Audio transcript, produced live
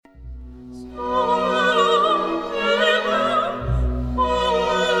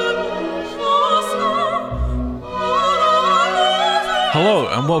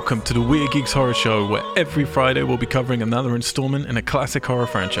and welcome to the Weird Geeks Horror Show, where every Friday we'll be covering another installment in a classic horror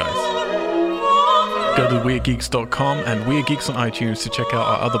franchise. Go to weirdgeeks.com and Weird Geeks on iTunes to check out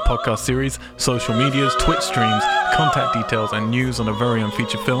our other podcast series, social medias, Twitch streams, contact details, and news on our very own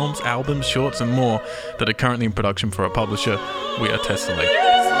feature films, albums, shorts, and more that are currently in production for our publisher, We Are Tessellate.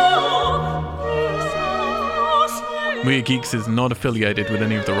 Weird Geeks is not affiliated with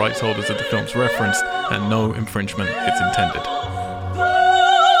any of the rights holders of the films referenced, and no infringement is intended.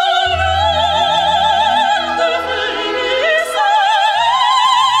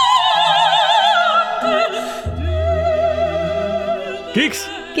 Geeks!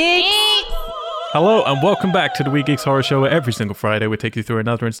 Hello and welcome back to the Weird Geeks Horror Show, where every single Friday we take you through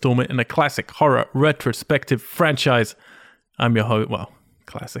another installment in a classic horror retrospective franchise. I'm your host,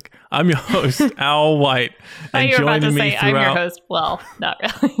 I'm your host, Al White. And you were about to say, I'm your host. Well, not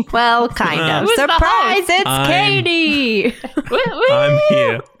really. Well, kind of. Who's Surprise, it's Katie! I'm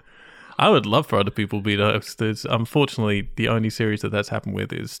here. I would love for other people to be the host. There's, unfortunately, the only series that's happened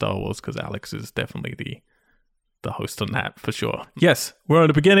with is Star Wars, because Alex is definitely the host on that, for sure. Yes, we're at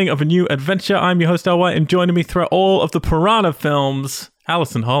the beginning of a new adventure. I'm your host, Al White, and joining me throughout all of the Piranha films,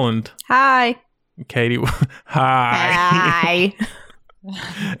 Alison Holland. Hi. Katie. Hi.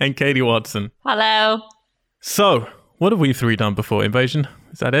 And Katie Watson. Hello. So, what have we three done before? Invasion?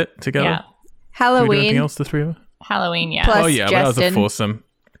 Is that it? Together? Yeah. Do we do Halloween. anything else, the three of us? Halloween, yeah. Plus Oh, yeah, but that was a Justin. foursome.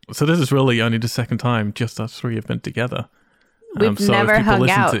 So this is really only the second time just us three have been together. We've So if never people hung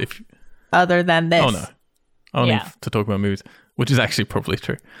listen out to- other than this. Oh, no. Only Yeah. to talk about movies, which is actually probably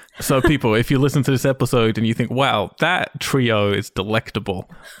true. So people, if you listen to this episode and you think, wow, that trio is delectable,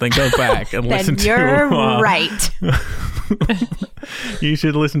 then go back and Then listen to you're right. You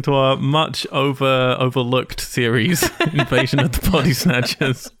should listen to our much overlooked series, Invasion of the Body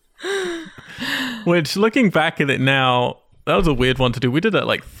Snatchers. Which, looking back at it now, that was a weird one to do. We did that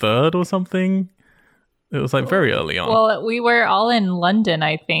like third or something. It was like very early on. Well, we were all in London,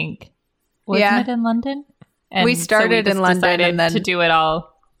 I think. Wasn't Yeah. it in London? And We started just in London decided and then- to do it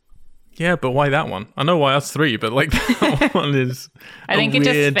all. Yeah, but why that one? I know why us three, but like that one is I think it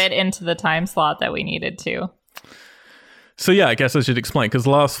weird... just fit into the time slot that we needed to. So yeah, I guess I should explain, because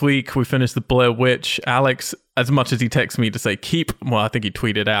last week we finished the Blair Witch. Alex, as much as he texted me to say I think he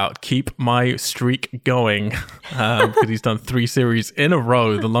tweeted out, keep my streak going, because he's done 3 series in a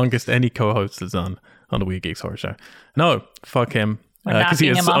row, the longest any co-host has done on the Weird Geeks Horror Show. No, fuck him, We're because he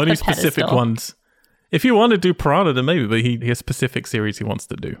knocking has him off only the specific pedestal. ones. If you want to do Piranha, then maybe, but he has specific series he wants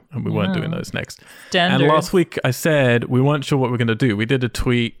to do, and we weren't doing those next. Standards. And last week I said we weren't sure what we're going to do. We did a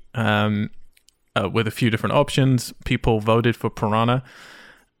tweet with a few different options. People voted for Piranha.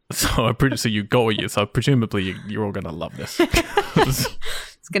 So you got what you. So presumably you're all going to love this.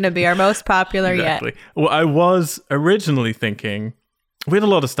 It's going to be our most popular Exactly. Well, I was originally thinking we had a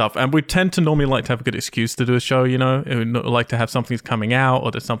lot of stuff, and we tend to normally like to have a good excuse to do a show. You know, we like to have something's coming out, or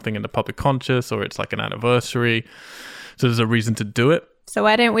there's something in the public conscious, or it's like an anniversary. So there's a reason to do it. So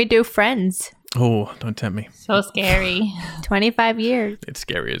why didn't we do Friends? Oh, don't tempt me. So scary. 25 years. It's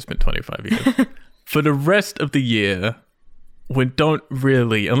scary. It's been 25 years. For the rest of the year, we don't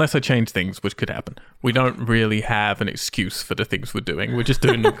really, unless I change things, which could happen, we don't really have an excuse for the things we're doing. We're just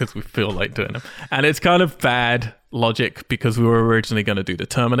doing them because we feel like doing them. And it's kind of bad logic, because we were originally going to do the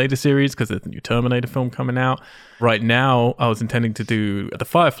Terminator series because there's a new Terminator film coming out. Right now, I was intending to do the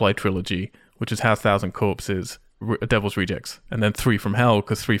Firefly trilogy, which is House 1000 Corpses, Devil's Rejects, and then 3 from Hell,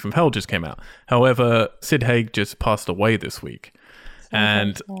 because 3 from Hell just came out. However, Sid Haig just passed away this week.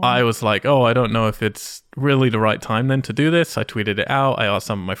 And I was like, oh, I don't know if it's really the right time then to do this. I tweeted it out. I asked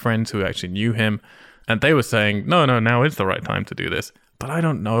some of my friends who actually knew him, and they were saying, no, now is the right time to do this. But I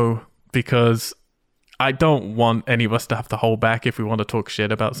don't know, because I don't want any of us to have to hold back if we want to talk shit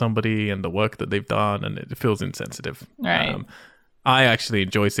about somebody and the work that they've done, and it feels insensitive. Right. I actually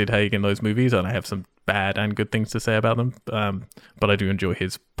enjoy Sid Haig in those movies, and I have some bad and good things to say about them, but I do enjoy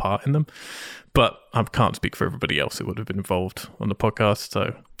his part in them. But I can't speak for everybody else who would have been involved on the podcast,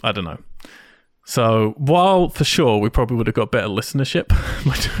 so I don't know. So while for sure we probably would have got better listenership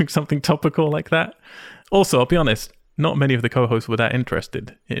by doing something topical like that, also, I'll be honest, not many of the co-hosts were that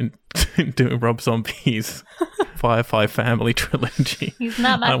interested in doing Rob Zombie's Firefly Family trilogy. He's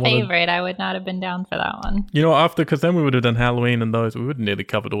not my favorite. I would not have been down for that one. You know, because then we would have done Halloween and those. We would have nearly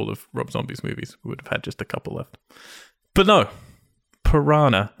covered all of Rob Zombie's movies. We would have had just a couple left. But no,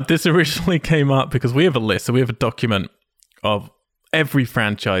 Piranha. This originally came up because we have a list. So we have a document of every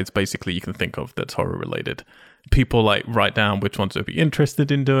franchise basically you can think of that's horror related. People like write down which ones they'd be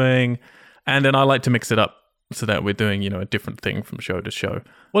interested in doing. And then I like to mix it up so that we're doing, a different thing from show to show.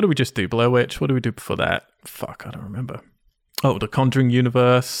 What did we just do? Blair Witch? What did we do before that? Fuck, I don't remember. Oh, the Conjuring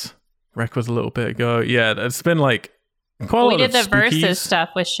universe. Rec was a little bit ago. Yeah, it's been like quite a lot We did of the spookies. Versus stuff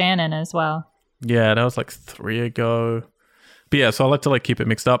with Shannon as well. Yeah, that was like 3 ago. But yeah, so I like to like keep it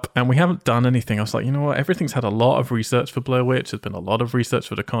mixed up. And we haven't done anything. I was like, you know what? Everything's had a lot of research for Blair Witch. There's been a lot of research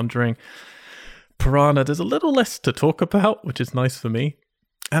for The Conjuring. Piranha, there's a little less to talk about, which is nice for me.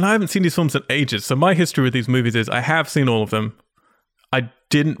 And I haven't seen these films in ages. So my history with these movies is I have seen all of them. I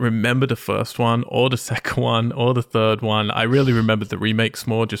didn't remember the first one or the second one or the third one. I really remembered the remakes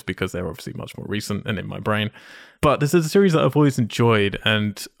more just because they're obviously much more recent and in my brain. But this is a series that I've always enjoyed,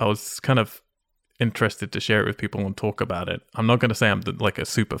 and I was kind of interested to share it with people and talk about it. I'm not going to say I'm like a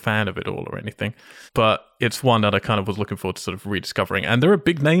super fan of it all or anything, but it's one that I kind of was looking forward to sort of rediscovering. And there are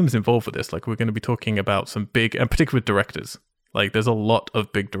big names involved with this. Like, we're going to be talking about some big, and particularly with directors. Like, there's a lot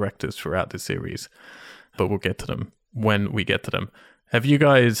of big directors throughout this series, but we'll get to them when we get to them. Have you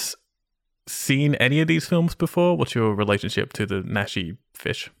guys seen any of these films before? What's your relationship to the Nashi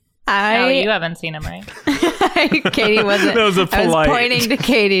fish? No, you haven't seen him, right? Katie wasn't. That was a polite- I was pointing to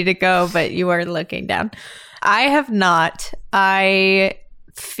Katie to go, but you were looking down. I have not. I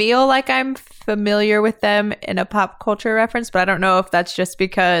feel like I'm familiar with them in a pop culture reference, but I don't know if that's just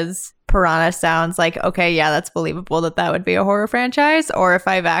because Piranha sounds like, okay, yeah, that's believable that would be a horror franchise, or if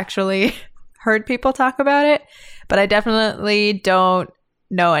I've actually heard people talk about it. But I definitely don't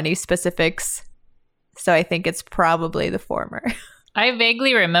know any specifics, so I think it's probably the former. I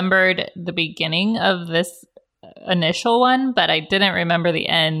vaguely remembered the beginning of this initial one, but I didn't remember the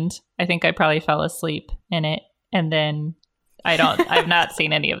end. I think I probably fell asleep in it, and then I've not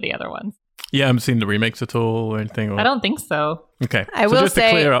seen any of the other ones. Yeah, I haven't seen the remakes at all or anything. Or... I don't think so. Okay. I so will just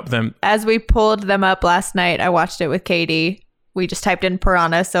say, to clear up them. As we pulled them up last night, I watched it with Katie. We just typed in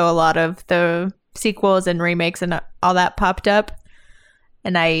Piranha, so a lot of the sequels and remakes and all that popped up.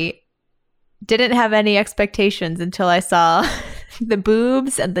 And I didn't have any expectations until I saw the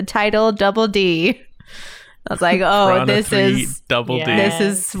boobs and the title Double D. I was like, oh, Piranha this 3 is Double D. Yeah. this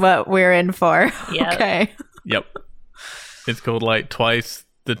is what we're in for. Yep. Okay. Yep. It's called like Twice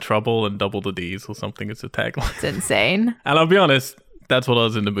the Trouble and Double the D's or something. It's a tagline. It's insane. And I'll be honest, that's what I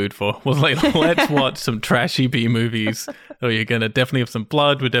was in the mood for. Was like, let's watch some trashy B movies. Oh, you're gonna definitely have some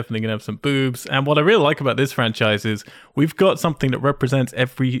blood. We're definitely gonna have some boobs. And what I really like about this franchise is we've got something that represents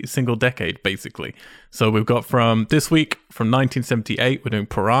every single decade, basically. So we've got from this week, from 1978, we're doing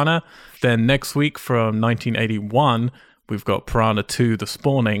Piranha. Then next week, from 1981, we've got Piranha 2, The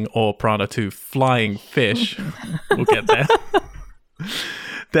Spawning, or Piranha 2, Flying Fish. We'll get there.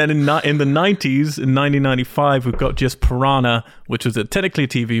 Then in the 90s, in 1995, we've got just Piranha, which was technically a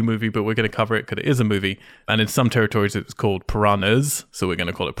TV movie, but we're going to cover it because it is a movie. And in some territories, it's called Piranhas, so we're going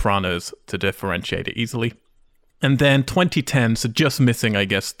to call it Piranhas to differentiate it easily. And then 2010, so just missing, I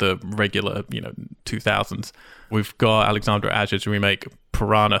guess, the regular, 2000s, we've got Alexandre Aja's remake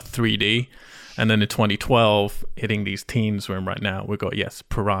Piranha 3D. And then in 2012, hitting these teens we're in right now, we've got, yes,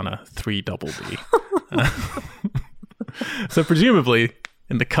 Piranha 3 Double D. So presumably,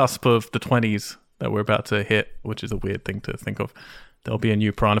 in the cusp of the 20s that we're about to hit, which is a weird thing to think of, there'll be a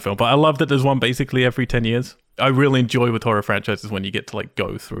new Piranha film. But I love that there's one basically every 10 years. I really enjoy with horror franchises when you get to like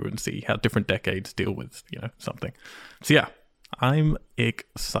go through and see how different decades deal with, something. So yeah, I'm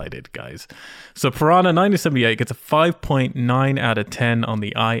excited, guys. So Piranha 1978 gets a 5.9 out of 10 on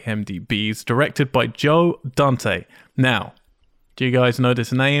the IMDb's, directed by Joe Dante. Now, do you guys know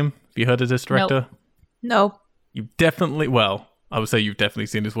this name? Have you heard of this director? Nope. You've definitely, well, I would say you've definitely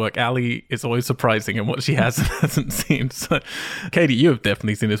seen his work. Ali is always surprising in what she has and hasn't seen. So, Katie, you have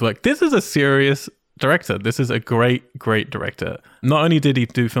definitely seen his work. This is a serious director. This is a great, great director. Not only did he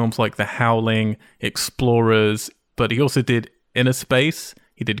do films like The Howling, Explorers, but he also did Inner Space.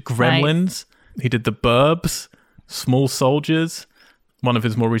 He did Gremlins. He did The Burbs, Small Soldiers. One of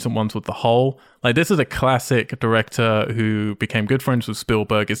his more recent ones with The Hole. Like, this is a classic director who became good friends with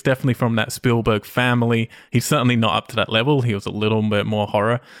Spielberg. It's definitely from that Spielberg family. He's certainly not up to that level. He was a little bit more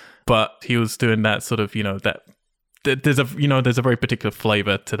horror, but he was doing that sort of, there's a very particular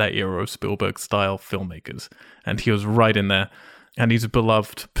flavor to that era of Spielberg style filmmakers. And he was right in there. And he's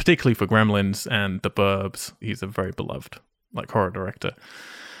beloved, particularly for Gremlins and The Burbs. He's a very beloved, horror director.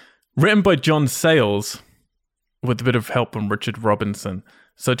 Written by John Sayles, with a bit of help from Richard Robinson.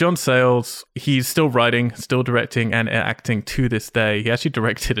 So John Sayles, he's still writing, still directing, and acting to this day. He actually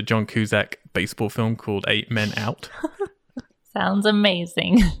directed a John Cusack baseball film called 8 Men Out. Sounds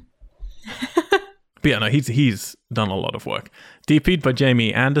amazing. But yeah, no, he's done a lot of work. DP'd by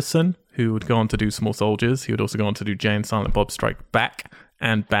Jamie Anderson, who would go on to do Small Soldiers. He would also go on to do Jay and Silent Bob Strike Back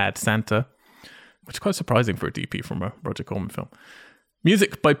and Bad Santa, which is quite surprising for a DP from a Roger Corman film.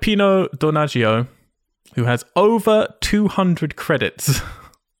 Music by Pino Donaggio. who has over 200 credits.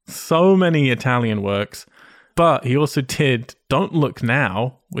 So many Italian works. But he also did Don't Look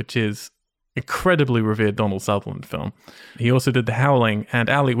Now, which is incredibly revered Donald Sutherland film. He also did The Howling, and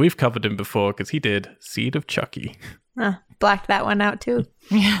Ali, we've covered him before because he did Seed of Chucky. Blacked that one out too.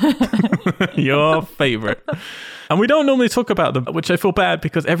 Your favorite. And we don't normally talk about them, which I feel bad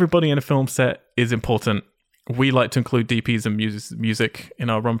because everybody in a film set is important. We like to include DPs and music in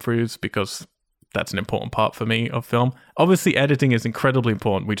our run-throughs because that's an important part for me of film. Obviously, editing is incredibly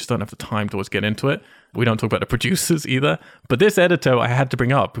important. We just don't have the time to always get into it. We don't talk about the producers either. But this editor I had to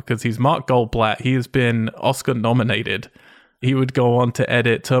bring up because he's Mark Goldblatt. He has been Oscar nominated. He would go on to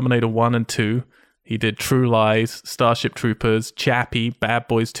edit Terminator 1 and 2. He did True Lies, Starship Troopers, Chappie, Bad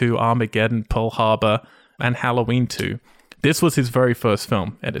Boys 2, Armageddon, Pearl Harbor, and Halloween 2. This was his very first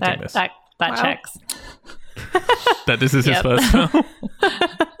film editing this. That checks. That this is his first film.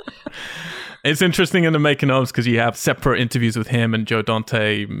 It's interesting in the making ofs because you have separate interviews with him and Joe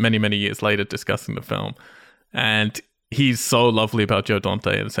Dante many, many years later discussing the film. And he's so lovely about Joe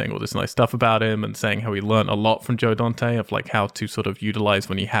Dante and saying all this nice stuff about him and saying how he learned a lot from Joe Dante of like how to sort of utilize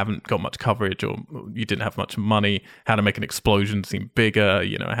when you haven't got much coverage or you didn't have much money, how to make an explosion seem bigger,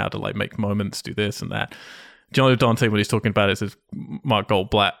 you know, how to like make moments, do this and that. Joe Dante, when he's talking about it, says Mark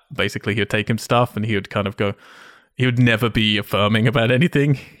Goldblatt, basically he would take him stuff and he would kind of go, he would never be affirming about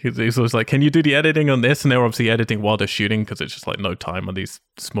anything. He was always like, can you do the editing on this? And they're obviously editing while they're shooting because it's just like no time on these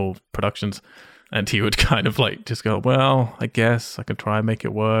small productions. And he would kind of like just go, well, I guess I can try and make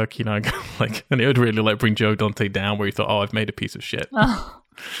it work, you know, like, and it would really like bring Joe Dante down where he thought, oh, I've made a piece of shit. Oh.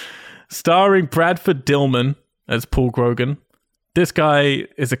 Starring Bradford Dillman as Paul Grogan. This guy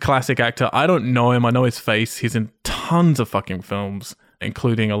is a classic actor. I don't know him. I know his face. He's in tons of fucking films,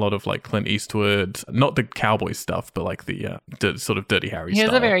 including a lot of like Clint Eastwood, not the cowboy stuff, but like the sort of Dirty Harry style. He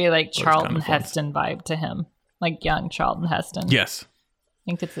has a very like Charlton kind of Heston vibe to him, like young Charlton Heston. Yes.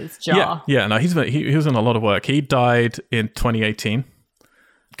 I think it's his jaw. Yeah. No, he was in a lot of work. He died in 2018.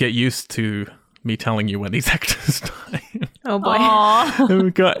 Get used to me telling you when these actors died. Oh boy. Then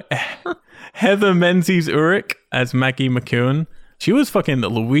we've got Heather Menzies Urich as Maggie McKeown. She was fucking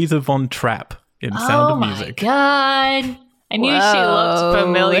Louisa Von Trapp in Sound of Music. Oh my God. I knew she looked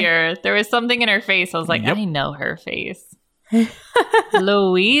familiar. There was something in her face. I was like, I know her face.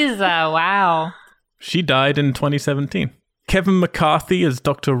 Louisa, wow. She died in 2017. Kevin McCarthy as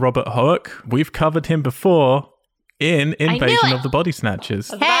Dr. Robert Hoek. We've covered him before in Invasion of the Body Snatchers.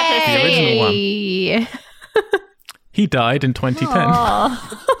 The original one. He died in 2010.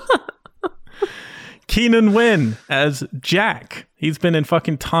 Keenan Wynn as Jack. He's been in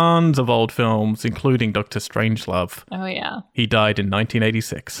fucking tons of old films, including Dr. Strangelove. Oh, yeah. He died in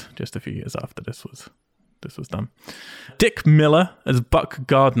 1986, just a few years after this was done. Dick Miller as Buck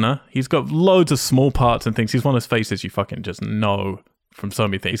Gardner. He's got loads of small parts and things. He's one of those faces you fucking just know from so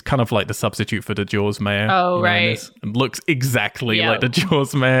many things. He's kind of like the substitute for the Jaws mayor. Oh, right. And looks exactly like the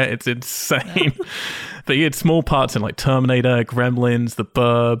Jaws mayor. It's insane. But he had small parts in like Terminator, Gremlins, The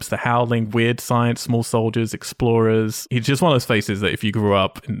Burbs, The Howling, Weird Science, Small Soldiers, Explorers. He's just one of those faces that if you grew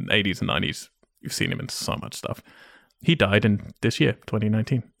up in the 80s and 90s, you've seen him in so much stuff. He died in this year,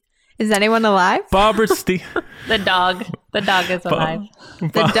 2019. Is anyone alive? Barbara Steele. The dog is alive.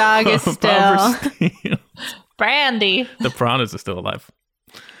 The dog is still. Brandy. The piranhas are still alive.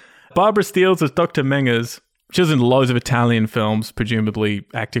 Barbara Steele as Dr. Mengers. She was in loads of Italian films, presumably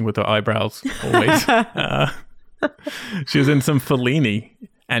acting with her eyebrows always. She was in some Fellini,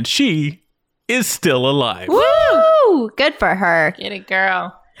 and she is still alive. Woo! Good for her. Get it,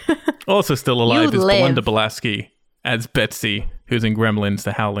 girl. Also still alive is Belinda Blasky as Betsy, who's in Gremlins,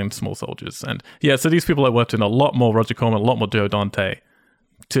 The Howling, Small Soldiers. And yeah, so these people have worked in a lot more Roger Corman, a lot more Joe Dante.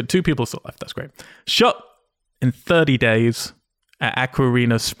 Two people still left. That's great. Shot in 30 days at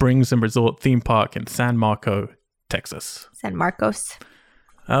Aquarina Springs and Resort Theme Park in San Marco, Texas. San Marcos.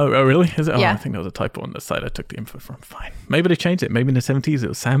 Oh, really? Is it? Oh, yeah. I think there was a typo on the site I took the info from. Fine. Maybe they changed it. Maybe in the 70s it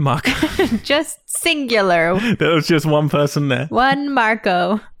was San Marco. Just singular. There was just one person there. One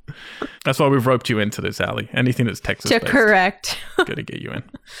Marco. That's why we've roped you into this, alley. Anything that's Texas-based. To correct. Gotta get you in.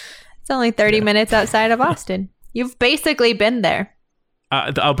 It's only 30 minutes outside of Austin. You've basically been there.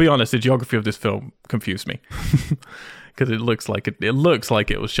 I'll be honest, the geography of this film confused me. Because it looks like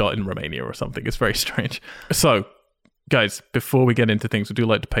it was shot in Romania or something. It's very strange. So, guys, before we get into things, we do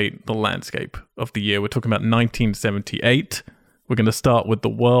like to paint the landscape of the year. We're talking about 1978. We're going to start with the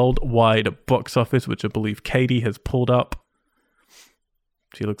worldwide box office, which I believe Katie has pulled up.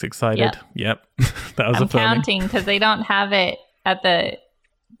 She looks excited. Yep. That was I'm counting because they don't have it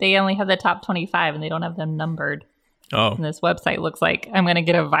they only have the top 25 and they don't have them numbered. Oh. And this website looks like I'm going to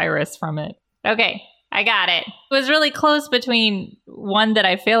get a virus from it. Okay. I got it. It was really close between one that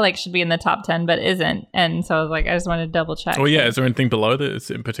I feel like should be in the top 10, but isn't. And so I was like, I just wanted to double check. Oh, yeah. Is there anything below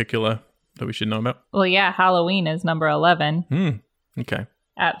this in particular that we should know about? Well, yeah, Halloween is number 11 Okay.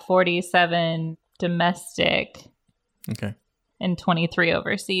 at 47 domestic Okay. and 23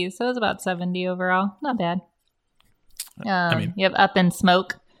 overseas. So it was about 70 overall. Not bad. You have Up in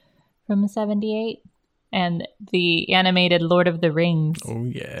Smoke from 78 and the animated Lord of the Rings. Oh,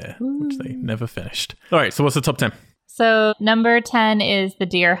 yeah. Which they never finished. All right. So what's the top 10? So number 10 is The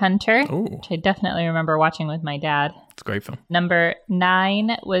Deer Hunter, Oh, which I definitely remember watching with my dad. it's a great film. Number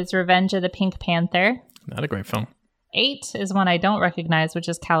 9 was Revenge of the Pink Panther. Not a great film. 8 is one I don't recognize, which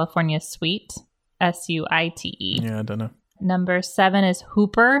is California Suite, Suite. Yeah, I don't know. Number 7 is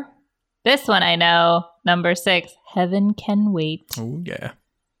Hooper. This one I know. Number 6, Heaven Can Wait. Oh, yeah.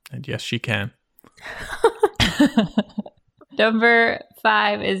 And yes, she can. Number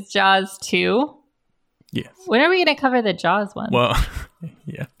 5 is Jaws 2. Yes. When are we going to cover the Jaws one? Well,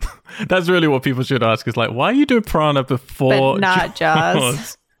 yeah. That's really what people should ask is like, why are you doing Piranha before But not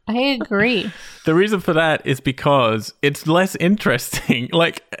Jaws. I agree. The reason for that is because it's less interesting.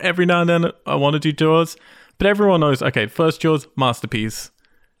 Like, every now and then I want to do Jaws, but everyone knows, okay, first Jaws, masterpiece.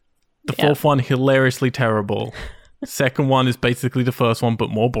 The fourth one, hilariously terrible. Second one is basically the first one, but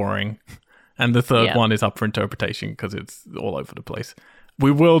more boring. And the third one is up for interpretation because it's all over the place.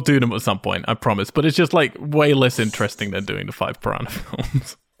 We will do them at some point, I promise. But it's just like way less interesting than doing the 5 Piranha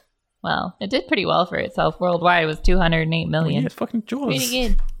films. Well, it did pretty well for itself worldwide. It was 208 million. Yeah, it's fucking Jaws. Pretty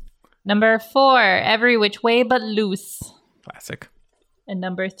good. Number 4, Every Which Way But Loose. Classic. And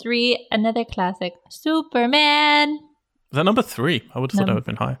number 3, another classic, Superman. Is that number 3? I would have thought that would have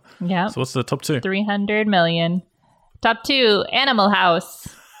been higher. Yeah. So what's the top 2? 300 million. Top 2, Animal House.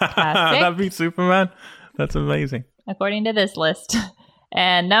 Classic, That'd be Superman. That's amazing. according to this list.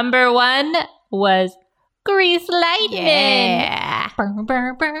 And number 1 was Grease Lightning. Yeah. Grease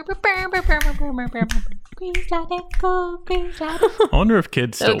Lightning, go, Grease Lightning. I wonder if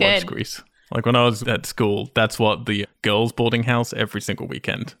kids So still watch good. Grease. Like when I was at school, that's what the girls' boarding house, every single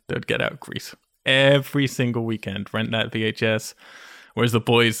weekend, they'd get out Grease. Every single weekend, rent that VHS. Whereas the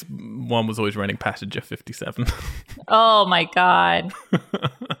boys, one was always renting Passenger 57. Oh my God.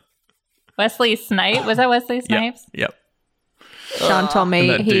 Wesley Snipes? Was that Wesley Snipes? Yep. Sean told And me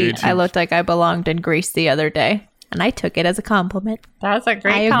that dude, I looked like I belonged in Greece the other day, and I took it as a compliment. That's a I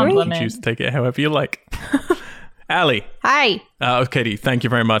great agree. You compliment. choose to take it however you like. Ali. Hi. Katie, thank you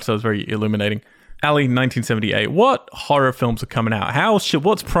very much. That was very illuminating. Ali, 1978. What horror films are coming out?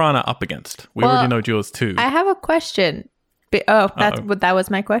 What's Piranha up against? We Well, already know Jaws 2. I have a question. That was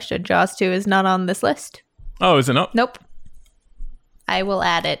my question. Jaws 2 is not on this list. Oh, is it not? Nope. I will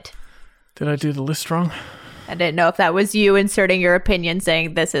add it. Did I do the list wrong? I didn't know if that was you inserting your opinion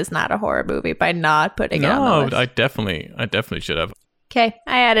saying this is not a horror movie by not putting it on the No, list. I definitely should have. Okay,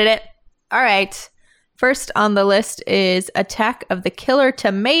 I added it. All right. First on the list is Attack of the Killer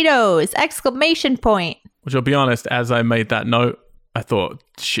Tomatoes! Exclamation point. Which I'll be honest, as I made that note, I thought,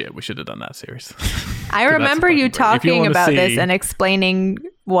 shit, we should have done that series. I remember you fucking great. If you talking wanna about see- this and explaining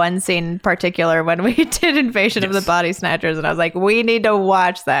one scene in particular when we did Invasion of the Yes. Body Snatchers, and I was like, we need to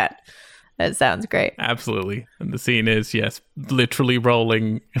watch that. That sounds great. Absolutely. And the scene is, yes, literally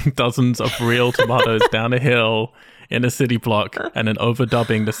rolling dozens of real tomatoes down a hill in a city block and then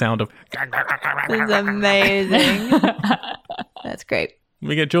overdubbing the sound of... This is amazing. That's great.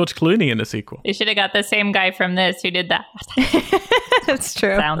 We get George Clooney in the sequel. You should have got the same guy from this who did that That's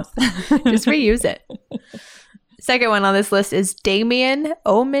true. sounds. Just reuse it. Second one on this list is Damien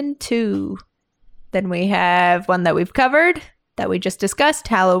Omen 2. Then we have one that we've covered that we just discussed,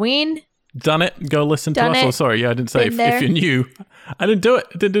 Halloween. Done it. Go listen to Done us. it. Oh, sorry. Yeah, I didn't say Been if there. you're new. I didn't do it.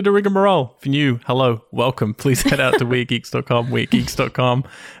 I didn't do the rigmarole. If you're new, hello, welcome. Please head out to weirdgeeks.com, weirdgeeks.com.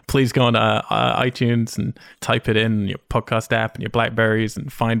 Please go on iTunes and type it in your podcast app and your Blackberries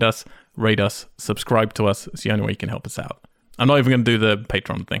and find us, rate us, subscribe to us. It's the only way you can help us out. I'm not even going to do the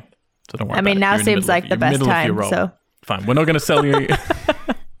Patreon thing. So don't worry I mean, about it. now You're in the seems middle like of- the you're best middle of your time, role. so. Fine. We're not going to sell you...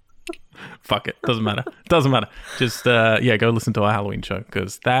 Fuck it. Doesn't matter. Doesn't matter. Just, go listen to our Halloween show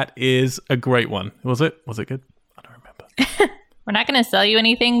because that is a great one. Was it? Was it good? I don't remember. We're not going to sell you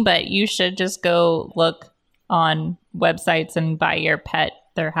anything, but you should just go look on websites and buy your pet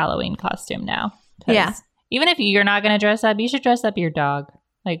their Halloween costume now. 'Cause Yeah. Even if you're not going to dress up, you should dress up your dog.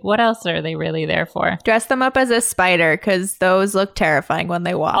 Like, what else are they really there for? Dress them up as a spider because those look terrifying when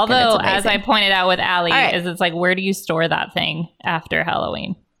they walk. and Although, it's as I amazing. pointed out with Allie, All right. is it's like, where do you store that thing after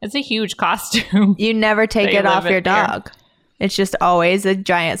Halloween? It's a huge costume. You never take They it off live your it here. dog. It's just always a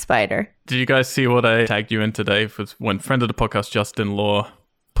giant spider. Did you guys see what I tagged you in today? Was when friend of the podcast, Justin Law,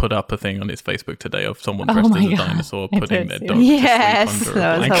 put up a thing on his Facebook today of someone dressed as a dinosaur I putting did their see dog that. Yes, to sleep under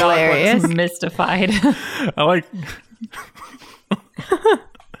that a was blanket. hilarious. Mystified. I like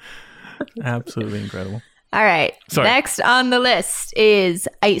absolutely incredible. All right. Sorry. Next on the list is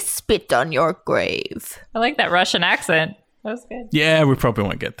I Spit on Your Grave. I like that Russian accent. That was good. Yeah, we probably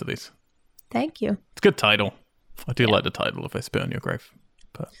won't get to these. Thank you. It's a good title. I do like the title of I Spit on Your Grave,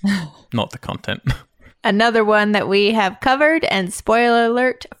 but not the content. Another one that we have covered, and spoiler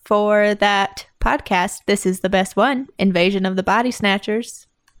alert for that podcast, this is the best one, Invasion of the Body Snatchers.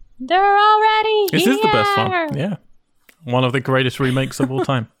 They're already This here. is the best one. Yeah. One of the greatest remakes of all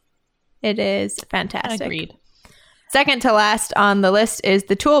time. It is fantastic. Agreed. Second to last on the list is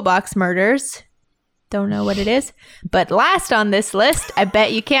the Toolbox Murders. Don't know what it is. But last on this list, I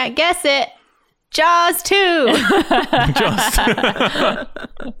bet you can't guess it, Jaws 2. Just.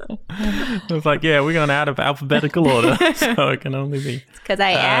 It was like, yeah, we're going out of alphabetical order, so it can only be. Because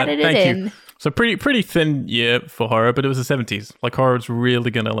I added it thank in. you. So pretty thin year for horror, but it was the 70s. Like horror was really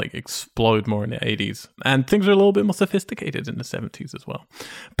going to like explode more in the 80s. And things were a little bit more sophisticated in the 70s as well.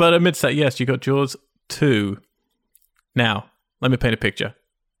 But amidst that, yes, you got Jaws 2. Now, let me paint a picture.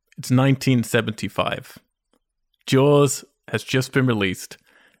 It's 1975. Jaws has just been released,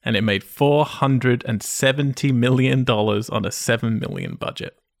 and it made $470 million on a $7 million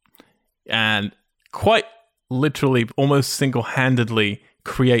budget. And quite literally, almost single-handedly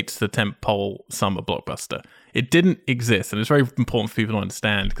creates the tentpole summer blockbuster. It didn't exist, and it's very important for people to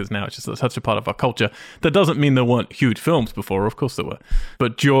understand because now it's just such a part of our culture. That doesn't mean there weren't huge films before, of course there were.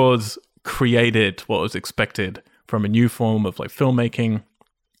 But Jaws created what was expected from a new form of like filmmaking,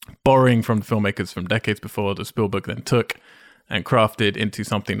 borrowing from the filmmakers from decades before that Spielberg then took and crafted into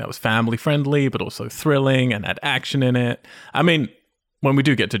something that was family friendly, but also thrilling and had action in it. I mean, when we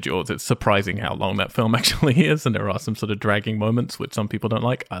do get to Jaws, it's surprising how long that film actually is, and there are some sort of dragging moments, which some people don't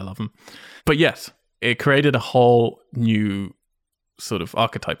like. I love them. But yes, it created a whole new sort of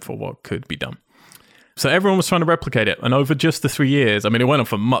archetype for what could be done. So everyone was trying to replicate it, and over just the 3 years, I mean, it went on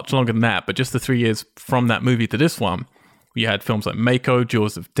for much longer than that, but just the 3 years from that movie to this one, we had films like Mako,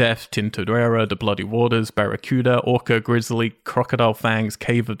 Jaws of Death, Tintoretto, The Bloody Waters, Barracuda, Orca, Grizzly, Crocodile Fangs,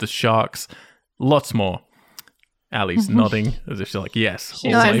 Cave of the Sharks, lots more. Allie's nodding as if she's like, yes.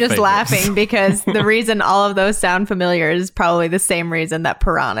 all No, my I'm just favorites. laughing because the reason all of those sound familiar is probably the same reason that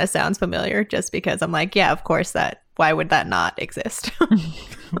Piranha sounds familiar, just because I'm like, yeah, of course why would that not exist?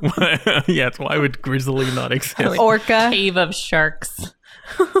 Yes, why would Grizzly not exist? Orca. Cave of Sharks.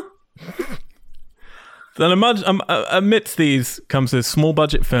 Then amidst these comes this small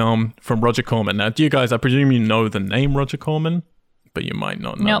budget film from Roger Corman. Now, do you guys, I presume you know the name Roger Corman, but you might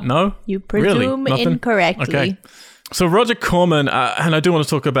not know. Nope. No? You presume Really? Nothing? incorrectly. Okay. So Roger Corman, and I do want to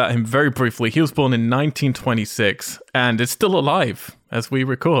talk about him very briefly. He was born in 1926 and is still alive as we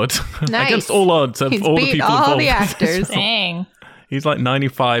record. Nice. Against all odds of He's all the beat people all involved. the actors. Dang. He's like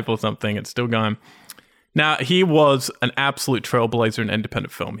 95 or something. It's still going. Now, he was an absolute trailblazer in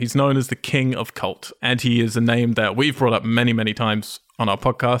independent film. He's known as the King of Cult, and he is a name that we've brought up many, many times on our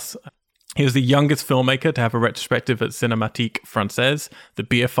podcast. He was the youngest filmmaker to have a retrospective at Cinémathèque Française, the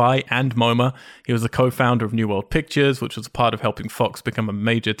BFI, and MoMA. He was the co-founder of New World Pictures, which was a part of helping Fox become a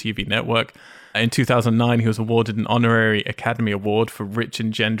major TV network. In 2009, he was awarded an honorary Academy Award for rich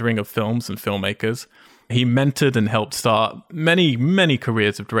engendering of films and filmmakers. He mentored and helped start many, many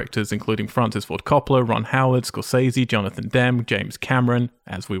careers of directors, including Francis Ford Coppola, Ron Howard, Scorsese, Jonathan Demme, James Cameron,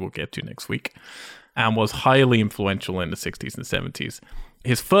 as we will get to next week, and was highly influential in the 60s and 70s.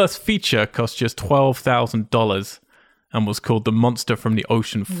 His first feature cost just $12,000 and was called The Monster from the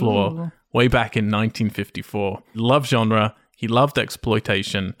Ocean Floor way back in 1954. He loved genre, he loved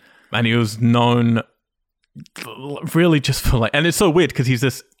exploitation, and he was known really just for like, and it's so weird because he's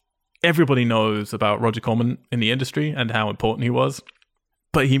this, everybody knows about Roger Corman in the industry and how important he was,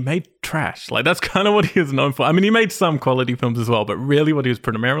 but he made trash. Like, that's kind of what he was known for. I mean, he made some quality films as well, but really what he was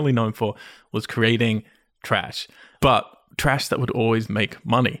primarily known for was creating trash, but trash that would always make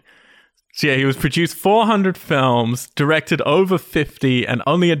money. So yeah, he was produced 400 films, directed over 50, and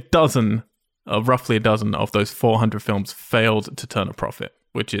only roughly a dozen of those 400 films failed to turn a profit,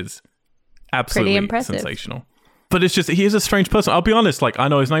 which is absolutely impressive. sensational. But it's just, he is a strange person. I'll be honest, like, I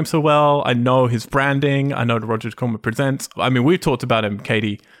know his name so well. I know his branding. I know the Roger Corman Presents. I mean, we've talked about him,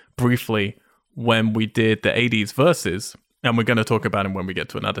 Katie, briefly when we did the 80s verses. And we're going to talk about him when we get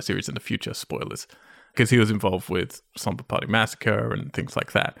to another series in the future. Spoilers. Because he was involved with Slumber Party Massacre and things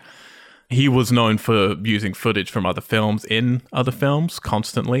like that. He was known for using footage from other films in other films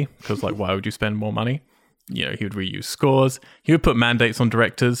constantly. Because, like, why would you spend more money? He would reuse scores. He would put mandates on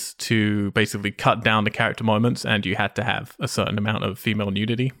directors to basically cut down the character moments, and you had to have a certain amount of female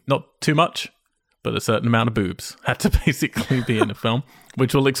nudity. Not too much, but a certain amount of boobs had to basically be in the film,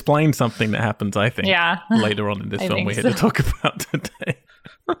 which will explain something that happens, I think, later on in this film we're here to talk about today.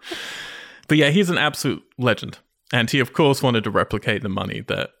 But yeah, he's an absolute legend. And he, of course, wanted to replicate the money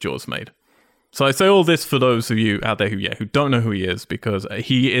that Jaws made. So I say all this for those of you out there who don't know who he is, because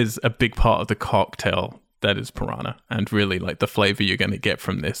he is a big part of the cocktail that is Piranha. And really, like, the flavor you're going to get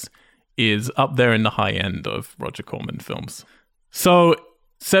from this is up there in the high end of Roger Corman films. So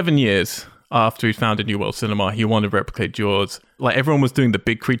 7 years after he founded New World Cinema, he wanted to replicate Jaws. Like, everyone was doing the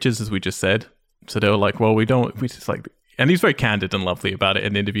big creatures, as we just said. So they were like, well, we just like... And he's very candid and lovely about it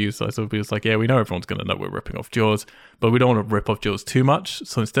in interviews. So he was like, yeah, we know everyone's going to know we're ripping off Jaws, but we don't want to rip off Jaws too much.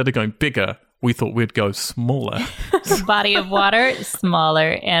 So instead of going bigger, we thought we'd go smaller. Body of water,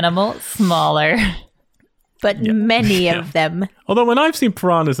 smaller. Animal, smaller. But many of them. Although when I've seen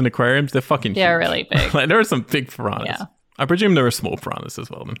piranhas in aquariums, they're fucking huge. They're really big. Like, there are some big piranhas. Yeah. I presume there are small piranhas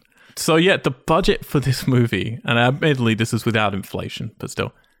as well then. So yeah, the budget for this movie, and admittedly this is without inflation, but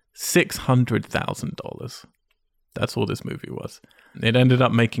still, $600,000. That's all this movie was. It ended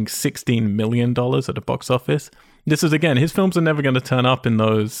up making $16 million at the box office. This is, again, his films are never going to turn up in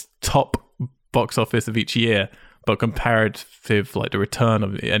those top box office of each year, but comparative, like the return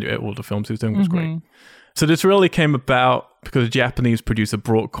of all the films he was doing was great. So this really came about because a Japanese producer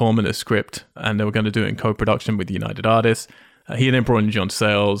brought Corman a script, and they were going to do it in co-production with United Artists. He then brought in John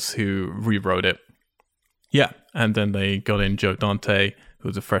Sayles, who rewrote it. Yeah, and then they got in Joe Dante, who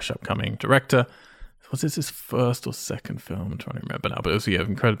was a fresh upcoming director. Was this his first or second film? I'm trying to remember now, but it was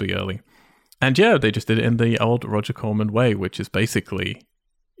incredibly early. And yeah, they just did it in the old Roger Corman way, which is basically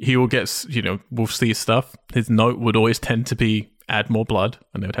he will get, we'll see stuff. His note would always tend to be add more blood,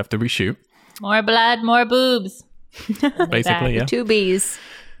 and they would have to reshoot. More blood, more boobs. Basically, yeah. 2 Bs.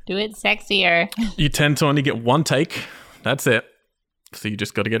 Do it sexier. You tend to only get one take. That's it. So you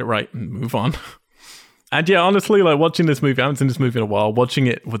just got to get it right and move on. And yeah, honestly, like watching this movie, I haven't seen this movie in a while. Watching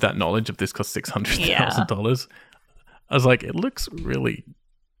it with that knowledge of this cost $600,000, I was like, it looks really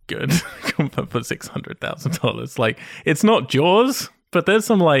good for $600,000. Like, it's not Jaws, but there's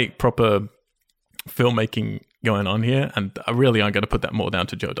some like proper filmmaking going on here, and I really am going to put that more down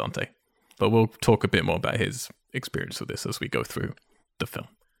to Joe Dante. But we'll talk a bit more about his experience with this as we go through the film.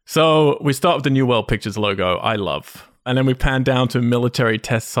 So we start with the New World Pictures logo, I love, and then we pan down to a military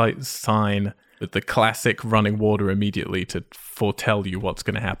test site sign with the classic running water immediately to foretell you what's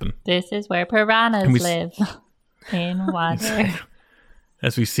going to happen. This is where piranhas live, in water.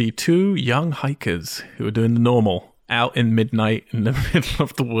 As we see 2 young hikers who are doing the normal, out in midnight in the middle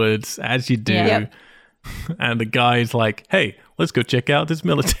of the woods, as you do. Yep. And the guy's like, hey, let's go check out this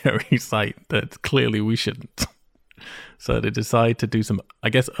military site that clearly we shouldn't. So they decide to do some,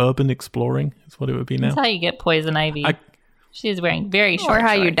 I guess, urban exploring is what it would be now. That's how you get poison ivy. She's wearing very short Or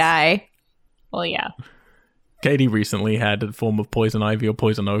how shorts. you die. Well, yeah. Katie recently had a form of poison ivy or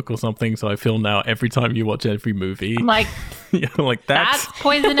poison oak or something, so I feel now every time you watch every movie, I'm like, like that's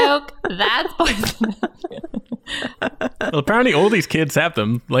poison oak. That's poison oak. Well, apparently all these kids have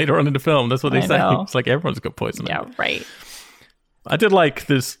them later on in the film. That's what they say. Know. It's like everyone's got poison. Yeah, right. I did like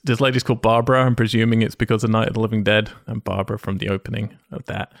this lady's called Barbara. I'm presuming it's because of Night of the Living Dead and Barbara from the opening of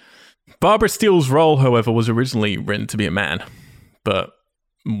that. Barbara Steele's role, however, was originally written to be a man, but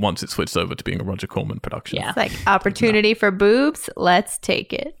once it switched over to being a Roger Corman production. Yeah. It's like opportunity for boobs. Let's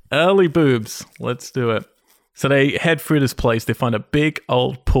take it. Early boobs. Let's do it. So they head through this place. They find a big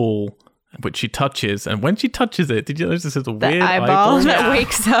old pool, which she touches. And when she touches it, did you notice there's a weird eyeball that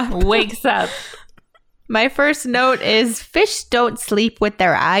wakes up? Wakes up. My first note is fish don't sleep with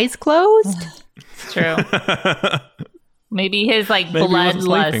their eyes closed. It's true. Maybe his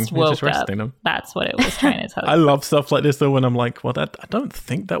bloodlust woke up. That's what it was trying to tell you. I love stuff like this though, when I'm like, well, I don't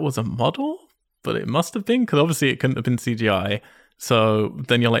think that was a model, but it must have been, because obviously it couldn't have been CGI. So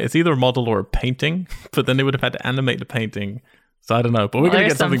then you're like, it's either a model or a painting, but then they would have had to animate the painting. So I don't know, but we're going to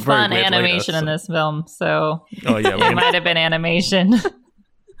get something very weird later. There's some fun animation in this film, so it might have been animation.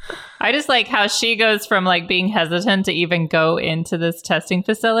 I just like how she goes from like being hesitant to even go into this testing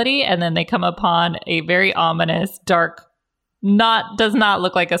facility, and then they come upon a very ominous, dark, does not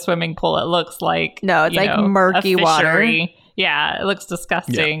look like a swimming pool. It looks like it's like murky water. Yeah, it looks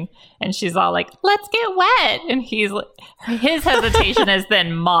disgusting. Yeah. And she's all like, let's get wet. And his hesitation is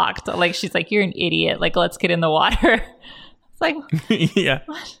then mocked. Like, she's like, you're an idiot. Like, let's get in the water. It's like, yeah.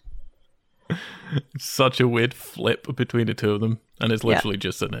 What? It's such a weird flip between the two of them. And it's literally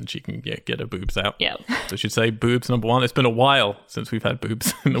just so then she can get her boobs out. Yeah. So she'd say boobs number one. It's been a while since we've had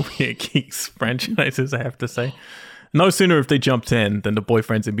boobs in the Weird Geeks franchises, I have to say. No sooner have they jumped in than the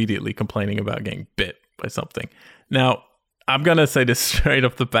boyfriend's immediately complaining about getting bit by something. Now, I'm going to say this straight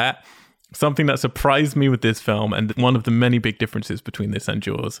off the bat. Something that surprised me with this film, and one of the many big differences between this and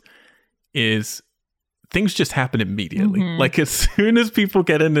Jaws, is things just happen immediately. Like, as soon as people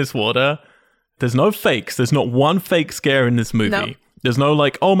get in this water, there's no fakes. There's not one fake scare in this movie. Nope. There's no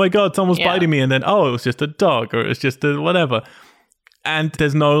like, oh my God, someone's biting me. And then, oh, it was just a dog or it's just a whatever. And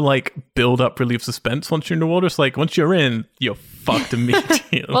there's no like build up really of suspense once you're in the water. It's like, once you're in, you're fucked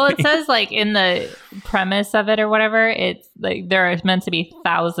immediately. Well, it says like in the premise of it or whatever, it's like there are meant to be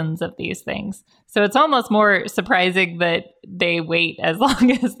thousands of these things. So it's almost more surprising that they wait as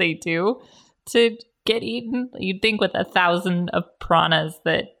long as they do to get eaten. You'd think with 1,000 of piranhas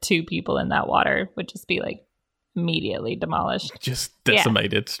that 2 people in that water would just be like immediately demolished. Just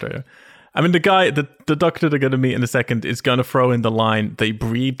decimated straight up. I mean, the guy, the doctor they're going to meet in a second is going to throw in the line, they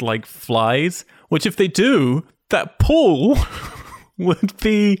breed like flies, which if they do, that pool would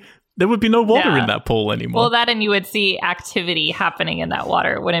be, there would be no water in that pool anymore. Well, that and you would see activity happening in that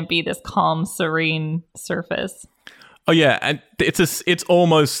water. It wouldn't be this calm, serene surface. Oh yeah, and it's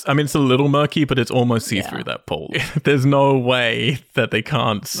almost, I mean, it's a little murky, but it's almost see-through that pool. There's no way that they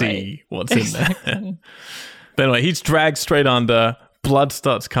can't see what's in there. But anyway, he's dragged straight under, blood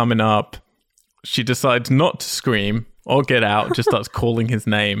starts coming up. She decides not to scream or get out, just starts calling his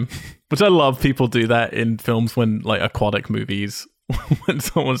name, which I love. People do that in films when, like, aquatic movies, when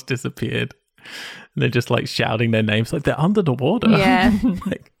someone's disappeared. And they're just, like, shouting their names, like, they're under the water. Yeah.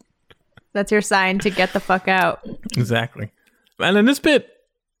 Like, that's your sign to get the fuck out. Exactly. And then this bit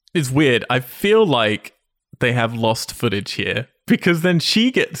is weird. I feel like they have lost footage here because then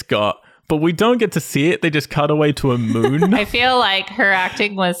she gets got, but we don't get to see it. They just cut away to a moon. I feel like her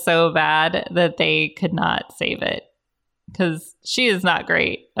acting was so bad that they could not save it because she is not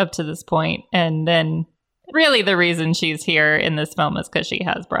great up to this point. And then really the reason she's here in this film is because she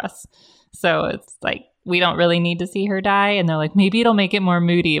has breasts. So it's like, we don't really need to see her die. And they're like, maybe it'll make it more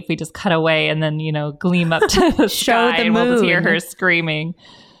moody if we just cut away and then, you know, gleam up to the sky and we'll just hear her screaming.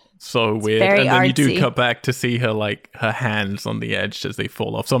 So weird. And then you do cut back to see her, like, her hands on the edge as they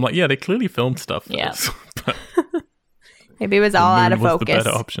fall off. So I'm like, yeah, they clearly filmed stuff for this. But maybe it was all out of focus. The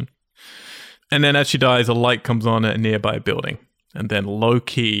better option. And then as she dies, a light comes on at a nearby building. And then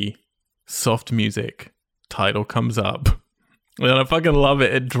low-key, soft music, title comes up. And I fucking love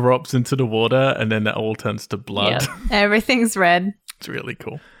it. It drops into the water and then it all turns to blood. Yep. Everything's red. It's really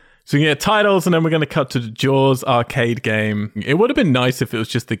cool. So we get titles and then we're going to cut to the Jaws arcade game. It would have been nice if it was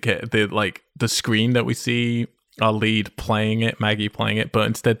just the screen that we see our lead playing it, Maggie playing it, but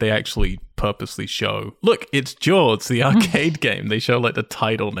instead they actually purposely show, look, it's Jaws, the arcade game. They show like the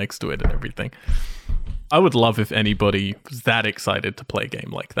title next to it and everything. I would love if anybody was that excited to play a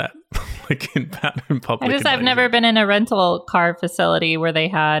game like that, like in public. I've never been in a rental car facility where they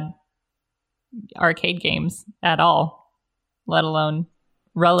had arcade games at all, let alone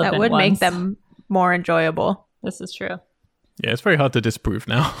relevant That would ones. make them more enjoyable. This is true. Yeah, it's very hard to disprove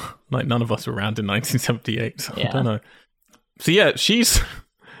now. Like, none of us were around in 1978, so I don't know. So yeah,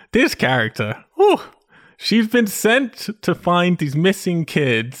 this character, she's been sent to find these missing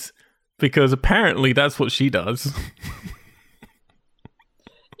kids because apparently that's what she does.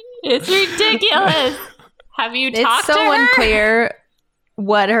 It's ridiculous. Have you talked to her? It's so unclear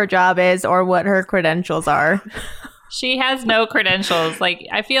what her job is or what her credentials are. She has no credentials. Like,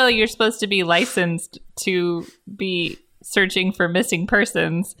 I feel like you're supposed to be licensed to be searching for missing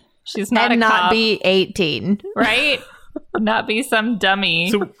persons. She's not and a not cop, be 18. right? Not be some dummy.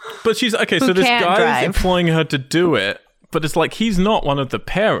 So, but she's okay. So this guy is employing her to do it, but it's like he's not one of the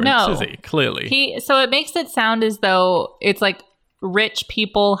parents, is he? Clearly, So it makes it sound as though it's like rich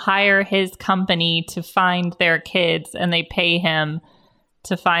people hire his company to find their kids, and they pay him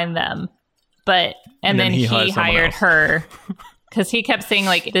to find them. But and then he hired her because he kept saying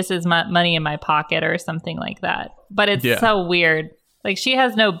like, "This is my money in my pocket" or something like that. But it's so weird. Like, she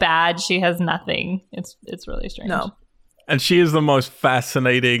has no badge. She has nothing. It's really strange. No. And she is the most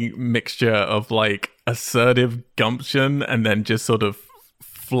fascinating mixture of like assertive gumption and then just sort of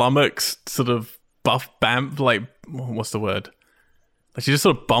flummoxed, sort of buff bamf, like, what's the word? Like, she just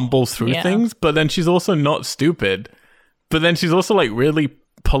sort of bumbles through things, but then she's also not stupid. But then she's also like really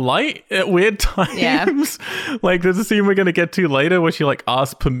polite at weird times. Yeah. Like, there's a scene we're going to get to later where she like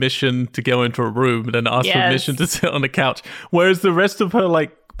asks permission to go into a room and then asks permission to sit on the couch. Whereas the rest of her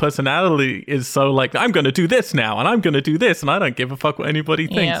like personality is so like, I'm going to do this now and I'm going to do this and I don't give a fuck what anybody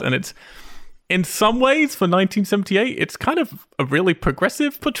thinks. And in some ways, for 1978, it's kind of a really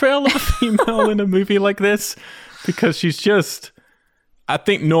progressive portrayal of a female in a movie like this, because she's just, I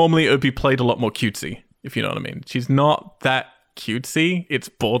think normally it would be played a lot more cutesy, if you know what I mean. She's not that cutesy. It's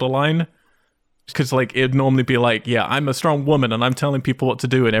borderline. Because like it'd normally be like, yeah, I'm a strong woman and I'm telling people what to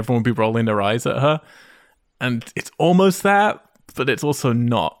do, and everyone would be rolling their eyes at her. And it's almost that, but it's also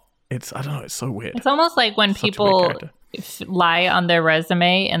not. It's, I don't know, it's so weird. It's almost like when people lie on their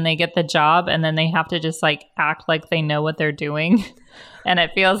resume and they get the job and then they have to just like act like they know what they're doing. And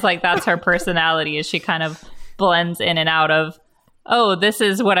it feels like that's her personality, is she kind of blends in and out of, oh, this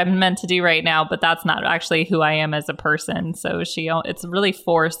is what I'm meant to do right now, but that's not actually who I am as a person. So it's really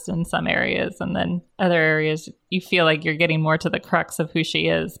forced in some areas, and then other areas you feel like you're getting more to the crux of who she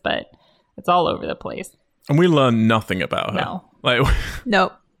is, but it's all over the place. And we learn nothing about her. No. Like,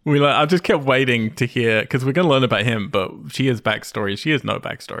 Nope. I just kept waiting to hear, because we're going to learn about him, but she has backstory. She has no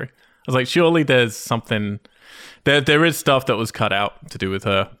backstory. I was like, surely there's something. There is stuff that was cut out to do with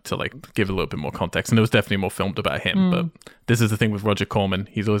her to like give a little bit more context, and it was definitely more filmed about him. But this is the thing with Roger Corman.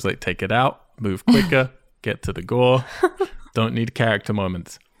 He's always like, take it out, move quicker, get to the gore. Don't need character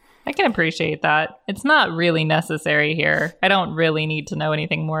moments. I can appreciate that. It's not really necessary here. I don't really need to know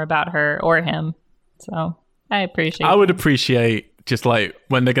anything more about her or him. So I appreciate I would appreciate just like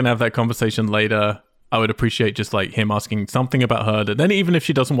when they're going to have that conversation later, I would appreciate just like him asking something about her. That then even if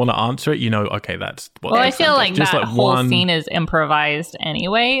she doesn't want to answer it, you know, okay, that's what. Well, I feel like just that like whole scene is improvised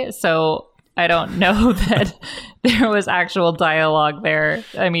anyway. So I don't know that there was actual dialogue there.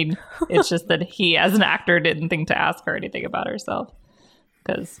 I mean, it's just that he, as an actor, didn't think to ask her anything about herself,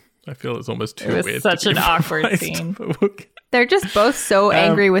 because I feel it's almost too weird. It was such an awkward scene. They're just both so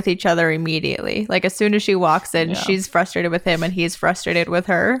angry with each other immediately. Like as soon as she walks in, she's frustrated with him and he's frustrated with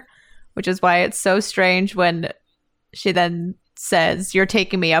her, which is why it's so strange when she then says, "You're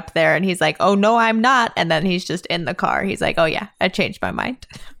taking me up there," and he's like, "Oh no, I'm not." And then he's just in the car. He's like, "Oh yeah, I changed my mind."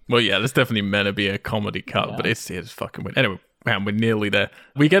 Well, yeah, there's definitely meant to be a comedy cut, but it's fucking weird. Anyway, man, we're nearly there.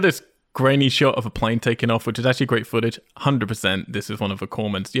 We get this grainy shot of a plane taking off, which is actually great footage. 100%. This is one of the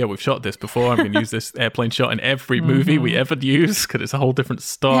Cormans. Yeah, we've shot this before. I'm going to use this airplane shot in every movie we ever use, because it's a whole different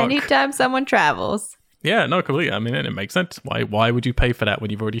stock. Anytime someone travels. Yeah, no, completely. I mean, it makes sense. Why would you pay for that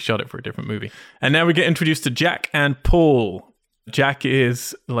when you've already shot it for a different movie? And now we get introduced to Jack and Paul. Jack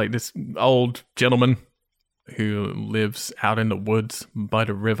is like this old gentleman who lives out in the woods by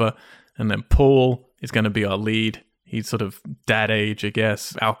the river. And then Paul is going to be our lead. He's sort of dad age, I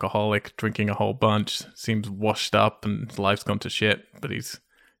guess, alcoholic, drinking a whole bunch, seems washed up and his life's gone to shit, but he's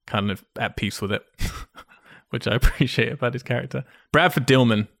kind of at peace with it, which I appreciate about his character. Bradford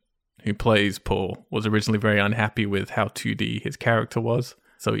Dillman, who plays Paul, was originally very unhappy with how 2D his character was.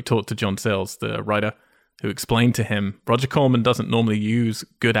 So he talked to John Sayles, the writer, who explained to him, Roger Corman doesn't normally use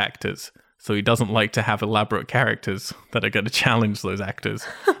good actors, so he doesn't like to have elaborate characters that are going to challenge those actors.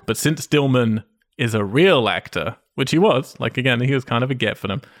 But since Dillman is a real actor, which he was, like again, he was kind of a get for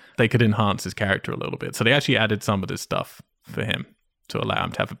them, they could enhance his character a little bit. So they actually added some of this stuff for him to allow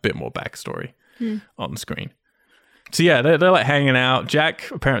him to have a bit more backstory on screen. So yeah, they're like hanging out. Jack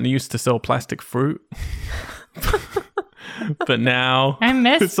apparently used to sell plastic fruit. But now I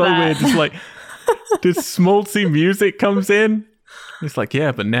miss it's so that. weird. It's like this schmaltzy music comes in. It's like,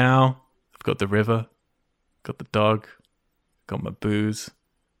 yeah, but now I've got the river, got the dog, got my booze.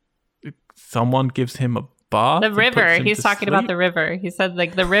 Someone gives him a bath. The river. He's talking about the river. He said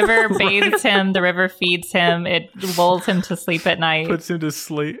like the river bathes him, the river feeds him, it lulls him to sleep at night. Puts him to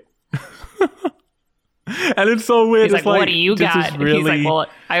sleep. And it's so weird. He's it's like, what do you got? Really... He's like, well,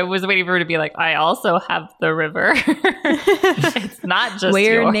 I was waiting for her to be like, I also have the river. It's not just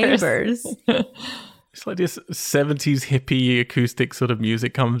we're yours. neighbors. It's like this 70s hippie acoustic sort of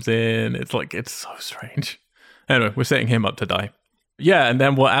music comes in. It's like, it's so strange. Anyway, we're setting him up to die. Yeah, and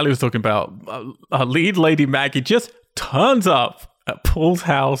then what Ali was talking about, our lead lady Maggie just turns up at Paul's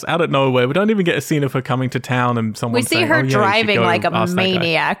house out of nowhere. We don't even get a scene of her coming to town and someone we see saying, her driving like a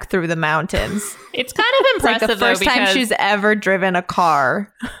maniac through the mountains. It's kind of impressive, like the first time she's ever driven a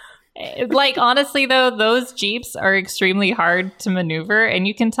car. Like, honestly, though, those Jeeps are extremely hard to maneuver, and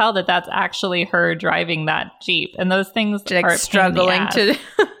you can tell that that's actually her driving that Jeep. And those things like are struggling to...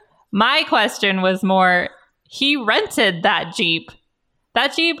 My question was more, he rented that Jeep.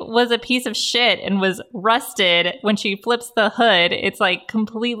 That Jeep was a piece of shit and was rusted. When she flips the hood, it's like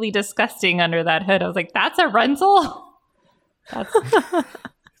completely disgusting under that hood. I was like, that's a rental? That's...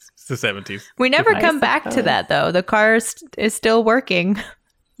 It's the 70s. We never come back to that, though. The car is still working.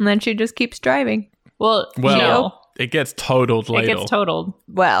 And then she just keeps driving. Well, it gets totaled later. It gets totaled.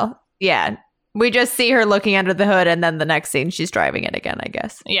 Well, yeah. We just see her looking under the hood, and then the next scene, she's driving it again, I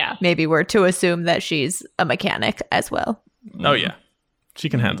guess. Yeah. Maybe we're to assume that she's a mechanic as well. Oh, yeah. She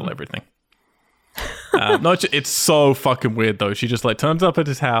can handle everything. No, it's so fucking weird, though. She just, like, turns up at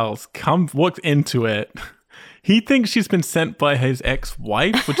his house, walks into it. He thinks she's been sent by his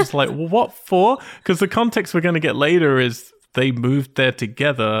ex-wife, which is like, well, what for? Because the context we're going to get later is they moved there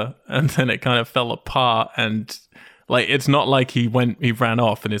together, and then it kind of fell apart, and... Like, it's not like he ran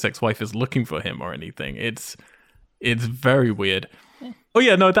off and his ex-wife is looking for him or anything. It's very weird. Yeah. Oh,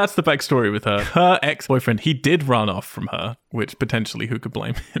 yeah, no, that's the backstory with her. Her ex-boyfriend, he did run off from her, which potentially who could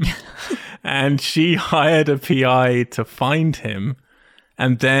blame him? And she hired a PI to find him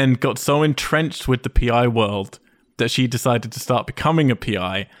and then got so entrenched with the PI world that she decided to start becoming a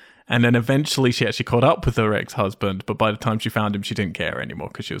PI. And then eventually she actually caught up with her ex-husband. But by the time she found him, she didn't care anymore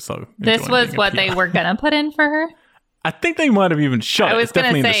because she was so... This was what they were going to put in for her? I think they might have even shot it. I was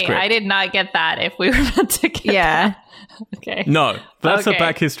going to say, I did not get that if we were meant to get that. Okay. No, that's a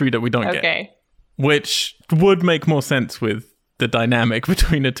back history that we don't get. Which would make more sense with the dynamic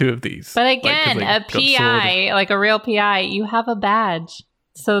between the two of these. But again, a PI, like a real PI, you have a badge.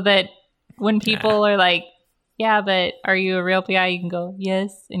 So that when people are like, yeah, but are you a real PI? You can go,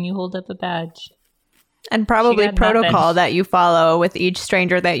 yes, and you hold up a badge. And probably protocol that you follow with each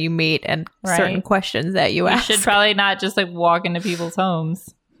stranger that you meet and certain questions that you ask. You should probably not just like walk into people's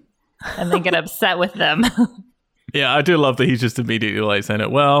homes and then get upset with them. Yeah, I do love that he's just immediately like saying it.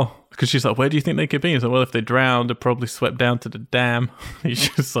 Well, because she's like, where do you think they could be? He's like, well, if they drowned, they're probably swept down to the dam. He's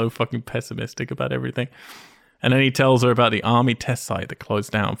just so fucking pessimistic about everything. And then he tells her about the army test site that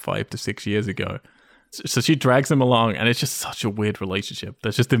closed down 5 to 6 years ago. So she drags him along, and it's just such a weird relationship.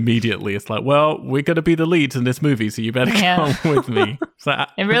 That's just immediately, it's like, well, we're going to be the leads in this movie, so you better come with me. So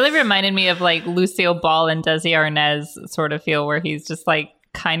it really reminded me of like Lucille Ball and Desi Arnaz sort of feel, where he's just like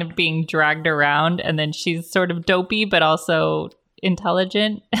kind of being dragged around, and then she's sort of dopey, but also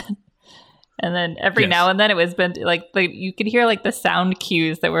intelligent. And then every now and then it was meant to, like you could hear like the sound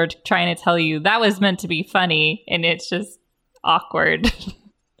cues that were trying to tell you that was meant to be funny, and it's just awkward.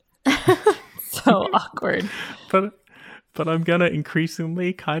 So awkward. But I'm gonna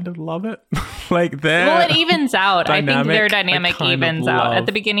increasingly kind of love it. Like it evens out. I think their dynamic evens out. At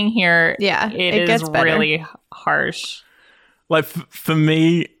the beginning here, it is really harsh. Like for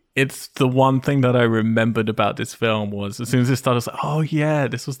me, it's the one thing that I remembered about this film was as soon as it started, I was like, oh yeah,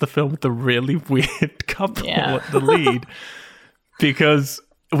 this was the film with the really weird couple at the lead. Because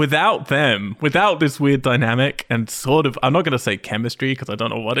without this weird dynamic and sort of, I'm not going to say chemistry because I don't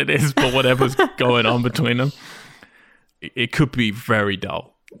know what it is, but whatever's going on between them, it could be very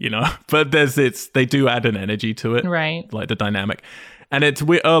dull, you know? But they do add an energy to it. Right. Like the dynamic. And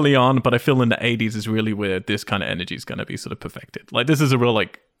we're early on, but I feel in the 80s is really where this kind of energy is going to be sort of perfected. Like this is a real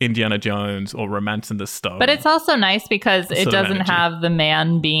like Indiana Jones or Romance in the Stone. But it's also nice because it doesn't have the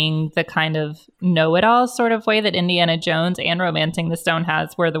man being the kind of know-it-all sort of way that Indiana Jones and Romancing the Stone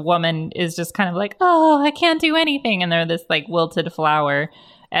has, where the woman is just kind of like, oh, I can't do anything. And they're this like wilted flower.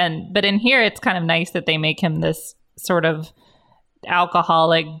 But in here, it's kind of nice that they make him this sort of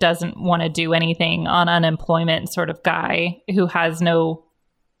alcoholic, doesn't want to do anything, on unemployment sort of guy who has no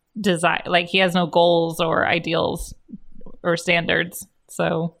desire, like he has no goals or ideals or standards.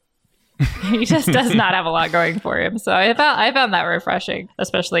 So he just does not have a lot going for him. So I found that refreshing,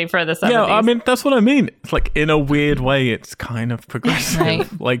 especially for the 70s. Yeah, I mean, that's what I mean. It's like in a weird way, it's kind of progressive.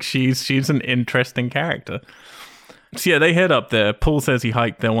 Right. Like she's an interesting character. So yeah, they head up there. Paul says he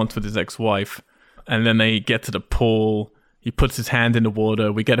hiked there once with his ex-wife, and then they get to the pool. He puts his hand in the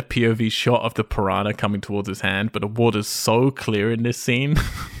water. We get a POV shot of the piranha coming towards his hand, but the water's so clear in this scene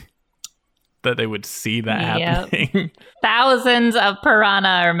that they would see that happening. Thousands of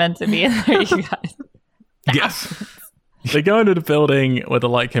piranha are meant to be in there, you guys. Yes. They go into the building where the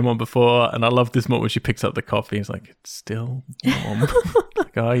light came on before, and I love this moment where she picks up the coffee. It's like, it's still warm.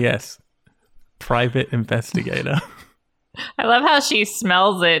 Like, oh, yes. Private investigator. I love how she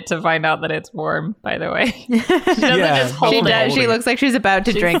smells it to find out that it's warm, by the way. She doesn't just hold it. Does. She looks like she's about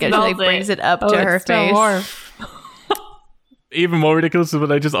to drink it. She like brings it up to her face. Warm. Even more ridiculous is when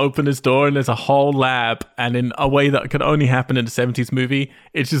they just open this door and there's a whole lab, and in a way that could only happen in a 70s movie,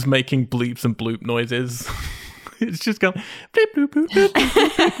 it's just making bleeps and bloop noises. It's just going bleep, bloop, bloop, bloop,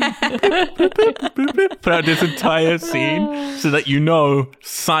 bloop, bloop, bloop, bloop, bloop, throughout this entire scene so that you know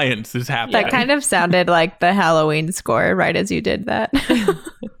science is happening. That kind of sounded like the Halloween score right as you did that.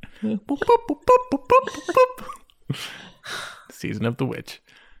 Season of the Witch.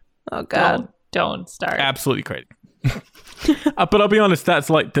 Oh, God. Don't start. Absolutely crazy. But I'll be honest, that's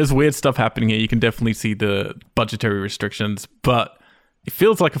like, there's weird stuff happening here. You can definitely see the budgetary restrictions, but it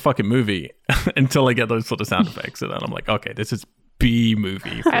feels like a fucking movie until I get those sort of sound effects. And then I'm like, okay, this is B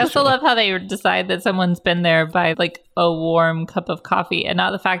movie. I also love how they decide that someone's been there by like a warm cup of coffee and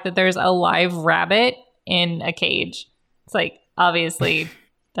not the fact that there's a live rabbit in a cage. It's like, obviously,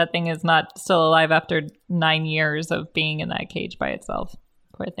 that thing is not still alive after 9 years of being in that cage by itself.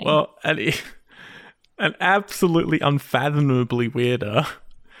 Poor thing. Well, and absolutely unfathomably weirder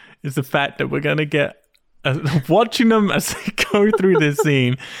is the fact that we're going to get watching them as they go through this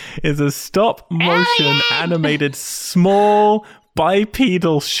scene is a stop motion animated small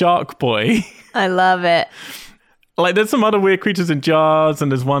bipedal shark boy. I love it. Like there's some other weird creatures in jars,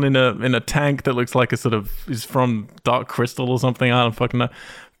 and there's one in a tank that looks like a sort of is from Dark Crystal or something. I don't fucking know.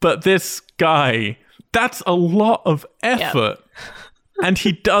 But this guy, that's a lot of effort, and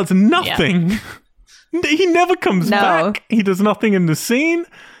he does nothing. He never comes back. He does nothing in the scene.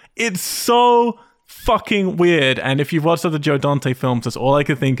 It's so fucking weird. And if you've watched other Joe Dante films, that's all I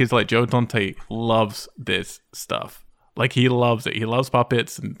could think is like Joe Dante loves this stuff. Like he loves it. He loves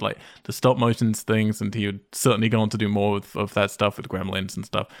puppets and like the stop motions things, and he would certainly go on to do more of that stuff with Gremlins and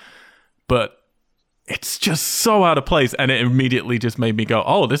stuff. But it's just so out of place, and it immediately just made me go,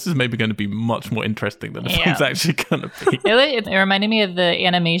 oh, this is maybe going to be much more interesting than the film's actually going to be. It reminded me of the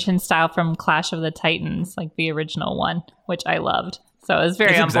animation style from Clash of the Titans, like the original one, which I loved. So it was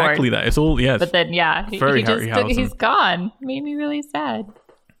very on board. Exactly that. It's all, yes. But then, he's gone. Made me really sad.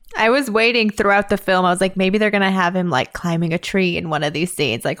 I was waiting throughout the film. I was like, maybe they're going to have him like climbing a tree in one of these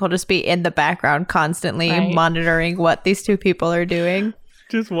scenes. Like he'll just be in the background constantly monitoring what these two people are doing.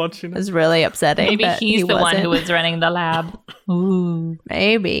 Just watching it. It was really upsetting. Maybe he's the one who was running the lab. Ooh.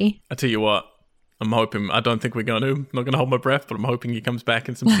 Maybe. I tell you what, I'm hoping, I don't think I'm not going to hold my breath, but I'm hoping he comes back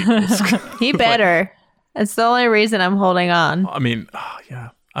in some sequels. He better. That's the only reason I'm holding on. I mean,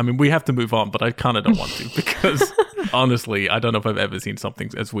 yeah. I mean, we have to move on, but I kind of don't want to because honestly, I don't know if I've ever seen something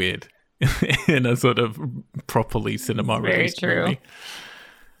as weird in a sort of properly cinema release. Very true. Movie.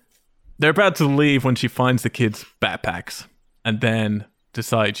 They're about to leave when she finds the kids' backpacks and then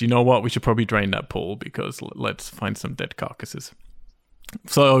decides, you know what, we should probably drain that pool because let's find some dead carcasses.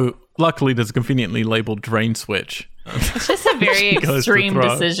 So luckily there's a conveniently labeled drain switch. It's just a very extreme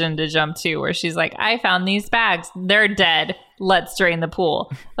decision to jump to where she's like, I found these bags. They're dead. Let's drain the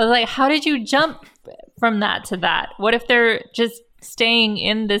pool. I was like, how did you jump from that to that? What if they're just staying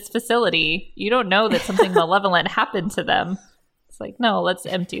in this facility? You don't know that something malevolent happened to them. It's like, no, let's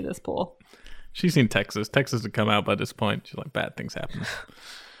empty this pool. She's seen Texas. Texas had come out by this point. She's like, bad things happen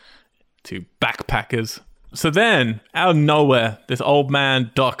to backpackers. So then, out of nowhere, this old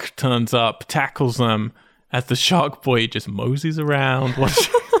man, Doc, turns up, tackles them, as the shark boy just moseys around.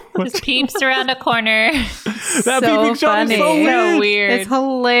 Just peeps around a corner. That peeping shot is so weird. It's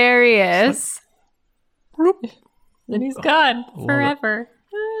hilarious. Then he's gone forever.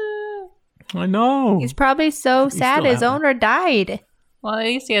 I know. He's probably so sad his owner died. Well, at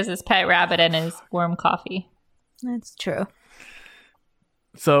least he has his pet rabbit and his warm coffee. That's true.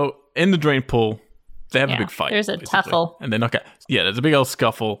 So, in the drain pool, they have a big fight. There's a tuffle. And they knock out... Yeah, there's a big old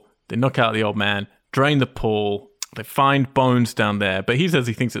scuffle. They knock out the old man, drain the pool. They find bones down there. But he says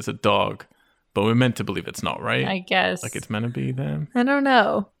he thinks it's a dog. But we're meant to believe it's not, right? I guess. Like it's meant to be them. I don't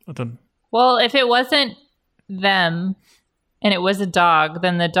know. Well, if it wasn't them and it was a dog,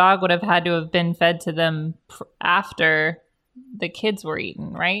 then the dog would have had to have been fed to them after the kids were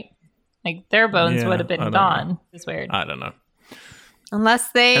eaten, right? Like their bones would have been gone. It's weird. I don't know. Unless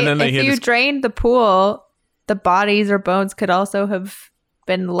if you drained the pool, the bodies or bones could also have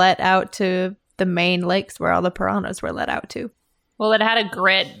been let out to the main lakes where all the piranhas were let out to. Well, it had a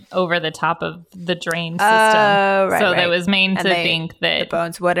grit over the top of the drain system. Oh, right. So that was made to think that the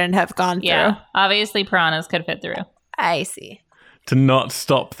bones wouldn't have gone through. Yeah, obviously piranhas could fit through. I see. To not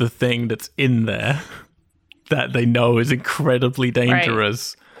stop the thing that's in there that they know is incredibly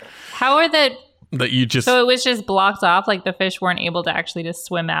dangerous. Right. How are the... That you just... So it was just blocked off, like the fish weren't able to actually just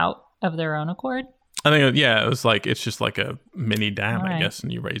swim out of their own accord? I think, it was like, it's just like a mini dam, I guess,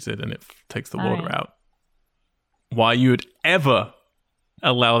 and you raise it and it takes the water out. Why you would ever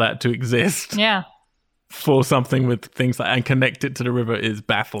allow that to exist for something with things like, and connect it to the river is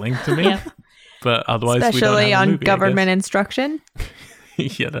baffling to me. But otherwise, especially we don't have a movie, government instruction.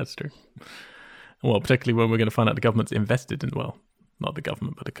 Yeah, that's true. Well, particularly when we're going to find out the government's invested in, well, not the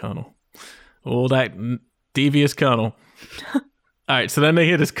government, but the colonel. All that devious colonel. All right, so then they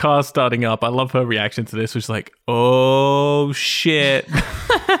hear this car starting up. I love her reaction to this, which is like, oh, shit.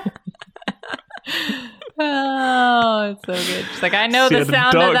 Oh, it's so good. She's like, I know See, the the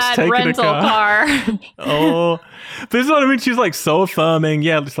sound of dog's that taking a rental car. car. Oh, this is what I mean. She's like so affirming.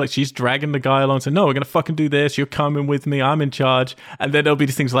 Yeah, it's like she's dragging the guy along. Saying, no, we're going to fucking do this. You're coming with me. I'm in charge. And then there'll be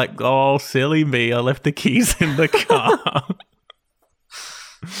these things like, oh, silly me. I left the keys in the car.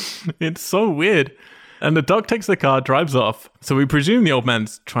 It's so weird. And the dog takes the car, drives off. So we presume the old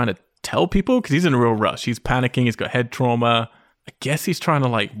man's trying to tell people because he's in a real rush. He's panicking. He's got head trauma. I guess he's trying to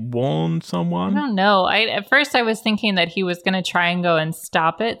like warn I someone. don't know. At first I was thinking that he was going to try and go and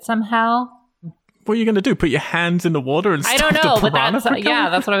stop it somehow. What are you going to do? Put your hands in the water and I stop don't know, the but piranha that's from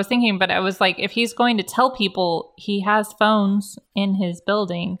coming? that's what I was thinking. But I was like, if he's going to tell people he has phones in his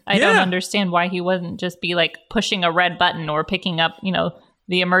building, I don't Yeah. understand why he wouldn't just be like pushing a red button or picking up,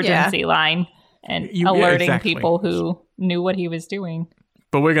 the emergency line and alerting exactly. people who knew what he was doing.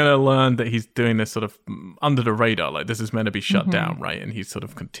 But we're going to learn that he's doing this sort of under the radar. Like this is meant to be shut down, right? And he's sort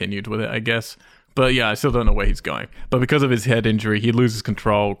of continued with it, I guess. But yeah, I still don't know where he's going. But because of his head injury, he loses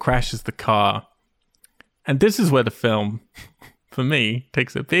control, crashes the car. And this is where the film, for me,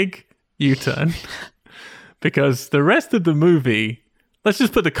 takes a big U-turn. Because the rest of the movie, let's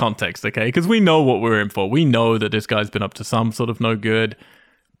just put the context, okay? Because we know what we're in for. We know that this guy's been up to some sort of no good.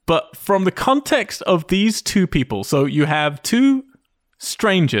 But from the context of these two people, so you have two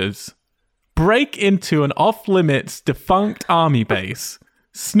strangers break into an off-limits defunct army base,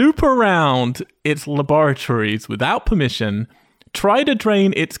 snoop around its laboratories without permission, try to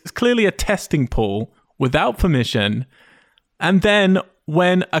drain it's clearly a testing pool without permission, and then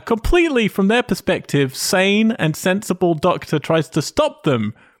when a completely, from their perspective, sane and sensible doctor tries to stop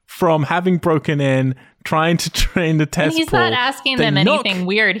them from having broken in, trying to drain the test And he's pool, not asking they them knock- anything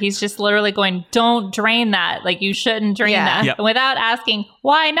weird. He's just literally going, don't drain that. Like, you shouldn't drain that. Yep. And without asking,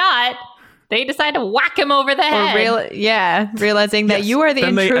 why not? They decide to whack him over the head. Realizing that Yes. you are the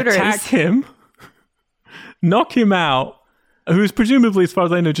then intruders. They attack him, knock him out, who's presumably, as far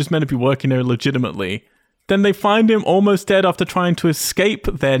as I know, just meant to be working there legitimately. Then they find him almost dead after trying to escape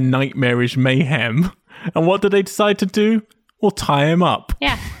their nightmarish mayhem. And what do they decide to do? Well, tie him up.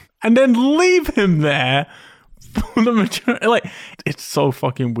 Yeah. And then leave him there for the majority. Like, it's so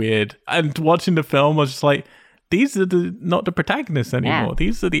fucking weird. And watching the film, I was just like, these are not the protagonists anymore. Yeah.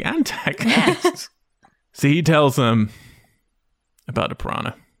 These are the antagonists. So he tells them about the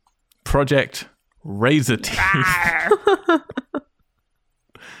piranha. Project Razor Teeth.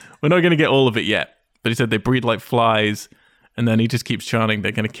 We're not going to get all of it yet. But he said they breed like flies. And then he just keeps chanting,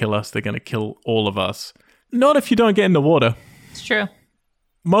 they're going to kill us. They're going to kill all of us. Not if you don't get in the water. It's true.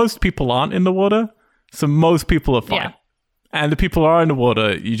 Most people aren't in the water. So most people are fine. Yeah. And the people who are in the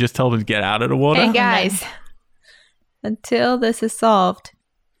water, you just tell them to get out of the water. Hey guys, until this is solved.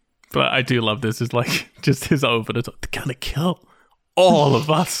 But I do love this. It's like just his over the top. They're gonna kill all of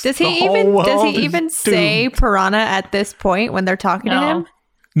us. Does The he whole even world is say doomed. piranha at this point when they're talking to No. him?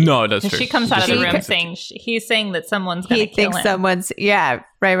 No, that's true. She comes out of the Just room says- saying, he's saying that someone's going He to kill thinks him. someone's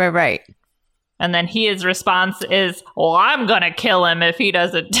right. And then his response is, well, I'm going to kill him if he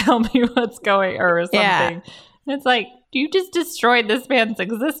doesn't tell me what's going or something. Yeah. It's like, you just destroyed this man's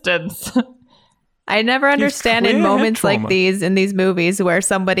existence. I never understand in clear head moments like trauma. these in these movies where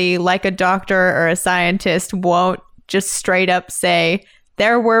somebody like a doctor or a scientist won't just straight up say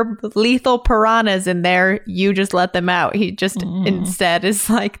there were lethal piranhas in there, you just let them out. He just instead is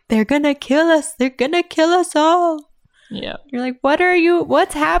like, they're gonna kill us all. Yeah. You're like,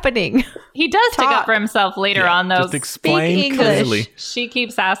 what's happening? He does stick up Talk. for himself later Yeah, on, though. just explain Speak English. clearly. She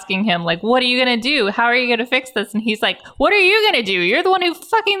keeps asking him, like, what are you going to do? How are you going to fix this? And he's like, what are you going to do? You're the one who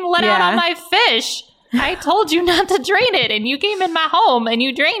fucking let out Yeah. on my fish. I told you not to drain it, and you came in my home and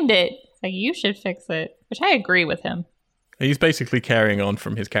you drained it. Like, you should fix it, which I agree with him. He's basically carrying on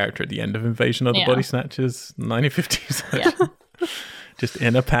from his character at the end of Invasion of the Yeah. Body Snatchers, 1950s. Yeah. Just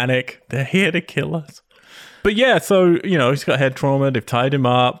in a panic. They're here to kill us. But yeah, so, he's got head trauma. They've tied him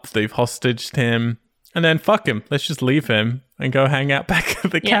up. They've hostaged him. And then fuck him. Let's just leave him and go hang out back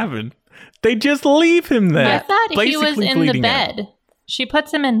at the Yeah. cabin. They just leave him there. I thought he was basically in the bleeding out. bed. She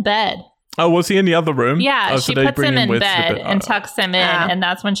puts him in bed. Oh, was he in the other room? Yeah, Oh, so she they puts bring him in with the bed bed. and Oh. tucks him in, Ah. and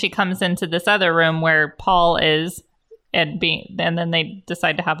that's when she comes into this other room where Paul is, and then they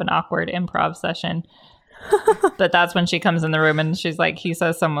decide to have an awkward improv session. But that's when she comes in the room and she's like, he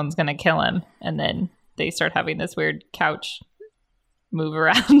says someone's gonna kill him, and then they start having this weird couch move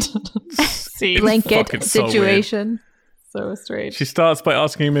around scene. Blanket fucking so weird. situation. So strange. She starts by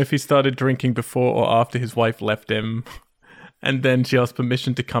asking him if he started drinking before or after his wife left him. And then she asks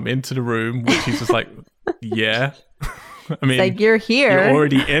permission to come into the room, which he's just like, yeah. I mean, Like, you're here. you're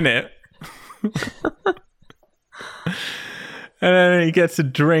already in it. And then he gets a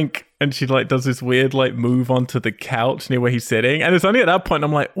drink and she like does this weird like move onto the couch near where he's sitting, and it's only at that point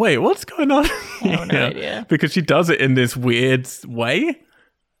I'm like, wait, what's going on? I have no idea. Because she does it in this weird way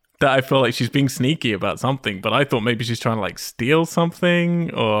that I feel like she's being sneaky about something, but I thought maybe she's trying to like steal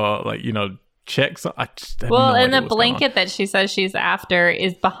something or like, you know, check some. I just had no Well, and idea the what's going on. blanket that she says she's after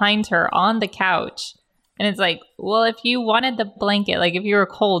is behind her on the couch. And it's like, well, if you wanted the blanket, like if you were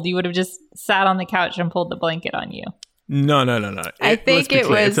cold, you would have just sat on the couch and pulled the blanket on you. No. I think let's be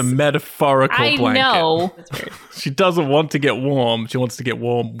clear, it's a metaphorical I blanket. know. It's weird. She doesn't want to get warm. She wants to get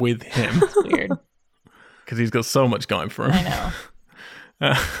warm with him It's weird. because he's got so much going for him. I know.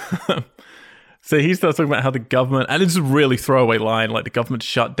 So he starts talking about how the government, and it's a really throwaway line, like the government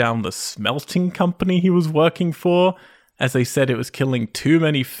shut down the smelting company he was working for, as they said it was killing too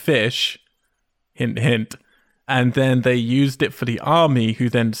many fish, hint, hint, and then they used it for the army, who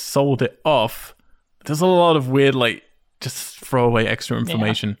then sold it off. There's a lot of weird, like, just throwaway extra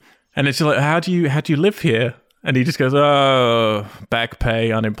information. And it's just like, how do you live here? And he just goes, oh, back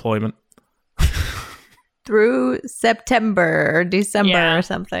pay, unemployment. Through September or December or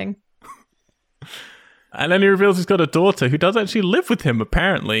something. And then he reveals he's got a daughter who does actually live with him,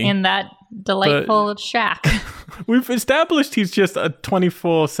 apparently. In that delightful shack. We've established he's just a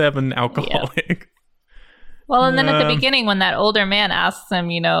 24/7 alcoholic. Well, and then at the beginning, when that older man asks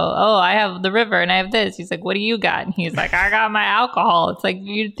him, you know, oh, I have the river and I have this. He's like, what do you got? And he's like, I got my alcohol. It's like,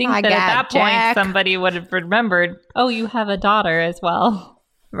 you'd think I that at that got Jack. point, somebody would have remembered, oh, you have a daughter as well.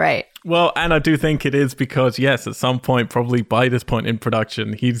 Right. Well, and I do think it is because, yes, at some point, probably by this point in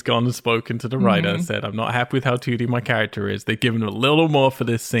production, he's gone and spoken to the writer and said, I'm not happy with how 2D my character is. They've given him a little more for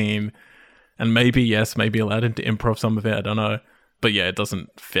this scene. And maybe allowed him to improv some of it. I don't know. But yeah, it doesn't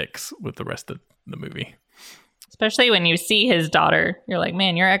fix with the rest of the movie. Especially when you see his daughter, you're like,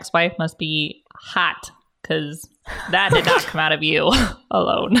 man, your ex-wife must be hot because that did not come out of you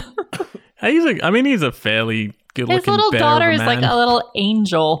alone. He's a fairly good-looking His little bear daughter of a is like man. a little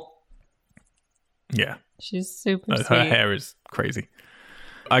angel. Yeah. She's super Her sweet. hair is crazy.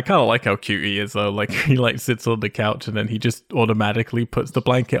 I kind of like how cute he is, though. Like, he like sits on the couch and then he just automatically puts the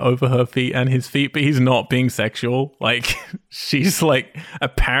blanket over her feet and his feet, but he's not being sexual. Like, she's like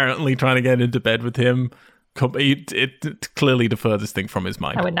apparently trying to get into bed with him. It clearly the furthest thing from his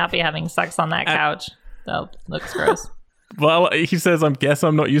mind. I would not be having sex on that couch. That looks gross. Well, he says, guess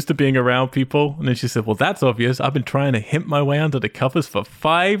I'm not used to being around people. And then she said, well, that's obvious. I've been trying to himp my way under the covers for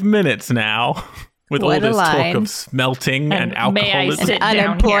 5 minutes now. With What all a this line. talk of smelting and May I alcoholism. sit down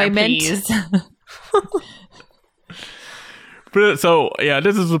unemployment. here, please? But so, yeah,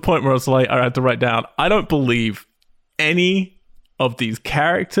 this is the point where I was like, I had to write down, I don't believe any of these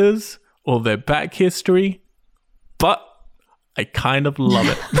characters or their back history, but I kind of love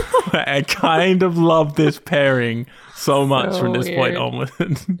it. I kind of love this pairing so much So from this point weird.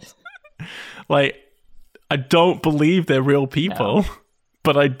 onwards. Like, I don't believe they're real people,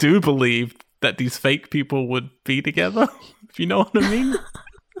 but I do believe that these fake people would be together, if you know what I mean.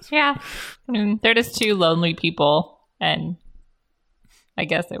 Yeah. I mean, they're just two lonely people, and I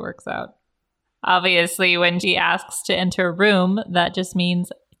guess it works out. Obviously, when she asks to enter a room, that just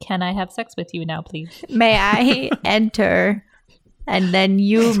means, can I have sex with you now, please? May I enter? And then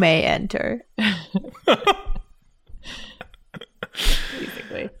you may enter.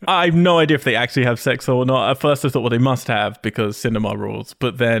 Basically. I have no idea if they actually have sex or not. At first I thought, well, they must have because cinema rules.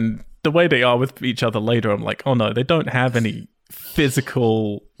 But then the way they are with each other later, I'm like, oh no, they don't have any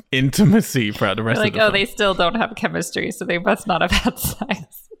physical intimacy throughout the rest Like, of the oh, film. they still don't have chemistry, so they must not have had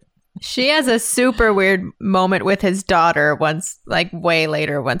sex. She has a super weird moment with his daughter once, like way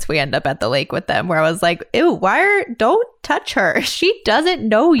later, once we end up at the lake with them, where I was like, ew, don't touch her. She doesn't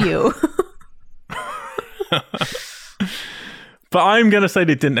know you. But I'm going to say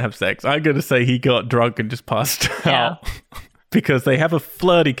they didn't have sex. I'm going to say he got drunk and just passed Yeah. out. Because they have a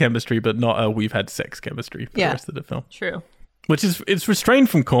flirty chemistry, but not a we've had sex chemistry for the Yeah. rest of the film. True. Which is, it's restrained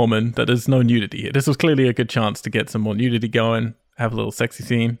from Corman that there's no nudity here. This was clearly a good chance to get some more nudity going, have a little sexy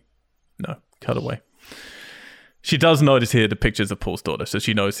scene. No, cut away. She does notice here the pictures of Paul's daughter, so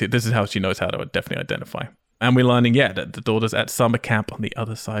she knows here, this is how she knows how to definitely identify. And we're learning, that the daughter's at summer camp on the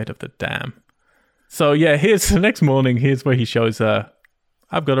other side of the dam. So yeah, here's the next morning, here's where he shows her,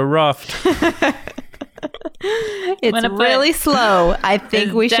 I've got a raft. It's gonna put really slow. I think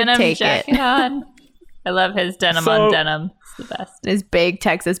His we should denim take jacket it. on. I love his denim So- on denim. It's the best. His big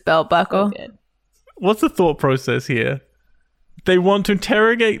Texas belt buckle. So good. What's the thought process here? They want to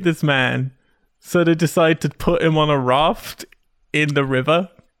interrogate this man, so they decide to put him on a raft in the river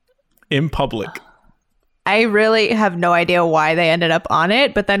in public. I really have no idea why they ended up on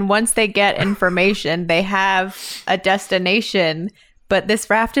it, but then once they get information, they have a destination, but this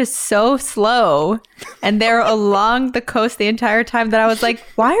raft is so slow and they're along the coast the entire time that I was like,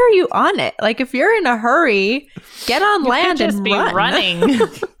 why are you on it? Like, if you're in a hurry, get on land just and be run. running.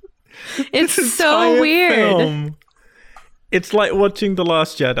 It's This so entire weird. film, it's like watching The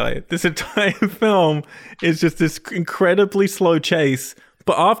Last Jedi. This entire film is just this incredibly slow chase,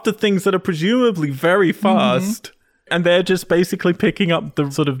 but after things that are presumably very fast, and they're just basically picking up the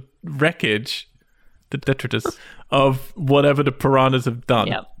sort of wreckage, the detritus of whatever the piranhas have done.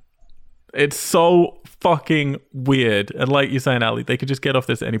 Yep. It's so fucking weird. And like you're saying, Ali, they could just get off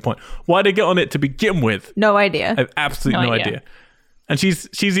this at any point. Why'd they get on it to begin with? No idea. I have absolutely No no idea. idea. And she's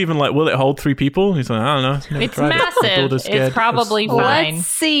even like, will it hold 3 people? He's like, I don't know. Never It's tried it. My massive. daughter's scared. It's probably It's- fine. Let's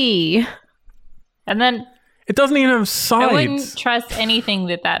see. And then It doesn't even have I sides. wouldn't trust anything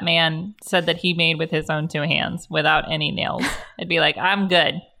that man said that he made with his own 2 hands without any nails. I'd be like, I'm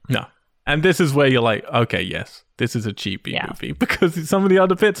good. No. And this is where you're like, okay, yes, this is a cheapy Yeah. movie. Because some of the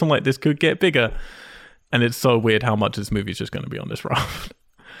other bits, I'm like, this could get bigger. And it's so weird how much this movie is just going to be on this raft.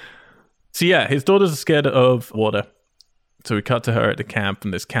 So yeah, his daughters are scared of water. So we cut to her at the camp,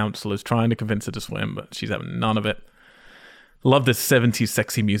 and this counselor is trying to convince her to swim, but she's having none of it. Love this 70s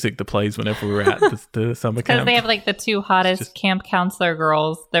sexy music that plays whenever we're at the summer Because camp. they have like the 2 hottest camp counselor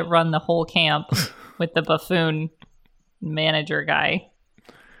girls that run the whole camp with the buffoon manager guy.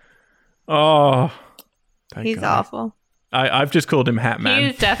 Oh, that He's guy. awful. I've just called him Hat Man.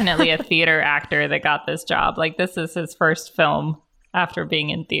 He's definitely a theater actor that got this job. Like, this is his first film after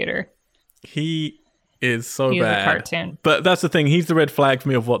being in theater. He is so He's bad. a cartoon. But that's the thing. He's the red flag for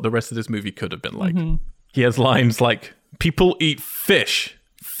me of what the rest of this movie could have been like. Mm-hmm. He has lines like, people eat fish.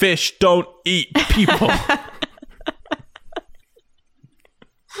 Fish don't eat people.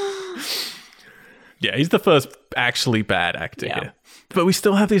 Yeah, he's the first actually bad actor Yeah. here. But we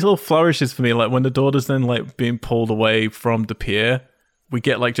still have these little flourishes for me. Like when the daughter's then like being pulled away from the pier, we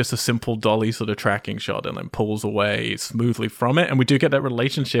get like just a simple dolly sort of tracking shot and then pulls away smoothly from it. And we do get that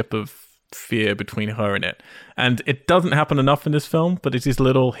relationship of fear between her and it. And it doesn't happen enough in this film, but it's these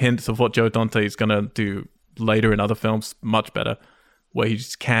little hints of what Joe Dante is going to do later in other films much better, where he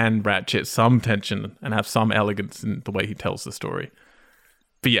just can ratchet some tension and have some elegance in the way he tells the story.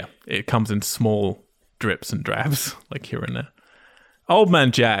 But yeah, it comes in small drips and drabs, like here and there. Old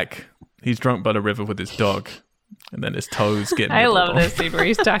man Jack, he's drunk by the river with his dog, and then his toes get I nibbled love on. this scene where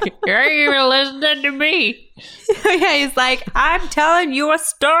he's talking. You ain't even listening to me. Yeah, he's like, I'm telling you a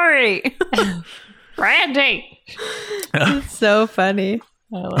story. Brandy. It's so funny.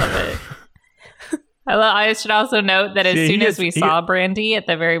 I love it. I should also note that as Yeah, soon he as is- we he- saw Brandy at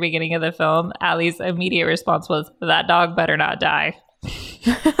the very beginning of the film, Allie's immediate response was, "That dog better not die."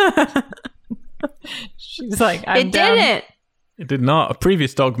 She's like, "I'm It down." didn't. It did not. A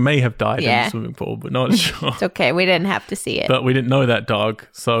previous dog may have died in Yeah. the swimming pool, but not sure. It's okay. We didn't have to see it. But we didn't know that dog,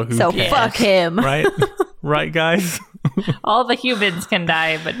 so who So cares? fuck him. Right? Right, guys? All the humans can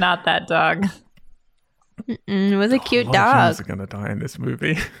die, but not that dog. It was a cute A lot of humans dog. are going to die in this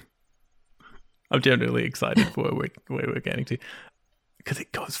movie. I'm genuinely excited for where we're getting to. Because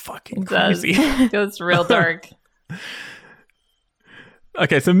it goes fucking It does. crazy. It goes real dark.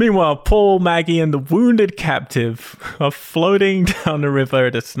 Okay, so meanwhile, Paul, Maggie, and the wounded captive are floating down the river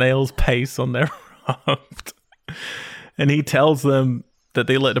at a snail's pace on their raft. And he tells them that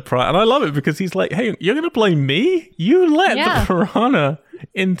they let the piranha. And I love it because he's like, hey, you're going to blame me? You let Yeah. the piranha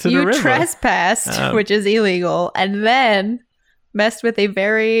into the You river. trespassed, which is illegal, and then messed with a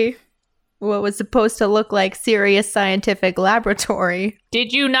very, what was supposed to look like serious scientific laboratory.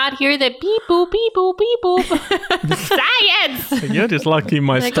 Did you not hear the beep boop beep boop beep boop? Science. You're just lucky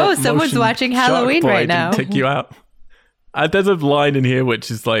my Like, stop oh, someone's motion watching shark Halloween boy right didn't now. take you out. There's a line in here which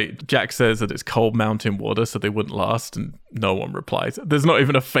is like, Jack says that it's cold mountain water, so they wouldn't last, and no one replies. There's not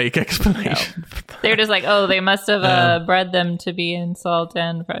even a fake explanation. for that. They're just like, oh, they must have bred them to be in salt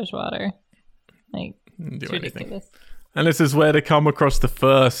and fresh water. Like, Didn't do it's anything. ridiculous. And this is where they come across the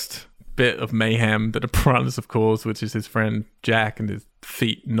first bit of mayhem that the piranhas have caused, which is his friend Jack and his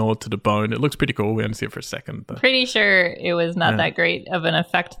feet gnawed to the bone. It looks pretty cool. We only see it for a second. But Pretty sure it was not that great of an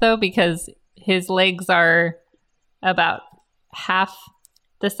effect, though, because his legs are about half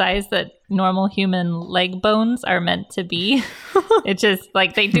the size that normal human leg bones are meant to be. It's just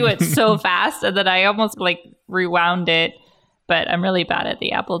like they do it so fast and that I almost like rewound it. But I'm really bad at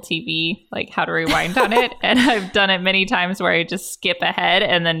the Apple TV, like how to rewind on it. And I've done it many times where I just skip ahead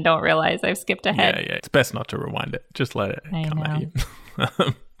and then don't realize I've skipped ahead. yeah, it's best not to rewind it. Just let it I come know. at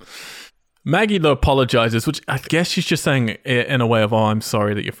you. Maggie, though, apologizes, which I guess she's just saying it in a way of, oh, I'm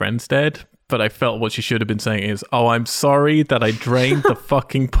sorry that your friend's dead. But I felt what she should have been saying is, oh, I'm sorry that I drained the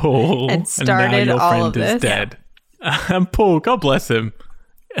fucking pool And started now your all friend of is this. dead. And Paul, God bless him,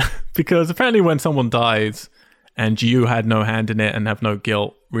 because apparently when someone dies and you had no hand in it and have no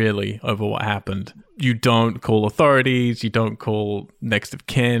guilt really over what happened, you don't call authorities, you don't call next of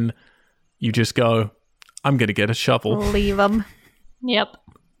kin, you just go, I'm going to get a shovel. Leave them. Yep.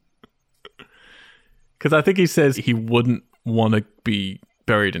 Because I think he says he wouldn't want to be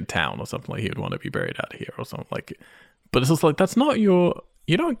buried in town or something, like he would want to be buried out here or something like it. But it's just like, that's not you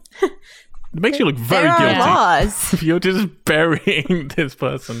don't, it makes you look very there guilty. are laws. If you're just burying this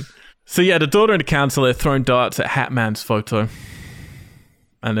person. So yeah, the daughter and the counselor are throwing darts at Hatman's photo.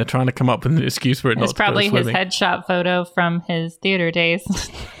 And they're trying to come up with an excuse for it not It's to go probably his swimming. headshot photo from his theater days.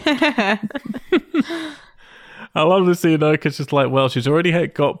 I love the scene though, because it's like, well, she's already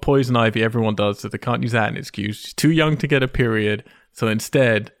got poison ivy, everyone does, so they can't use that as an excuse. She's too young to get a period, so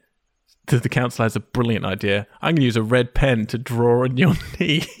instead, the counselor has a brilliant idea. I'm going to use a red pen to draw on your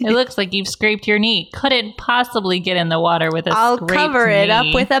knee. It looks like you've scraped your knee. Couldn't possibly get in the water with a I'll scraped cover it up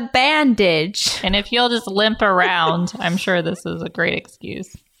knee. with a bandage. And if you'll just limp around, I'm sure this is a great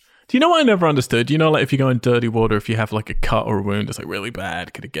excuse. Do you know what I never understood? You know, like if you go in dirty water, if you have like a cut or a wound, it's like really bad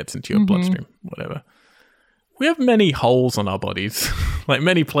because it gets into your bloodstream, whatever. We have many holes on our bodies, like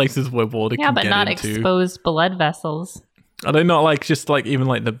many places where water Yeah, can but get not into. exposed blood vessels. Are they not like just like even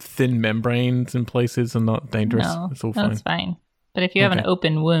like the thin membranes in places are not dangerous? No, It's all fine. that's fine. But if you have an Okay.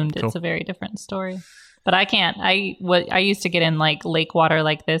 open wound, Cool. it's a very different story. But I can't. I used to get in like lake water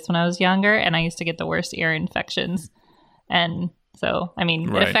like this when I was younger, and I used to get the worst ear infections. And so, I mean,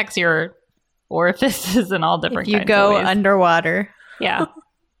 Right. it affects your orifices in all different If you kinds go of ways. underwater. Yeah.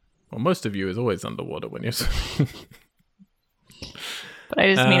 Well, most of you is always underwater when you're. But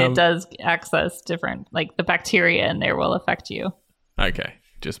I just mean it Um, does access different, like the bacteria in there will affect you. Okay,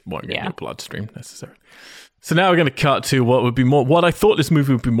 just won't get in Yeah. your bloodstream necessarily. So now we're going to cut to what I thought this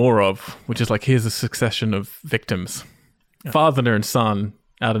movie would be more of, which is like here's a succession of victims, father and son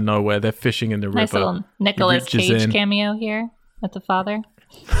out of nowhere. They're fishing in the Nice river. little Nicolas reaches Cage in. cameo here with the father.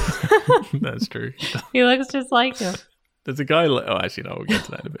 That's true. He looks just like him. There's a guy. Actually, no, we'll get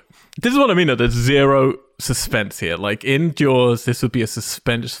to that in a bit. This is what I mean. Though. There's zero suspense here. Like in Jaws, this would be a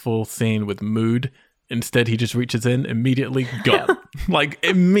suspenseful scene with mood. Instead, he just reaches in immediately. Go, like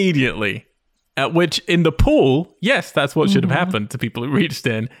immediately. At which in the pool, yes, that's what should have happened to people who reached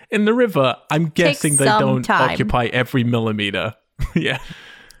in. In the river, I'm guessing they some don't time. occupy every millimeter. Yeah.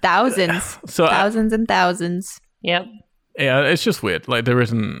 Thousands. So Thousands and thousands. Yep. yeah, it's just weird. Like there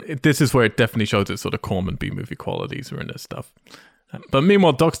isn't. This is where it definitely shows its sort of Corman B movie qualities are in this stuff. But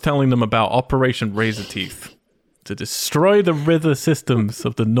meanwhile, Doc's telling them about Operation Razor Teeth to destroy the river systems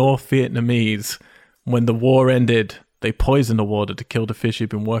of the North Vietnamese. When the war ended, they poisoned the water to kill the fish he'd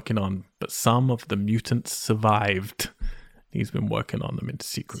been working on, but some of the mutants survived. He's been working on them in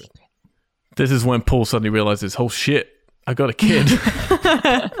secret. This is when Paul suddenly realizes, oh shit, I got a kid.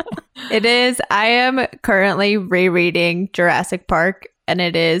 It is. I am currently rereading Jurassic Park, and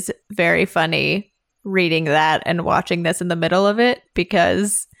it is very funny reading that and watching this in the middle of it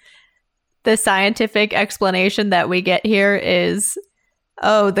because the scientific explanation that we get here is,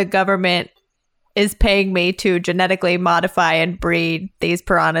 oh, the government is paying me to genetically modify and breed these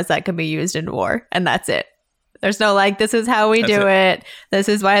piranhas that can be used in war. And that's it. There's no like, this is how we do it. This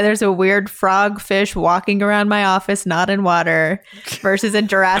is why there's a weird frog fish walking around my office, not in water, versus in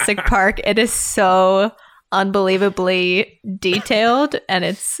Jurassic Park. It is so unbelievably detailed, and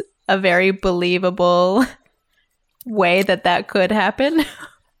it's a very believable way that could happen.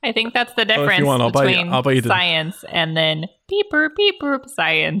 I think that's the if you difference want, I'll buy you- between I'll buy you the- science and then beep boop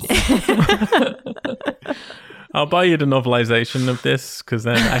science. I'll buy you the novelization of this, because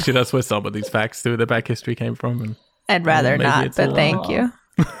then actually that's where some of these facts through the back history came from. And I'd rather maybe not, it's but a thank lot.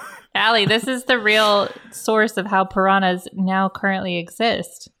 you. Allie, this is the real source of how piranhas now currently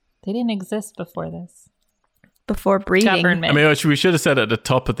exist. They didn't exist before this. Before breeding. Government. I mean, we should have said at the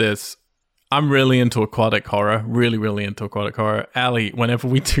top of this, I'm really into aquatic horror, really, really into aquatic horror. Allie, whenever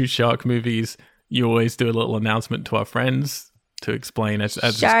we do shark movies, you always do a little announcement to our friends to explain, as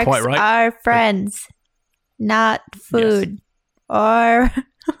is Sharks quite right. are friends, not food. Or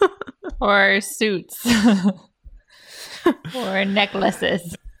or suits. or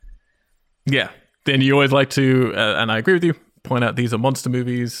necklaces. Yeah. Then you always like to, and I agree with you, point out these are monster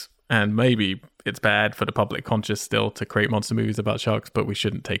movies, and maybe it's bad for the public conscious still to create monster movies about sharks, but we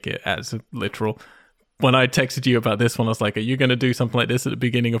shouldn't take it as literal. When I texted you about this one, I was like, are you going to do something like this at the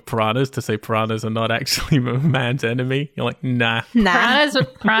beginning of Piranhas to say piranhas are not actually man's enemy? You're like, nah.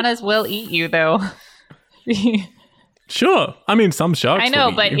 Piranhas will eat you, though. Sure. I mean, some sharks I know,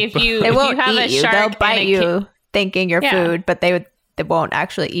 will eat but you, if you they if won't you have eat a you. shark They'll and bite a you thinking you're Yeah. food, but they won't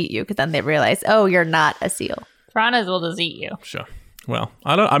actually eat you because then they realize, oh, you're not a seal. Piranhas will just eat you. Sure. Well,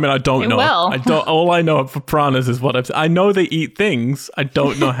 I don't They know. will. All I know for piranhas is I know they eat things. I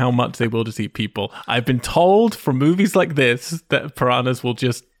don't know how much they will just eat people. I've been told from movies like this that piranhas will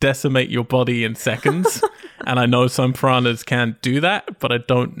just decimate your body in seconds. And I know some piranhas can't do that, but I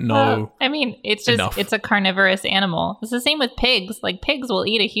don't know. It's a carnivorous animal. It's the same with pigs. Like, pigs will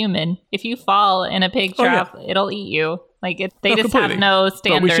eat a human. If you fall in a pig trap, it'll eat you. Like, they just completely. have no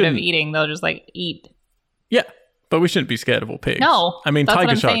standard of eating. They'll just, like, eat. Yeah. But we shouldn't be scared of all pigs. No, I mean, that's tiger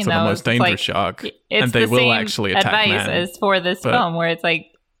what I'm sharks saying, are the though. most It's dangerous like, shark, it's and they the will same actually attack advice man. as for this film, where it's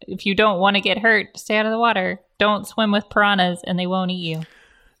like, if you don't want to get hurt, stay out of the water. Don't swim with piranhas, and they won't eat you.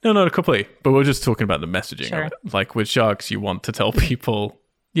 No, completely. But we're just talking about the messaging Sure. of it. Like with sharks, you want to tell people,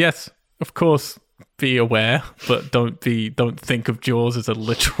 yes, of course, be aware, but don't think of Jaws as a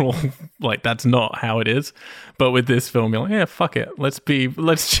literal, like, that's not how it is. But with this film, you're like, yeah, fuck it. Let's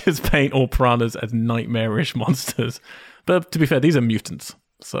just paint all piranhas as nightmarish monsters. But to be fair, these are mutants.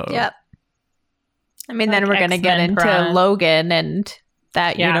 So Yep. I mean, Like then we're going to get X-Men into piranhas. Logan and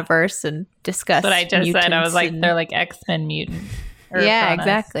that Yeah. universe and discuss But I just said, I was like, mutants they're like X-Men mutants. and- or yeah, piranhas.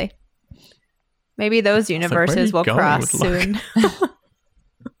 exactly. Maybe those where are universes you will going cross with Logan? soon.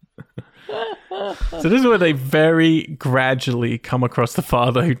 So this is where they very gradually come across the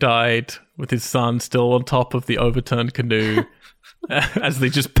father who died with his son still on top of the overturned canoe as they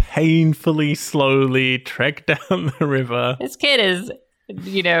just painfully, slowly trek down the river. This kid is,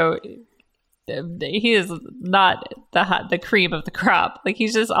 he is not the cream of the crop. Like,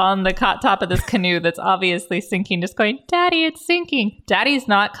 he's just on the top of this canoe that's obviously sinking, just going, Daddy, it's sinking. Daddy's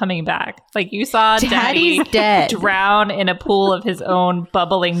not coming back. Like, you saw Daddy Daddy's dead. drown in a pool of his own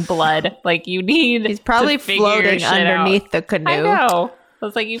bubbling blood. Like, you need He's probably to figure floating shit underneath out. the canoe. I know. I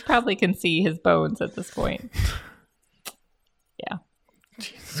was like, you probably can see his bones at this point. Yeah.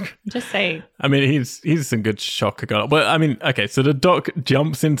 Just say. I mean, he's some good shock. But I mean, okay, so the doc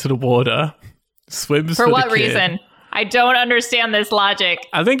jumps into the water, swims For the what kid. reason? I don't understand this logic.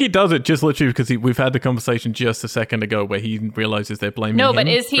 I think he does it just literally because we've had the conversation just a second ago where he realizes they're blaming No, him. but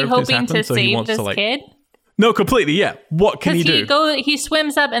is he for everything's hoping to happened, so he save wants this to, like, kid? No, completely, yeah. What can he do? He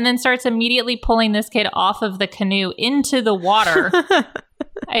swims up and then starts immediately pulling this kid off of the canoe into the water.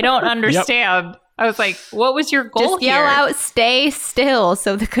 I don't understand. I was like, what was your goal Just yell here? out, stay still,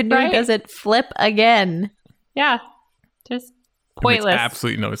 so the canoe Right? doesn't flip again. Yeah. Just It makes pointless.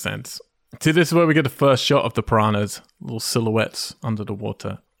 absolutely no sense. See, this is where we get the first shot of the piranhas, little silhouettes under the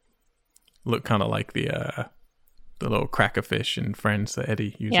water. Look kind of like the little cracker fish in Friends that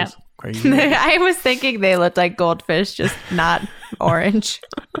Eddie uses. Yeah. Crazy. I was thinking they looked like goldfish, just not orange.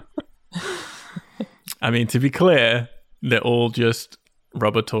 I mean, to be clear, they're all just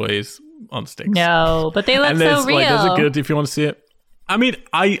rubber toys on sticks. No, but they look And so real. there's a good, if you want to see it. I mean,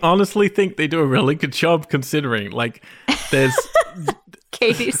 I honestly think they do a really good job considering, like, there's...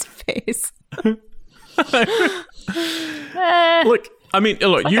 Katie's face. Look, I mean,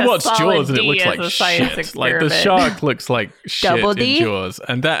 look, Like you a watch solid Jaws and it D looks as like a science shit. Like, the experiment. shark looks like shit Double D? in Jaws,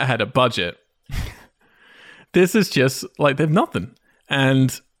 and that had a budget. This is just, like, they've nothing.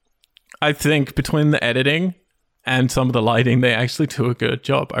 And I think between the editing and some of the lighting, they actually do a good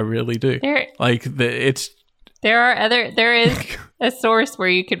job. I really do. There is a source where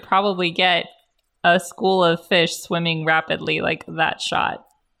you could probably get a school of fish swimming rapidly like that shot,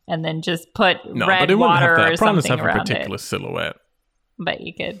 and then just put No, red but it wouldn't water have that. or Piranhas something have a around particular it. silhouette. But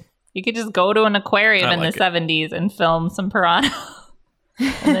you could just go to an aquarium I in like the 70s and film some piranha,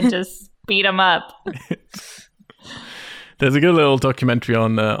 and then just beat them up. There's a good little documentary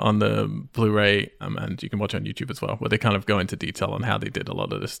on the Blu-ray, and you can watch it on YouTube as well, where they kind of go into detail on how they did a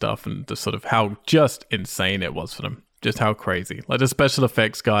lot of this stuff and the sort of how just insane it was for them, just how crazy. Like the special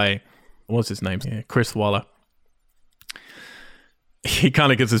effects guy, what's his name? Yeah, Chris Waller. He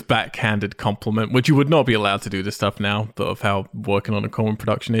kind of gives this backhanded compliment, which you would not be allowed to do this stuff now, but of how working on a Corman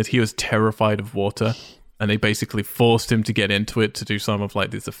production is. He was terrified of water, and they basically forced him to get into it to do some of like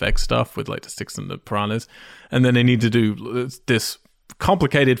this effects stuff with like the sticks and the piranhas. And then they need to do this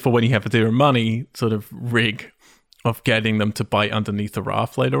complicated for when you have zero money sort of rig of getting them to bite underneath the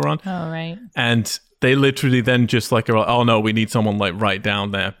raft later on. Oh, right. And they literally then just like, oh no, we need someone like right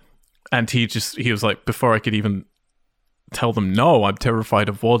down there. And he was like, before I could even tell them, no, I'm terrified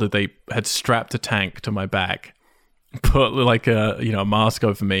of water, they had strapped a tank to my back, put like a mask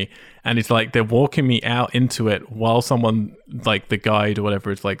over me, and it's like they're walking me out into it while someone like the guide or whatever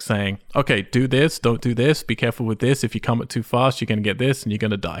is like saying, okay, do this, don't do this, be careful with this, if you come it too fast you're gonna get this and you're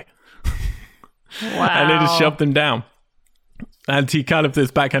gonna die. Wow. And they just shoved him down. And he kind of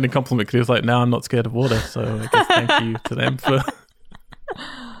this backhanded compliment because he was like, no, I'm not scared of water, so I guess thank you to them for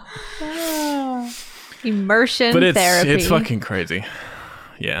Immersion But therapy. it's fucking crazy.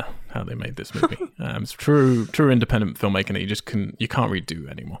 Yeah, how they made this movie. It's true independent filmmaking that you can't redo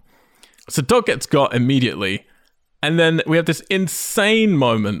anymore. So Doc gets got immediately, and then we have this insane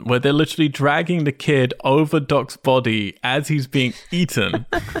moment where they're literally dragging the kid over Doc's body as he's being eaten.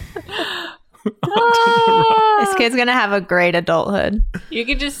 This kid's gonna have a great adulthood. You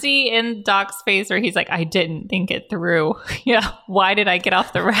could just see in Doc's face where he's like, I didn't think it through. Yeah, why did I get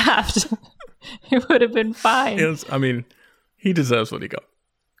off the raft? It would have been fine. I mean, he deserves what he got.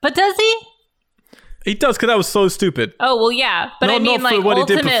 But does he? He does, because that was so stupid. Oh, well, yeah. But not, I mean, not like, for what he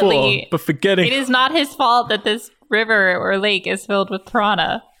did ultimately, before, but for getting... it is not his fault that this river or lake is filled with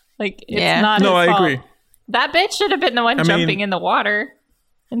piranha. Like, it's not his No, fault. I agree. That bitch should have been the one jumping in the water.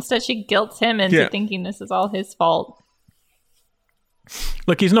 Instead, she guilts him into thinking this is all his fault.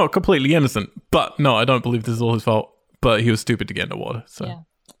 Look, he's not completely innocent, but no, I don't believe this is all his fault. But he was stupid to get in the water, so... Yeah.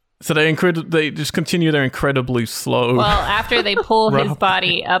 So they just continue their incredibly slow... Well, after they pull his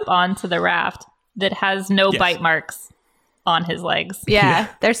body up onto the raft that has no bite marks on his legs. Yeah,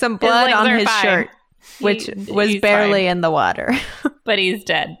 there's some blood on his shirt, which was barely in the water. But he's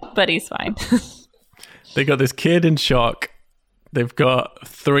dead, but he's fine. They got this kid in shock. They've got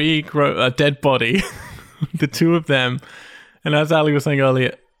a dead body, the two of them. And as Ali was saying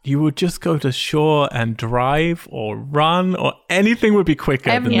earlier, you would just go to shore and drive or run or anything would be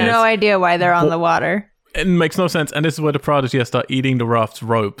quicker. I have than this. no idea why they're on the water. It makes no sense. And this is where the Prodigy start eating the raft's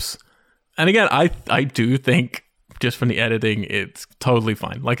ropes. And again, I do think just from the editing, it's totally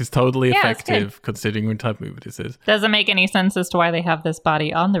fine. Like, it's totally effective considering what type of movie this is. Doesn't make any sense as to why they have this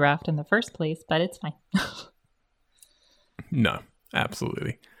body on the raft in the first place, but it's fine. No,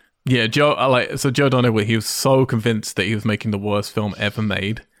 absolutely. Yeah, Joe Donoghue, he was so convinced that he was making the worst film ever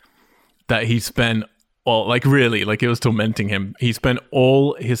made that he spent it was tormenting him. He spent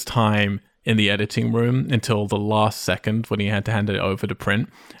all his time in the editing room until the last second when he had to hand it over to print,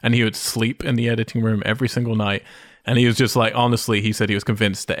 and he would sleep in the editing room every single night. And he was just like, honestly, he said he was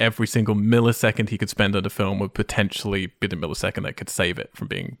convinced that every single millisecond he could spend on the film would potentially be the millisecond that could save it from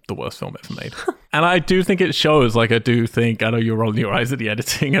being the worst film ever made. And I do think it shows. Like, I know you were rolling your eyes at the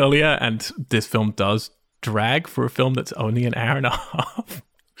editing earlier, and this film does drag for a film that's only an hour and a half.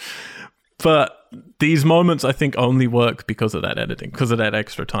 But these moments, I think, only work because of that editing, because of that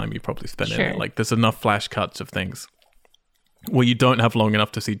extra time you probably spend in it. Like, there's enough flash cuts of things where you don't have long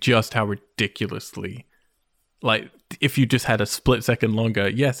enough to see just how ridiculously... Like, if you just had a split second longer,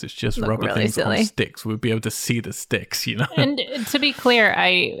 yes, it's just rubber really things silly. on sticks. We'd be able to see the sticks, you know? And to be clear,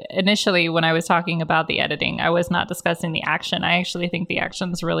 initially, when I was talking about the editing, I was not discussing the action. I actually think the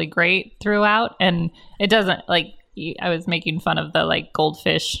action's really great throughout. And it doesn't, like, I was making fun of the, like,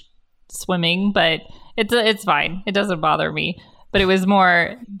 goldfish swimming, but it's fine. It doesn't bother me. But it was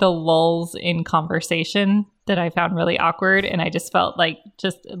more the lulls in conversation that I found really awkward. And I just felt like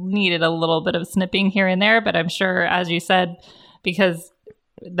just needed a little bit of snipping here and there. But I'm sure, as you said, because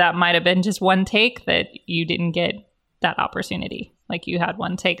that might have been just one take, that you didn't get that opportunity. Like, you had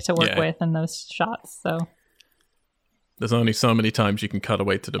one take to work with in those shots. So there's only so many times you can cut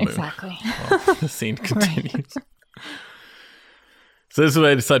away to the moon. Exactly. While the scene continues. So this is where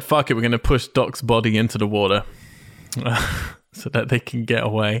they decide, fuck it, we're going to push Doc's body into the water so that they can get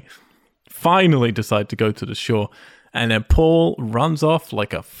away. Finally decide to go to the shore. And then Paul runs off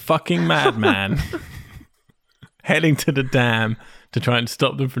like a fucking madman, heading to the dam to try and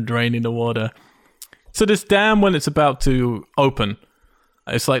stop them from draining the water. So this dam, when it's about to open,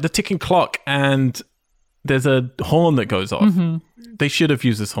 it's like the ticking clock, and there's a horn that goes off. Mm-hmm. They should have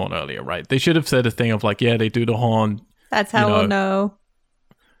used this horn earlier, right? They should have said a thing of like, yeah, they do the horn. That's how we'll know.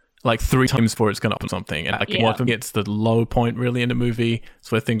 Like 3 times before it's going to open something. And like what gets the low point really in the movie.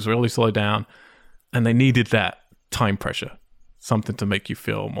 It's where things really slow down. And they needed that time pressure. Something to make you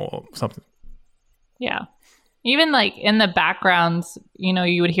feel more something. Yeah. Even like in the backgrounds, you know,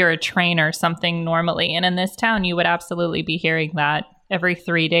 you would hear a train or something normally. And in this town, you would absolutely be hearing that every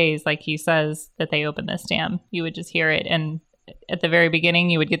 3 days, like he says, that they open this dam. You would just hear it. And at the very beginning,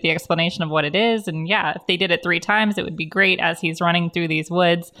 you would get the explanation of what it is. And yeah, if they did it 3 times, it would be great as he's running through these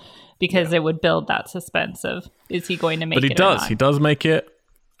woods, because it would build that suspense of, is he going to make it? But he does. He does make it.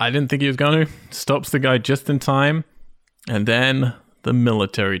 I didn't think he was going to. Stops the guy just in time. And then the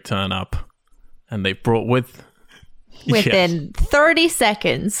military turn up. And they brought within 30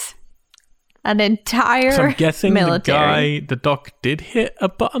 seconds, an entire so I'm guessing military. the doc did hit a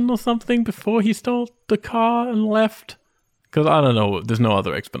button or something before he stole the car and left. Because I don't know, there's no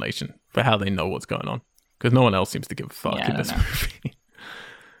other explanation for how they know what's going on. Because no one else seems to give a fuck in this movie.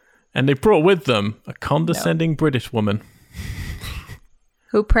 And they brought with them a condescending British woman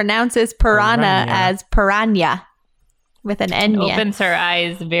who pronounces piranha as piranha with an Enya. Opens her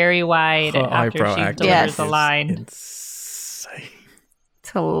eyes very wide Her after eyebrow she acting delivers a is line. insane. It's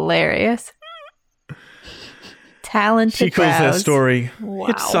hilarious. Talented She calls her brows. story. Wow.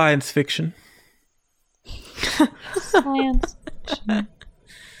 It's science fiction. Science fiction.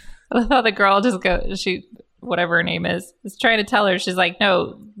 I love how the girl just goes, whatever her name is trying to tell her. She's like,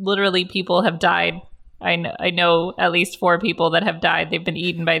 no, literally people have died. I know at least 4 people that have died. They've been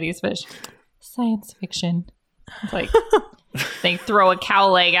eaten by these fish. Science fiction. It's like they throw a cow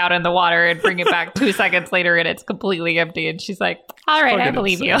leg out in the water and bring it back 2 seconds later and it's completely empty. And she's like, all right, I Fucking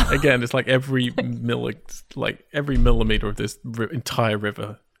believe insane. you. Again, it's like every millimeter of this entire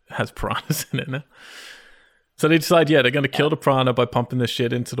river has piranhas in it now. So they decide, they're going to kill the piranha by pumping this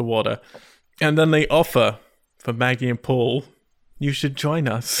shit into the water. And then they offer for Maggie and Paul, you should join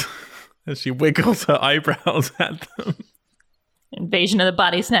us. And she wiggles her eyebrows at them. Invasion of the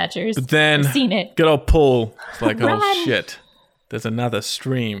Body Snatchers. But then, I've seen it. good old Paul. It's like, oh Run. shit. There's another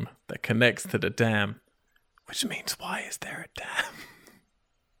stream that connects to the dam. Which means, why is there a dam?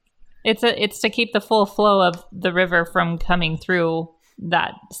 It's to keep the full flow of the river from coming through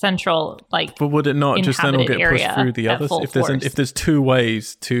that central, like, But would it not just then all get inhabited pushed area through the at others? full If force. there's 2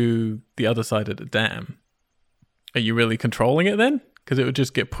 ways to the other side of the dam, are you really controlling it then? Because it would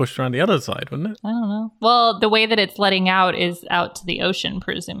just get pushed around the other side, wouldn't it? I don't know. Well, the way that it's letting out is out to the ocean,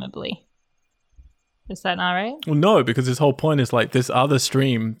 presumably. Is that not right? Well, no, because his whole point is like this other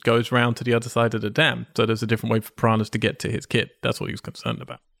stream goes round to the other side of the dam. So there's a different way for piranhas to get to his kid. That's what he was concerned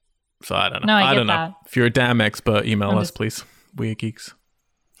about. So I don't know. No, I get don't know. that. If you're a dam expert, email I'm us, just- please. Weird geeks.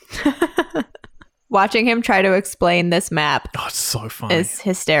 Watching him try to explain this map Oh, it's so funny. is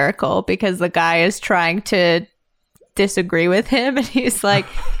hysterical because the guy is trying to disagree with him and he's like,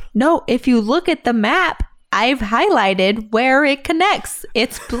 no, if you look at the map, I've highlighted where it connects.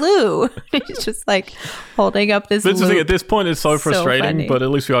 It's blue. He's just like holding up this But the thing, at loop. this point, it's so So frustrating, funny. but at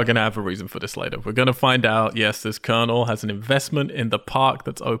least we are going to have a reason for this later. We're going to find out, yes, this colonel has an investment in the park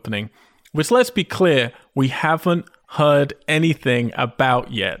that's opening, which, let's be clear, we haven't heard anything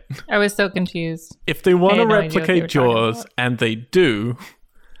about yet. I was so confused. If they want I to had no idea what they replicate were talking Jaws, about. and they do,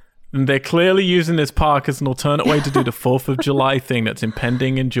 then they're clearly using this park as an alternate way to do the 4th of July thing that's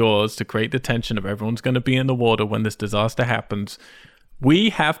impending in Jaws to create the tension of everyone's going to be in the water when this disaster happens.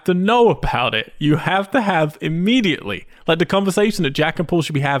 We have to know about it. You have to have immediately. Like, the conversation that Jack and Paul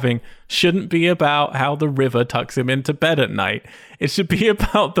should be having shouldn't be about how the river tucks him into bed at night. It should be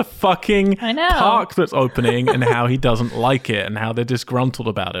about the fucking I know. park that's opening and how he doesn't like it and how they're disgruntled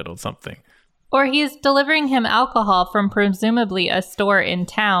about it or something. Or he's delivering him alcohol from presumably a store in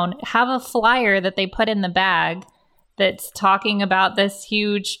town. Have a flyer that they put in the bag that's talking about this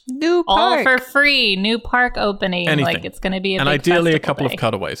huge, New all park. for free, new park opening. Anything. Like, it's going to be a And big ideally a festival couple day. of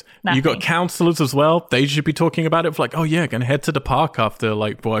cutaways. Nothing. You got counselors as well. They should be talking about it for like, oh yeah, gonna head to the park after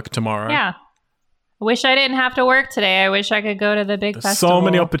like work tomorrow. Yeah. I wish I didn't have to work today. I wish I could go to the big There's festival. so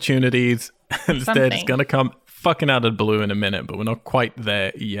many opportunities. And instead it's Something. gonna come fucking out of the blue in a minute, but we're not quite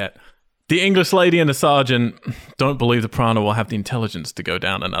there yet. The English lady and the sergeant don't believe the piranha will have the intelligence to go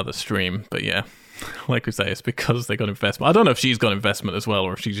down another stream, but yeah. Like we say, it's because they got investment. I don't know if she's got investment as well,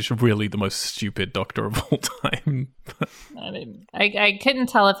 or if she's just really the most stupid doctor of all time. I couldn't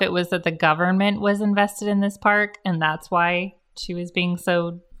tell if it was that the government was invested in this park and that's why she was being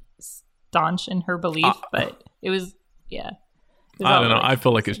so staunch in her belief, but it was, yeah. It was I all don't know. really I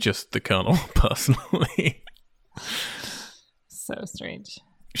feel like it's just the colonel, personally. so strange.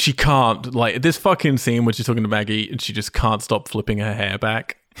 She can't, like, this fucking scene where she's talking to Maggie and she just can't stop flipping her hair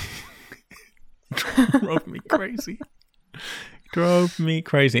back. Drove me crazy. Drove me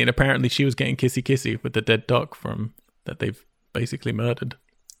crazy. And apparently she was getting kissy with the dead doc from that they've basically murdered.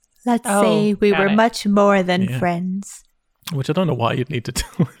 Let's Oh, say we got were it. much more than Yeah. friends. Which I don't know why you'd need to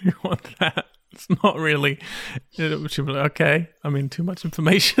tell anyone that. It's not really. It should be like, okay. I mean, too much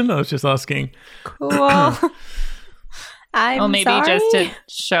information. I was just asking. Cool. I'm Well, maybe sorry. just to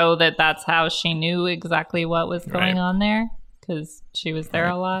show that that's how she knew exactly what was going Right. on there because she was there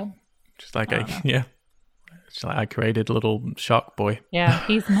a lot. Just like, yeah. Just like, I created a little shark boy. Yeah,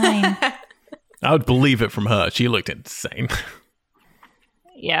 he's mine. I would believe it from her. She looked insane.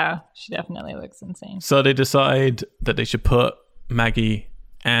 Yeah, she definitely looks insane. So they decide that they should put Maggie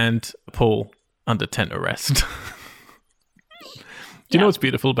and Paul under tent arrest. Do you know what's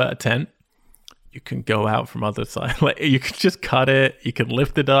beautiful about a tent? You can go out from other side. Like, you can just cut it. You can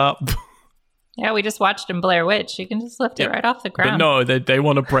lift it up. Yeah, we just watched in Blair Witch. You can just lift it right off the But ground. no, they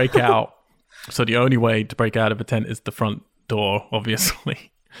want to break out. So the only way to break out of a tent is the front door,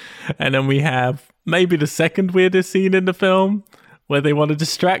 obviously. And then we have maybe the second weirdest scene in the film where they want to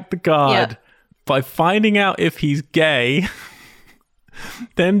distract the guard by finding out if he's gay.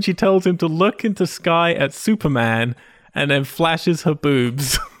 Then she tells him to look into sky at Superman and then flashes her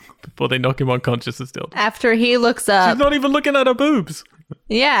boobs before they knock him unconscious and still. After he looks up. She's not even looking at her boobs.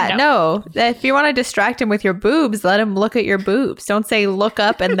 Yeah, no. If you want to distract him with your boobs, let him look at your boobs. Don't say look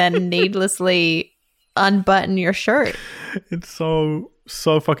up and then needlessly unbutton your shirt. It's so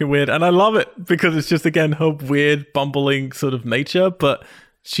fucking weird. And I love it because it's just, again, her weird, bumbling sort of nature, but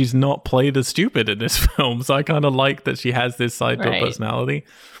she's not played as stupid in this film. So I kind of like that she has this side to her personality.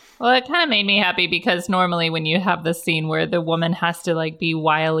 Well, it kind of made me happy because normally when you have this scene where the woman has to like be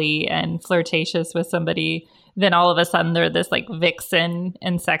wily and flirtatious with somebody, then all of a sudden they're this like vixen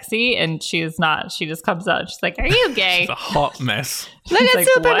and sexy, and she is not. She just comes out. She's like, "Are you gay?" It's a hot mess. Look at like,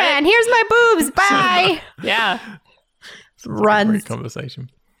 Superman. what? Here's my boobs. Bye. Yeah. Runs. Great conversation.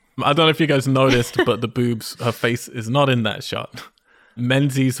 I don't know if you guys noticed, but the boobs, her face is not in that shot.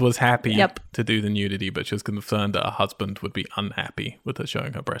 Menzies was happy to do the nudity, but she was concerned that her husband would be unhappy with her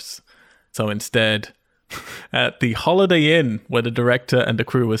showing her breasts. So instead, at the Holiday Inn where the director and the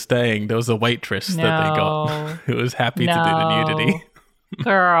crew were staying, there was a waitress that they got who was happy to do the nudity.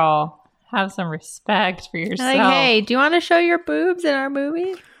 Girl, have some respect for yourself. Like, hey, do you want to show your boobs in our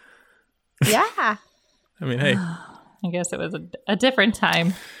movie? Yeah. I mean, hey. I guess it was a different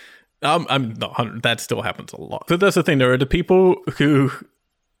time. I'm not. That still happens a lot. But that's the thing. There are the people who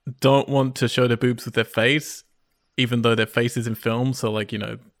don't want to show their boobs with their face, even though their face is in film. So, like, you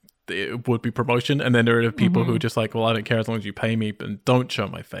know, it would be promotion. And then there are the people who are just like, well, I don't care as long as you pay me, but don't show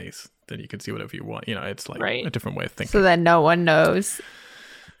my face. Then you can see whatever you want. You know, it's like a different way of thinking. So that no one knows.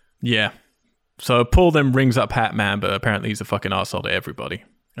 Yeah. So Paul then rings up Hat Man, but apparently he's a fucking arsehole to everybody.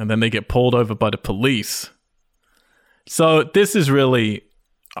 And then they get pulled over by the police. So this is really,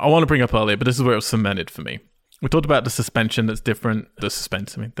 I want to bring up earlier, but this is where it was cemented for me. We talked about the suspension that's different, that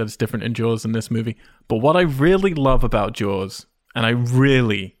is different in Jaws in this movie. But what I really love about Jaws,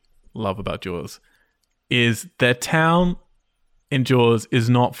 is their town in Jaws is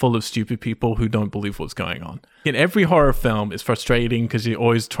not full of stupid people who don't believe what's going on. In every horror film, it's frustrating because you're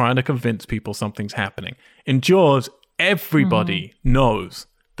always trying to convince people something's happening. In Jaws, everybody knows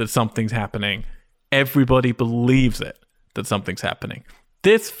that something's happening. Everybody believes it, that something's happening.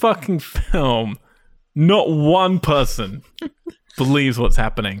 This fucking film, not one person believes what's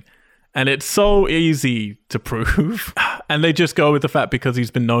happening. And it's so easy to prove. And they just go with the fact because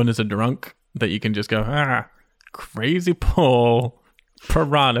he's been known as a drunk that you can just go, crazy Paul,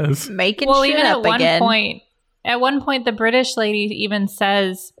 piranhas. Making shit even up again. At one point, the British lady even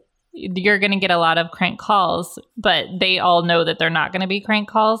says, you're going to get a lot of crank calls, but they all know that they're not going to be crank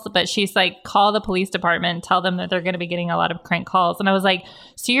calls. But she's like, call the police department, tell them that they're going to be getting a lot of crank calls. And I was like,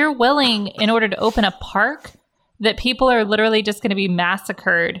 so you're willing, in order to open a park, that people are literally just going to be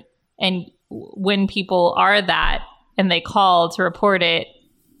massacred? And when people are that and they call to report it,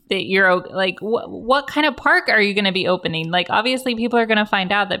 that you're like, what kind of park are you going to be opening? Like, obviously people are going to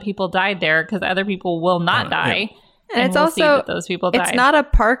find out that people died there because other people will not die. Yeah. And it's also, those people died. It's not a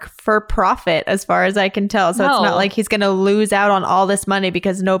park for profit as far as I can tell. So it's not like he's going to lose out on all this money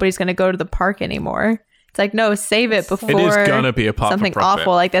because nobody's going to go to the park anymore. It's like, no, save it before it is gonna be a park something for profit.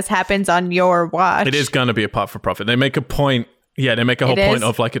 Awful like this happens on your watch. It is going to be a park for profit. They make a point. Yeah, they make a whole point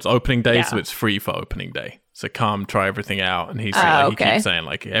of like it's opening day, so it's free for opening day. So come try everything out. And he's he keeps saying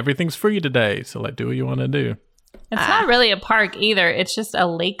like everything's free today. So like do what you want to do. It's not really a park either. It's just a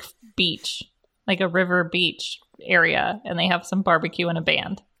lake beach, like a river beach area, and they have some barbecue and a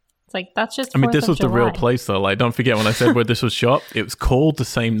band. It's like, that's just, I mean, this was the real place though. Like, don't forget when I said where this was shot, it was called the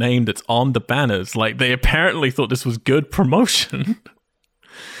same name that's on the banners. Like, they apparently thought this was good promotion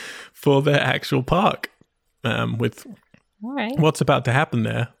for their actual park. With what's about to happen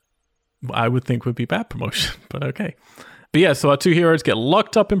there, I would think would be bad promotion, but okay. But yeah, so our two heroes get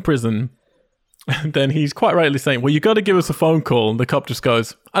locked up in prison, and then he's quite rightly saying, well, you got to give us a phone call. And the cop just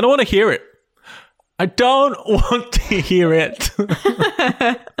goes, I don't want to hear it. I don't want to hear it.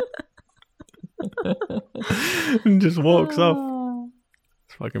 And just walks off.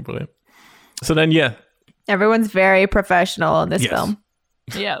 It's fucking brilliant. So then, everyone's very professional in this film.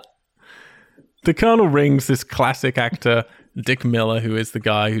 Yeah. The Colonel rings this classic actor, Dick Miller, who is the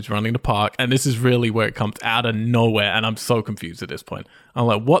guy who's running the park. And this is really where it comes out of nowhere. And I'm so confused at this point. I'm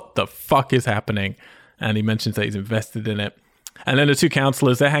like, what the fuck is happening? And he mentions that he's invested in it. And then the two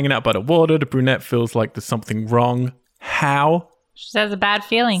counselors, they're hanging out by the water. The brunette feels like there's something wrong. How? She has a bad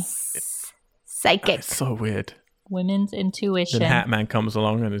feeling. Psychic. It's so weird. Women's intuition. Then Hat Man comes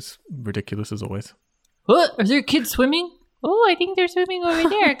along and is ridiculous as always. What? Are there kids swimming? Oh, I think they're swimming over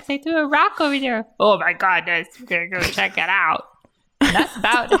there because I threw a rock over there. Oh my God, let's go check it out. That's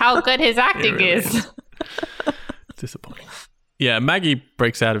about how good his acting really is. Disappointing. Yeah, Maggie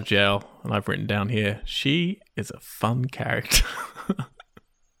breaks out of jail, and I've written down here, she is a fun character.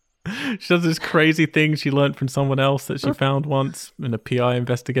 She does this crazy thing she learned from someone else that she found once in a PI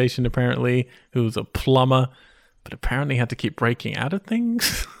investigation, apparently, who was a plumber, but apparently had to keep breaking out of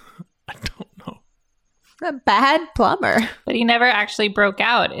things. I don't know. A bad plumber. But he never actually broke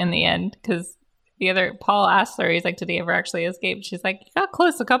out in the end because Paul asked her, he's like, did he ever actually escape? She's like, he got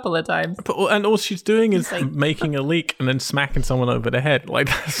close a couple of times. And all she's doing is like, making a leak and then smacking someone over the head. Like,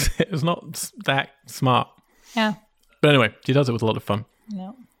 that's it. It's not that smart. Yeah. But anyway, she does it with a lot of fun.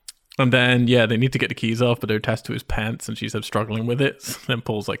 Yeah. And then, yeah, they need to get the keys off, but they're attached to his pants, and she's struggling with it. So then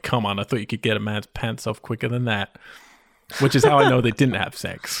Paul's like, come on, I thought you could get a man's pants off quicker than that. Which is how I know they didn't have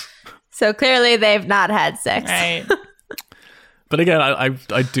sex. So clearly they've not had sex. Right. But again,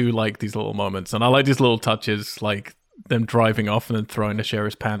 I do like these little moments, and I like these little touches, like them driving off and then throwing the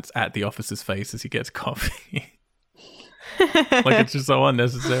sheriff's pants at the officer's face as he gets coffee. Like, it's just so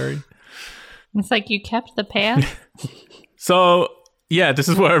unnecessary. It's like, you kept the pants? So, yeah, this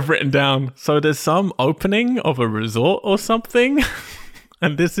is what I've written down. So there's some opening of a resort or something.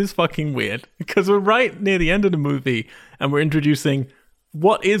 And this is fucking weird because we're right near the end of the movie and we're introducing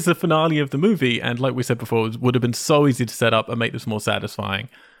what is the finale of the movie. And like we said before, it would have been so easy to set up and make this more satisfying.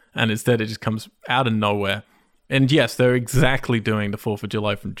 And instead it just comes out of nowhere. And yes, they're exactly doing the 4th of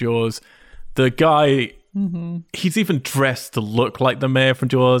July from Jaws. The guy, he's even dressed to look like the mayor from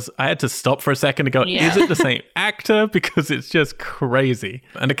Jaws. I had to stop for a second to go, is it the same actor? Because it's just crazy.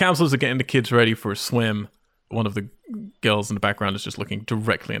 And the counselors are getting the kids ready for a swim. One of the girls in the background is just looking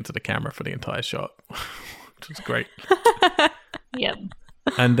directly into the camera for the entire shot, which was great. Yep.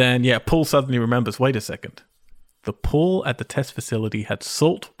 And then, yeah, Paul suddenly remembers, wait a second. The pool at the test facility had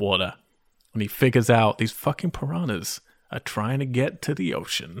salt water. And he figures out these fucking piranhas are trying to get to the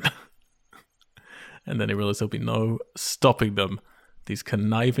ocean. And then he realizes there'll be no stopping them. These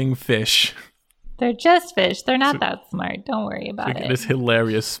conniving fish. They're just fish. They're not that smart. Don't worry about it. This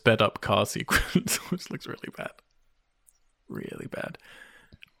hilarious sped up car sequence, which looks really bad. Really bad.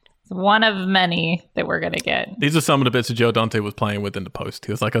 It's one of many that we're going to get. These are some of the bits that Joe Dante was playing with in the post.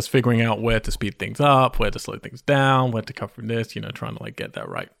 He was like us figuring out where to speed things up, where to slow things down, where to cover this, trying to like get that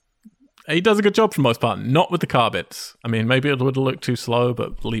right. And he does a good job for the most part. Not with the car bits. I mean, maybe it would look too slow,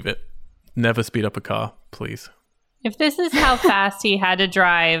 but leave it. Never speed up a car, please. If this is how fast he had to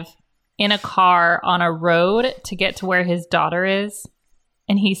drive in a car on a road to get to where his daughter is,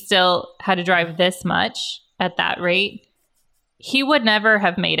 and he still had to drive this much at that rate, he would never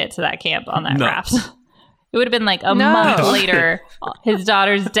have made it to that camp on that raft. It would have been like a month later, his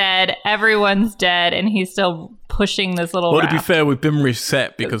daughter's dead, everyone's dead, and he's still pushing this little raft. To be fair, we've been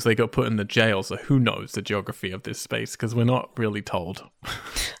reset because they got put in the jail, so who knows the geography of this space, because we're not really told.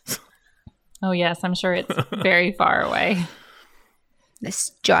 Oh yes, I'm sure it's very far away.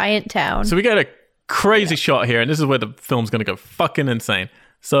 This giant town. So we get a crazy shot here, and this is where the film's going to go fucking insane.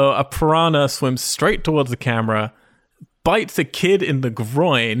 So a piranha swims straight towards the camera, bites a kid in the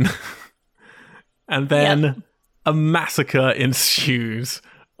groin, and then a massacre ensues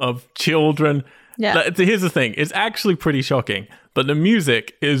of children. Yeah. Here's the thing. It's actually pretty shocking, but the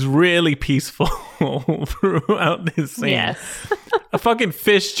music is really peaceful throughout this scene. Yes. A fucking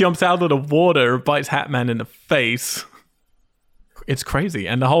fish jumps out of the water and bites Hatman in the face. It's crazy.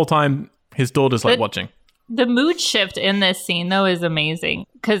 And the whole time, his daughter's like watching. The mood shift in this scene, though, is amazing.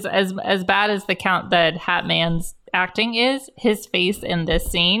 Because as bad as the Hatman's acting is, his face in this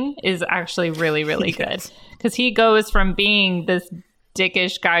scene is actually really, really good. Because he goes from being this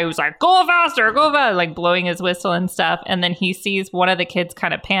dickish guy who's like, go faster, like blowing his whistle and stuff. And then he sees one of the kids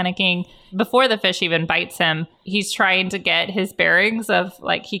kind of panicking. Before the fish even bites him, he's trying to get his bearings of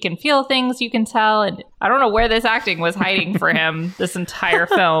like, he can feel things, you can tell. And I don't know where this acting was hiding for him this entire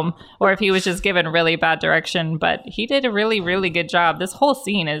film, or if he was just given really bad direction, but he did a really, really good job. This whole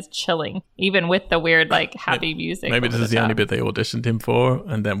scene is chilling, even with the weird, like happy music. Maybe this is the only bit they auditioned him for.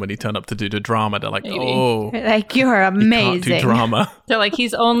 And then when he turned up to do the drama, they're like, like, you're amazing. You can't do drama. They're like,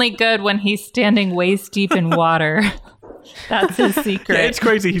 he's only good when he's standing waist deep in water. That's his secret. Yeah, it's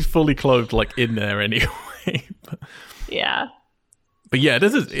crazy. He's fully clothed, like in there anyway. Yeah. But yeah,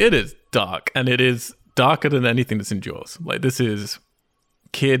 it is dark, and it is darker than anything that's in Jaws. Like, this is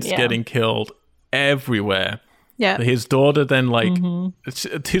kids getting killed everywhere. Yeah. His daughter then, like,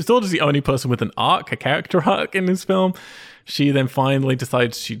 his daughter's the only person with an arc, a character arc in this film. She then finally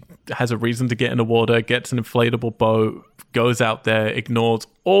decides she has a reason to get in the water, gets an inflatable boat, goes out there, ignores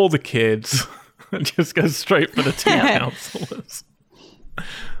all the kids, and just goes straight for the two counselors.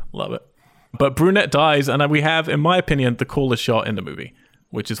 Love it. But Brunette dies, and we have, in my opinion, the coolest shot in the movie,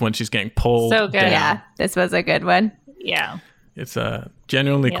 which is when she's getting pulled So good. down. Yeah, this was a good one. Yeah. It's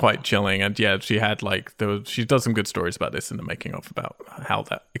genuinely Yep. quite chilling, and yeah, she had she does some good stories about this in the making of, about how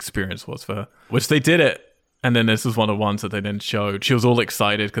that experience was for her, which they did it. And then this is one of the ones that they then showed. She was all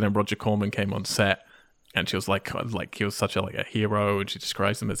excited because then Roger Corman came on set, and she was like he was such a hero, and she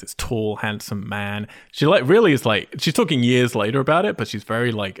describes him as this tall, handsome man. She really is she's talking years later about it, but she's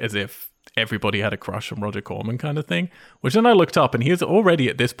very as if everybody had a crush on Roger Corman kind of thing. Which then I looked up, and he was already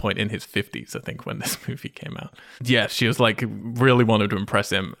at this point in his 50s, I think, when this movie came out. Yeah, she was really wanted to impress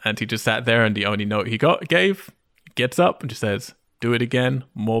him, and he just sat there, and the only note he gets up and just says, "Do it again,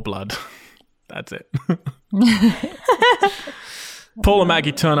 more blood." That's it. Paul and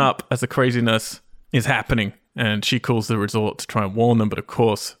Maggie turn up as the craziness is happening, and she calls the resort to try and warn them, but of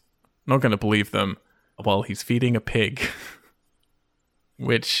course, not going to believe them while he's feeding a pig,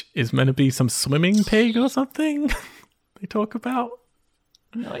 which is meant to be some swimming pig or something they talk about.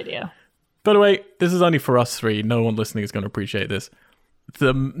 No idea. By the way, this is only for us three. No one listening is going to appreciate this.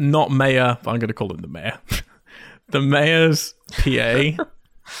 The not mayor, I'm going to call him the mayor. The mayor's PA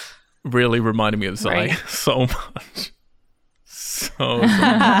really reminded me of Zai so much. So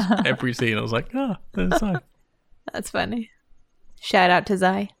much. Every scene, I was like, there's Zai. That's funny. Shout out to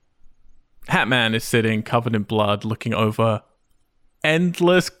Zai. Hatman is sitting covered in blood, looking over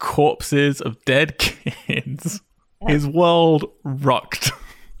endless corpses of dead kids. His world rocked.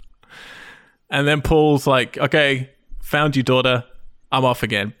 And then Paul's like, okay, found you, daughter. I'm off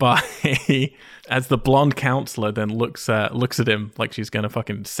again. Bye. As the blonde counselor then looks at him like she's going to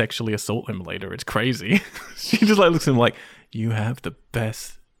fucking sexually assault him later. It's crazy. She just looks at him like, you have the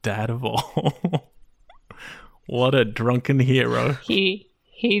best dad of all. What a drunken hero. He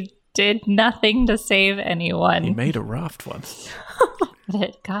did nothing to save anyone. He made a raft once. But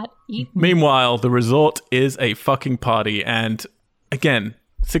it got eaten. Meanwhile, the resort is a fucking party. And again,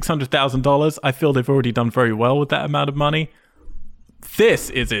 $600,000. I feel they've already done very well with that amount of money. This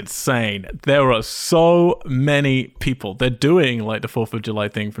is insane. There are so many people. They're doing the 4th of July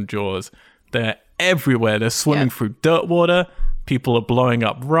thing from Jaws. They're everywhere. They're swimming through dirt water. People are blowing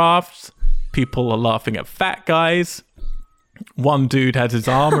up rafts. People are laughing at fat guys. One dude has his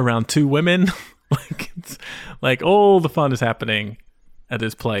arm around two women. It's all the fun is happening at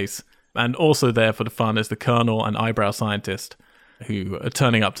this place. And also there for the fun is the colonel and eyebrow scientist who are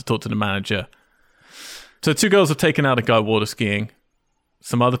turning up to talk to the manager. So 2 girls have taken out a guy water skiing.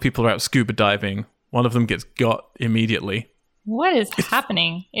 Some other people are out scuba diving. One of them gets got immediately. What is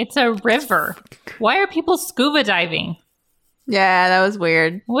happening? It's a river. Why are people scuba diving? Yeah, that was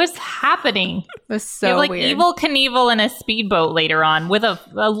weird. What's happening? It was so You have weird. Evel Knievel in a speedboat later on with a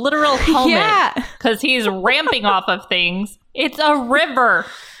literal helmet. Yeah. Because he's ramping off of things. It's a river.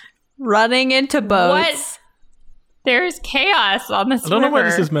 Running into boats. What? There's chaos on this river. I don't know where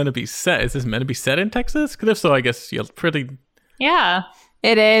this is meant to be set. Is this meant to be set in Texas? Because if so, I guess you're pretty... Yeah.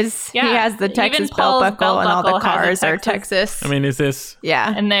 It is. Yeah. He has the Even Texas Paul's belt buckle and all the belt buckle has a cars are Texas. Texas. I mean, is this...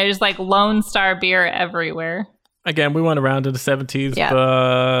 Yeah. And there's Lone Star beer everywhere. Again, we went around in the 70s, Yeah.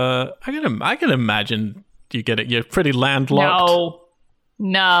 but I can imagine you get it. You're pretty landlocked.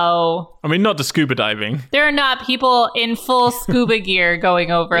 No. I mean, not the scuba diving. There are not people in full scuba gear going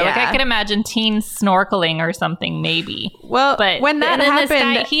over. Yeah. I can imagine teens snorkeling or something, maybe. Well, But when that and then this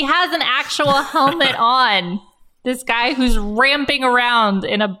happened, guy, he has an actual helmet on. This guy who's ramping around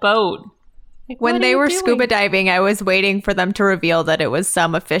in a boat. when what they are were you scuba doing? diving, I was waiting for them to reveal that it was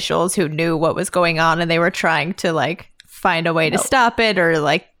some officials who knew what was going on and they were trying to find a way to stop it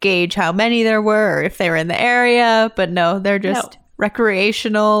or gauge how many there were or if they were in the area. But no, they're just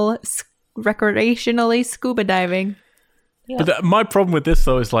recreationally scuba diving. Yeah. But my problem with this,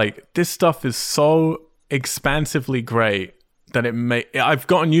 though, is this stuff is so expansively great that I've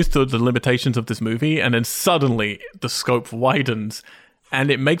gotten used to the limitations of this movie, and then suddenly the scope widens,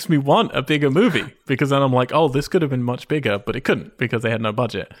 and it makes me want a bigger movie, because then I'm like, oh, this could have been much bigger, but it couldn't because they had no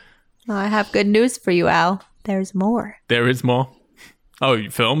budget. Well, I have good news for you, Al. There's more. There is more. Oh,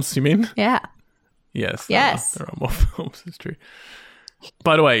 films, you mean? Yeah. Yes. Yes. There are more films, it's true.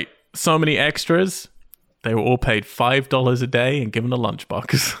 By the way, so many extras. They were all paid $5 a day and given a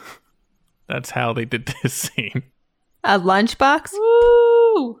lunchbox. That's how they did this scene. A lunchbox?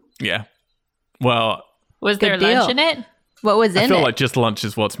 Woo! Yeah. Well, Was there Good deal. lunch in it? What was in I feel it? like just lunch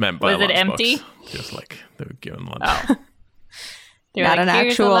is what's meant by Was a it lunchbox. empty? Just they were given lunch. Oh. They're Not an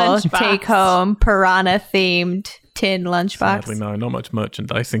 "Here's a actual lunchbox." take-home piranha-themed tin lunchbox. Sadly, no, not much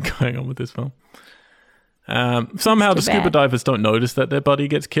merchandising going on with this film. Somehow the too scuba bad. divers don't notice that their buddy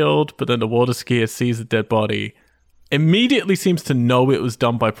gets killed, but then the water skier sees the dead body, immediately seems to know it was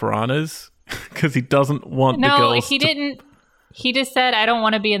done by piranhas, because he doesn't want the No, girls he didn't. He just said, I don't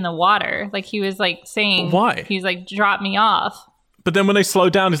want to be in the water. Like, he was, like, saying... Why? He's like, drop me off. But then when they slow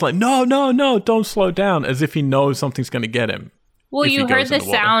down, he's like, no, don't slow down, as if he knows something's going to get him. Well, if you he heard goes in the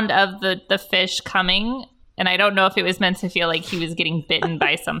water. sound of the fish coming, and I don't know if it was meant to feel like he was getting bitten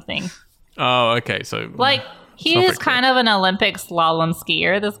by something. Oh, okay. So, Like, he It's not is very kind of an Olympic slalom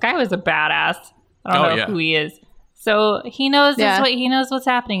skier. This guy was a badass. I don't know who he is. So he knows he knows what's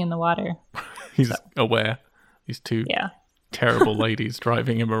happening in the water. he's aware. These two terrible ladies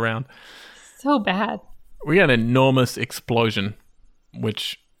driving him around. So bad. We had an enormous explosion,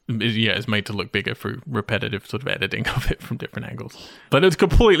 which is made to look bigger through repetitive sort of editing of it from different angles. But it's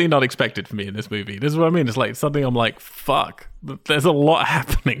completely not expected for me in this movie. This is what I mean. It's like something I'm like, fuck. There's a lot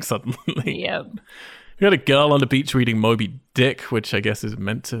happening suddenly. Yep. We got a girl on the beach reading Moby Dick, which I guess is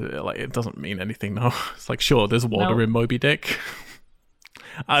meant to, like, it doesn't mean anything, though. It's like, sure, there's water in Moby Dick.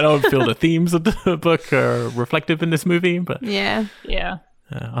 I don't feel the themes of the book are reflective in this movie, but Yeah.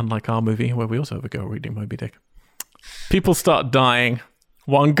 unlike our movie, where we also have a girl reading Moby Dick. People start dying.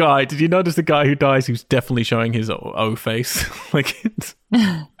 One guy, did you notice the guy who dies who's definitely showing his O face? Like, it's,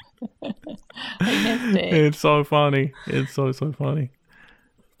 I missed it. it's so funny. It's so funny.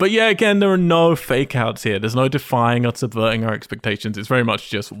 But yeah, again, there are no fake outs here. There's no defying or subverting our expectations. It's very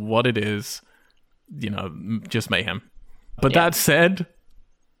much just what it is, just mayhem. But that said,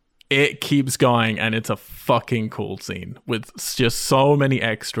 it keeps going, and it's a fucking cool scene with just so many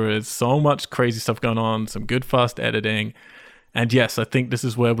extras, so much crazy stuff going on, some good fast editing. And yes, I think this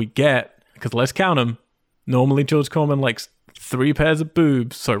is where we get, because let's count them. Normally, George Corman likes 3 pairs of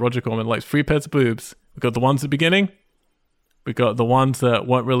boobs. Sorry, Roger Corman likes 3 pairs of boobs. We've got the ones at the beginning. We got the ones that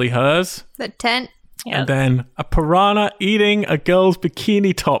weren't really hers. The tent. Yep. And then a piranha eating a girl's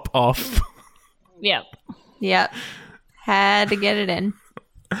bikini top off. Yep. Yep. Had to get it in.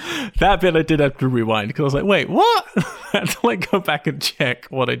 That bit I did have to rewind because I was like, wait, what? I had to go back and check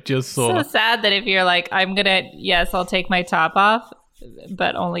what I just saw. So sad that if you're like, I'll take my top off,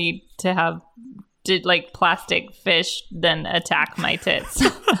 but only to have plastic fish then attack my tits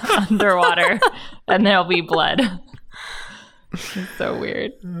underwater, and there'll be blood. It's so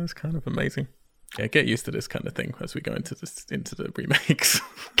weird. It's kind of amazing. Yeah, get used to this kind of thing as we go into the remakes.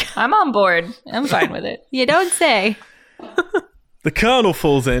 I'm on board. I'm fine with it. You don't say. The Colonel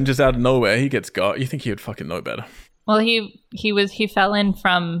falls in just out of nowhere. He gets got. You think he would fucking know better. Well, he fell in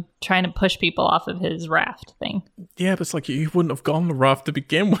from trying to push people off of his raft thing. Yeah, but it's like he wouldn't have gone the raft to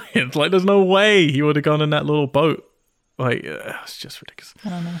begin with. Like, there's no way he would have gone in that little boat. Like, it's just ridiculous. I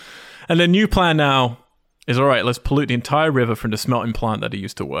don't know. And their new plan now is, all right, let's pollute the entire river from the smelting plant that it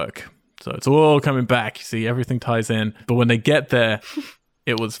used to work. So it's all coming back. You see, everything ties in. But when they get there,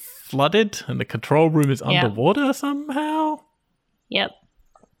 it was flooded and the control room is underwater somehow. Yep.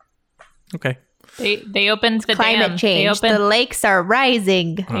 Okay. They opened the Climate dam. change. The lakes are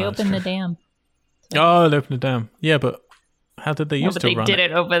rising. They opened the dam. Oh, they opened the dam. Yeah, but how did they used but to they run did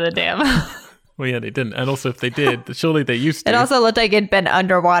it over the dam. Well, yeah, they didn't. And also, if they did, surely they used to. It also looked like it'd been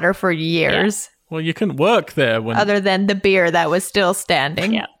underwater for years. Well, you couldn't work there when. Other than the beer that was still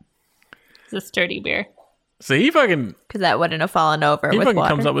standing. Yeah. It's a sturdy beer. So he fucking. Because that wouldn't have fallen over He with fucking water.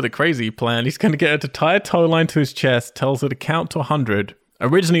 comes up with a crazy plan. He's going to get her to tie a tow line to his chest, tells her to count to 100.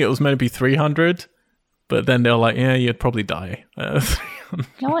 Originally, it was meant to be 300, but then they're like, yeah, you'd probably die. No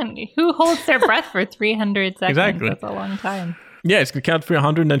one who holds their breath for 300 seconds. Exactly. That's a long time. Yeah, it's going to count to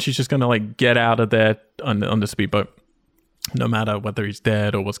 300, and then she's just going to get out of there on the speedboat, no matter whether he's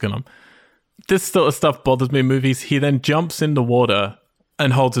dead or what's going on. This sort of stuff bothers me in movies. He then jumps in the water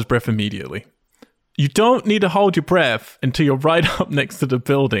and holds his breath immediately. You don't need to hold your breath until you're right up next to the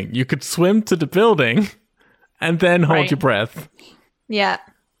building. You could swim to the building and then hold your breath. Yeah.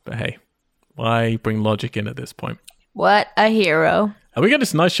 But hey, why bring logic in at this point? What a hero. And we get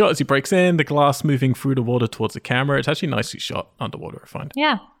this nice shot as he breaks in, the glass moving through the water towards the camera. It's actually nicely shot underwater, I find.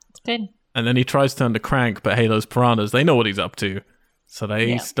 Yeah, it's good. And then he tries to turn the crank, but hey, those piranhas, they know what he's up to. So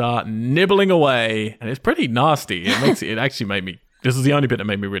they start nibbling away, and it's pretty nasty. It actually made me, this is the only bit that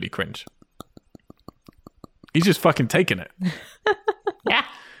made me really cringe. He's just fucking taking it. Yeah.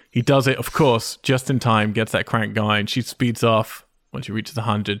 He does it, of course, just in time, gets that crank going. She speeds off when she reaches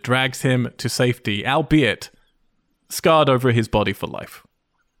 100, drags him to safety, albeit scarred over his body for life.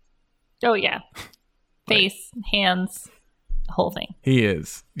 Oh, yeah. Face, hands, whole thing. He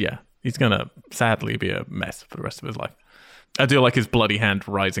is, yeah. He's going to sadly be a mess for the rest of his life. I do like his bloody hand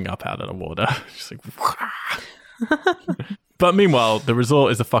rising up out of the water. Just But meanwhile, the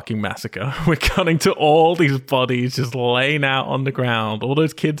resort is a fucking massacre. We're cutting to all these bodies just laying out on the ground. All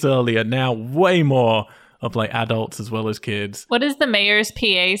those kids earlier, now way more of like adults as well as kids. What does the mayor's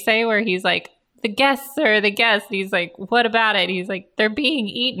PA say where he's like, the guests are the guests? He's like, what about it? He's like, they're being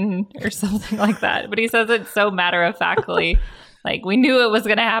eaten or something like that. But he says it so matter-of-factly. Like, we knew it was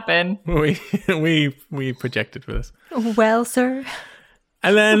going to happen. We projected for this. Well, sir.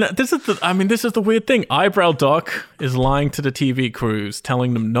 And then this is the weird thing. Eyebrow Doc is lying to the TV crews,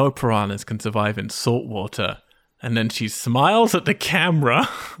 telling them no piranhas can survive in salt water. And then she smiles at the camera.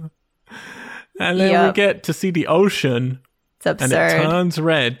 And then we get to see the ocean. It's absurd. And it turns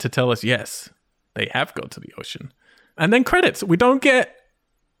red to tell us, yes, they have gone to the ocean. And then credits. We don't get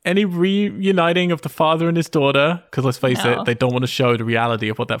any reuniting of the father and his daughter, because let's face it, they don't want to show the reality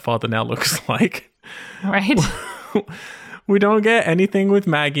of what that father now looks like. Right. We don't get anything with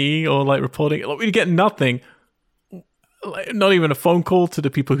Maggie or like reporting. We get nothing. Like, not even a phone call to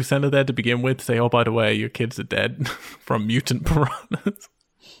the people who sent her there to begin with to say, oh, by the way, your kids are dead from mutant piranhas.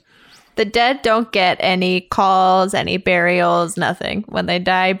 The dead don't get any calls, any burials, nothing. When they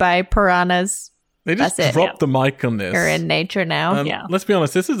die by piranhas, they just drop the mic on this. They're in nature now. Let's be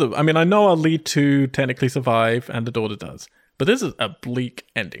honest. I know our lead two technically survive and the daughter does, but this is a bleak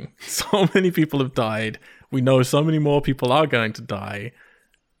ending. So many people have died. We know so many more people are going to die.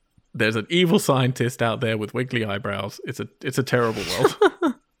 There's an evil scientist out there with wiggly eyebrows. It's a terrible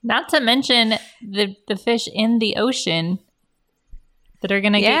world. Not to mention the fish in the ocean that are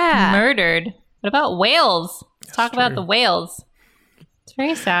going to get murdered. What about whales? Let's talk about the whales. It's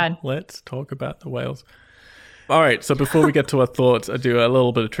very sad. Let's talk about the whales. All right, so before we get to our thoughts, I do a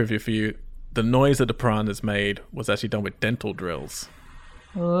little bit of trivia for you. The noise that the piranhas made was actually done with dental drills.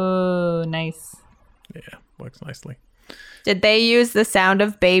 Oh, nice. Yeah, works nicely. Did they use the sound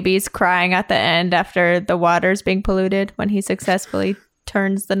of babies crying at the end after the water's being polluted when he successfully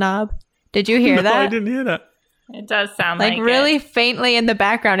turns the knob? Did you hear that? No, I didn't hear that. It does sound like really faintly in the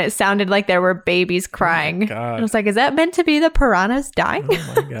background, it sounded like there were babies crying. Oh God. I was like, is that meant to be the piranhas dying?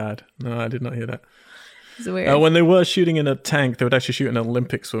 Oh my God. No, I did not hear that. It's weird. When they were shooting in a tank, they would actually shoot in an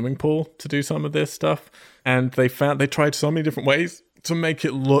Olympic swimming pool to do some of this stuff. And they tried so many different ways to make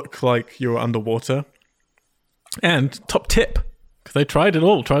it look like you were underwater. And top tip, because they tried it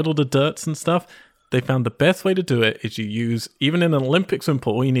all, tried all the dirts and stuff. They found the best way to do it is you use, even in an Olympic swimming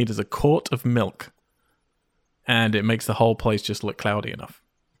pool, all you need is a quart of milk. And it makes the whole place just look cloudy enough.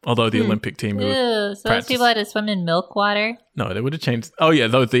 Although the Olympic team so those people had to swim in milk water? No, they would have changed. Oh yeah,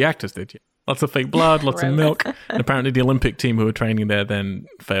 the actors did. Yeah. Lots of fake blood, lots of milk. And apparently the Olympic team who were training there then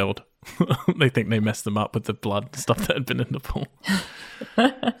failed. They think they messed them up with the blood and stuff that had been in the pool.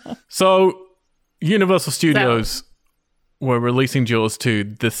 So Universal Studios were releasing Jaws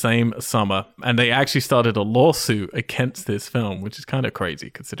 2 the same summer, and they actually started a lawsuit against this film, which is kind of crazy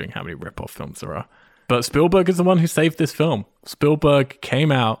considering how many rip-off films there are. But Spielberg is the one who saved this film. Spielberg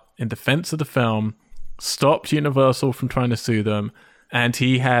came out in defense of the film, stopped Universal from trying to sue them, and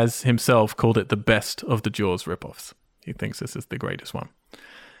he has himself called it the best of the Jaws rip-offs. He thinks this is the greatest one.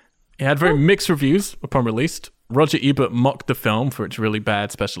 It had very mixed reviews upon release. Roger Ebert mocked the film for its really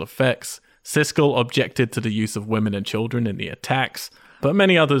bad special effects. Siskel objected to the use of women and children in the attacks, but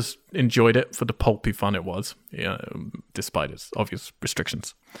many others enjoyed it for the pulpy fun it was, despite its obvious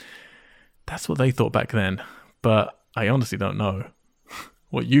restrictions. That's what they thought back then, but I honestly don't know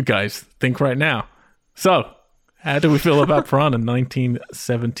what you guys think right now. So, how do we feel about Piranha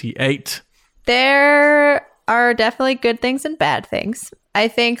 1978? There are definitely good things and bad things. I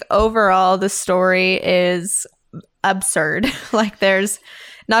think overall the story is absurd. Like, there's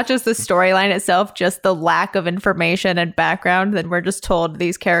not just the storyline itself, just the lack of information and background that we're just told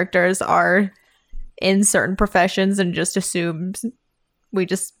these characters are in certain professions and just assumes we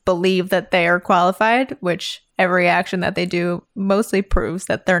just believe that they are qualified, which every action that they do mostly proves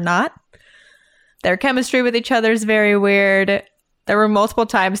that they're not. Their chemistry with each other is very weird. There were multiple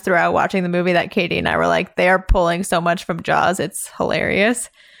times throughout watching the movie that Katie and I were like, they are pulling so much from Jaws. It's hilarious.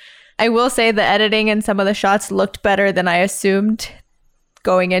 I will say the editing and some of the shots looked better than I assumed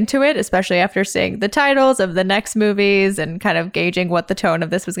going into it, especially after seeing the titles of the next movies and kind of gauging what the tone of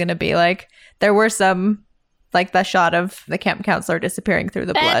this was going to be like. There were some, like the shot of the camp counselor disappearing through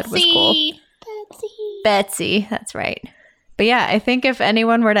the blood was cool. Betsy, that's right. But yeah, I think if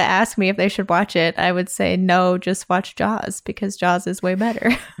anyone were to ask me if they should watch it, I would say no, just watch Jaws, because Jaws is way better.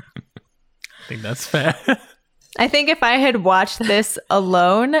 I think that's fair. I think if I had watched this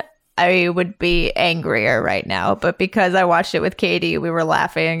alone, I would be angrier right now. But because I watched it with Katie, we were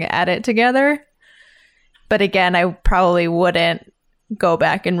laughing at it together. But again, I probably wouldn't go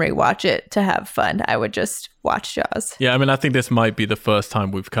back and rewatch it to have fun. I would just watch Jaws. Yeah, I mean, I think this might be the first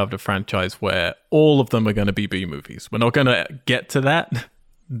time we've covered a franchise where all of them are going to be B movies. We're not going to get to that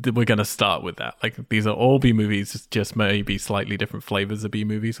we're going to start with that. Like, these are all B movies, just maybe slightly different flavors of B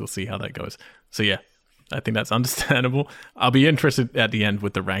movies. We'll see how that goes. So yeah, I think that's understandable. I'll be interested at the end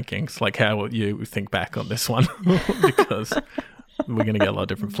with the rankings, like how you think back on this one, because we're going to get a lot of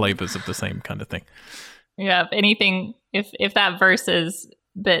different flavors of the same kind of thing. Yeah, if anything, if that versus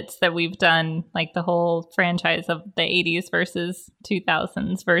bits that we've done, like the whole franchise of the 80s versus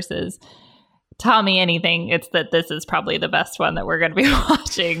 2000s versus Tommy anything, it's that this is probably the best one that we're going to be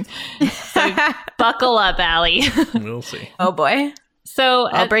watching. So buckle up, Allie. We'll see. Oh boy. So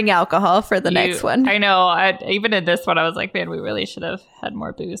I'll bring alcohol for the next one. I know. Even in this one, I was like, man, we really should have had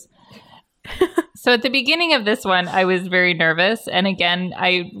more booze. So at the beginning of this one, I was very nervous. And again,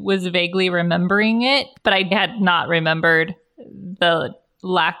 I was vaguely remembering it, but I had not remembered the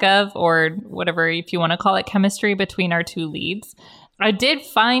lack of, or whatever, if you want to call it, chemistry between our two leads. I did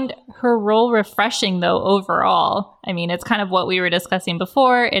find her role refreshing, though, overall. I mean, it's kind of what we were discussing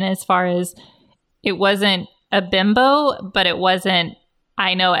before. And as far as it wasn't a bimbo, but it wasn't,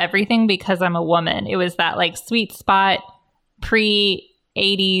 I know everything because I'm a woman. It was that like sweet spot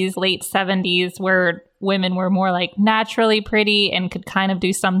pre-80s, late 70s, where women were more like naturally pretty and could kind of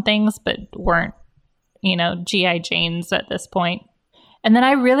do some things, but weren't, G.I. Janes at this point. And then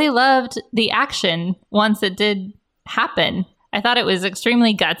I really loved the action once it did happen. I thought it was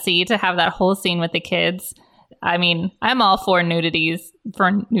extremely gutsy to have that whole scene with the kids. I mean, I'm all for nudity.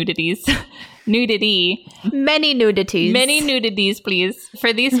 Many nudities, please.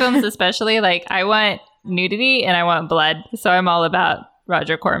 For these films especially, like, I want nudity and I want blood. So I'm all about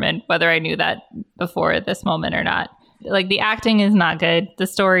Roger Corman, whether I knew that before this moment or not. Like, the acting is not good. The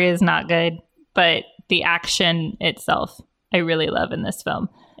story is not good. But the action itself, I really love in this film.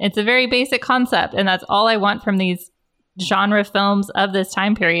 It's a very basic concept. And that's all I want from these genre films of this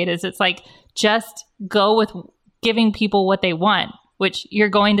time period, is it's like, just go with giving people what they want, which you're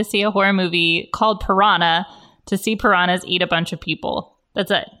going to see a horror movie called Piranha to see piranhas eat a bunch of people.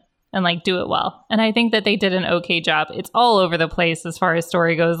 That's it. And like, do it well. And I think that they did an okay job. It's all over the place as far as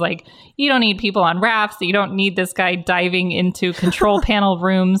story goes. Like, you don't need people on rafts. You don't need this guy diving into control panel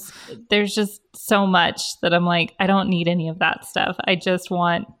rooms. There's just so much that I'm like, I don't need any of that stuff. I just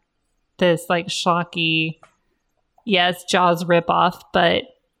want this like schlocky, yes, Jaws ripoff, but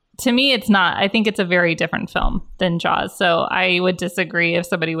to me, it's not. I think it's a very different film than Jaws. So I would disagree if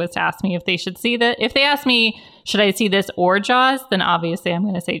somebody was to ask me if they should see that. If they ask me, should I see this or Jaws? Then obviously I'm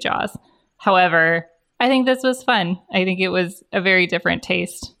going to say Jaws. However, I think this was fun. I think it was a very different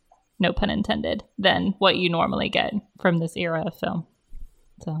taste, no pun intended, than what you normally get from this era of film.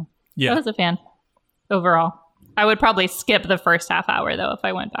 So I was a fan overall. I would probably skip the first half hour, though, if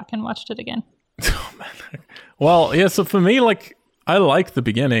I went back and watched it again. Oh, man. Well, yeah, so for me, like, I like the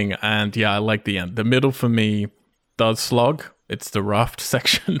beginning, and yeah, I like the end. The middle for me does slog. It's the raft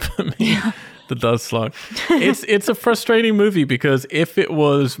section for me that does slog. It's a frustrating movie because if it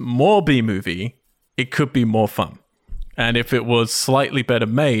was more B movie, it could be more fun. And if it was slightly better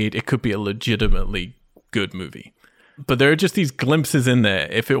made, it could be a legitimately good movie. But there are just these glimpses in there.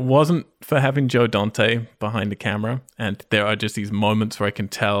 If it wasn't for having Joe Dante behind the camera, and there are just these moments where I can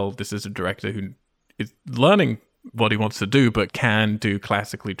tell this is a director who is learning what he wants to do, but can do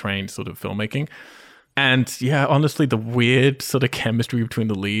classically trained sort of filmmaking. And yeah, honestly, the weird sort of chemistry between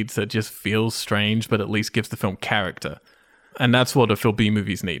the leads that just feels strange, but at least gives the film character. And that's what I feel B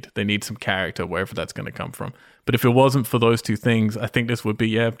movies need. They need some character, wherever that's going to come from. But if it wasn't for those two things, I think this would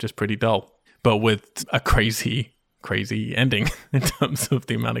be, just pretty dull. But with a crazy ending in terms of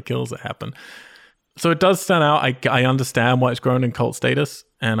the amount of kills that happen. So it does stand out. I understand why it's grown in cult status,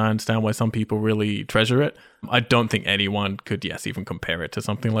 and I understand why some people really treasure it. I don't think anyone could, even compare it to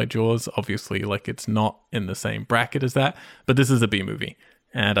something like Jaws. Obviously, like, it's not in the same bracket as that, but this is a B movie,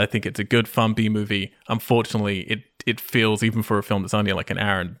 and I think it's a good, fun B movie. Unfortunately, it feels, even for a film that's only like an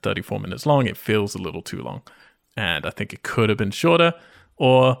hour and 34 minutes long, it feels a little too long, and I think it could have been shorter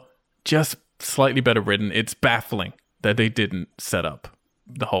or just slightly better written. It's baffling that they didn't set up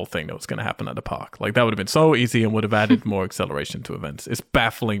the whole thing that was going to happen at the park. Like, that would have been so easy and would have added more acceleration to events. It's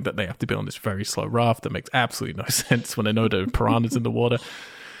baffling that they have to be on this very slow raft that makes absolutely no sense when they know the piranhas in the water.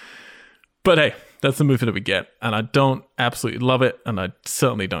 But hey, that's the movie that we get. And I don't absolutely love it, and I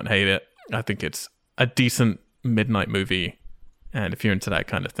certainly don't hate it. I think it's a decent midnight movie. And if you're into that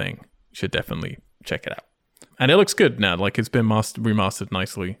kind of thing, you should definitely check it out. And it looks good now. Like, it's been remastered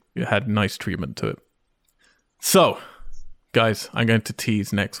nicely. It had nice treatment to it. So, guys, I'm going to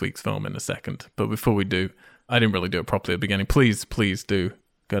tease next week's film in a second. But before we do, I didn't really do it properly at the beginning. Please do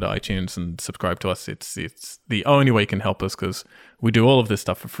go to iTunes and subscribe to us. It's the only way you can help us because we do all of this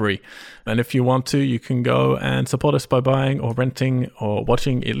stuff for free. And if you want to, you can go and support us by buying or renting or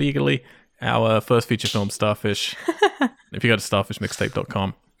watching illegally our first feature film, Starfish. If you go to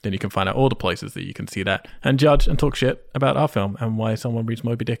starfishmixtape.com, then you can find out all the places that you can see that and judge and talk shit about our film and why someone reads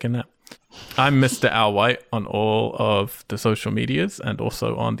Moby Dick in that. I'm Mr. Al White on all of the social medias and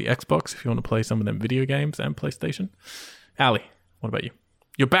also on the Xbox if you want to play some of them video games and PlayStation. Ali, what about you?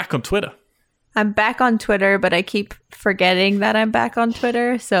 You're back on Twitter. I'm back on Twitter, but I keep forgetting that I'm back on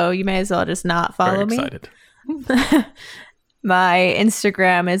Twitter, so you may as well just not follow Very me. excited. My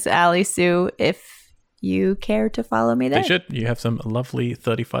Instagram is Ali Sue if you care to follow me there. They should. You have some lovely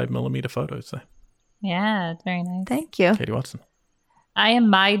 35mm photos there. Yeah, very nice. Thank you. Katie Watson. I am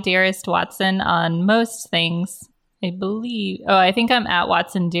my dearest Watson on most things, I believe. Oh, I think I'm at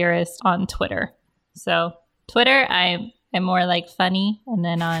Watson Dearest on Twitter. So Twitter, I'm more like funny, and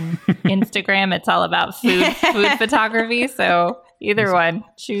then on Instagram, it's all about food photography. So either one,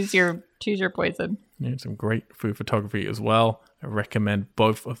 choose your poison. Yeah, some great food photography as well. I recommend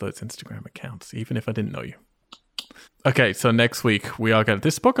both of those Instagram accounts, even if I didn't know you. Okay, so next week we are going to...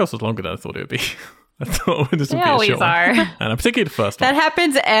 This podcast was longer than I thought it would be. I thought this would They be a always short one. are. And particularly the first That one.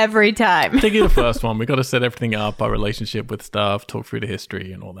 happens every time. Particularly the first one. We got to set everything up, our relationship with stuff, talk through the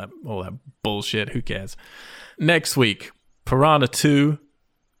history and all that bullshit. Who cares? Next week, Piranha 2,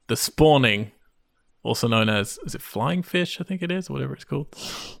 The Spawning, also known as, is it Flying Fish? I think it is, whatever it's called.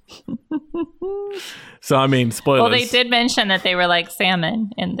 So, I mean, spoilers. Well, they did mention that they were like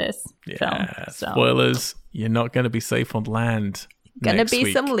salmon in this film. Yeah, So. spoilers. You're not going to be safe on land. Gonna next be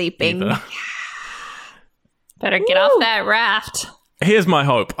week some leaping. either. Better get off that raft. Here's my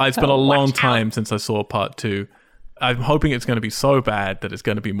hope. It's been a Oh, long watch time since I saw part 2. I'm hoping it's going to be so bad that it's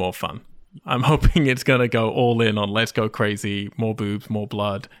going to be more fun. I'm hoping it's going to go all in on let's go crazy, more boobs, more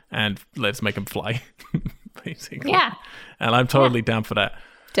blood, and let's make them fly, basically. Yeah. And I'm totally down for that.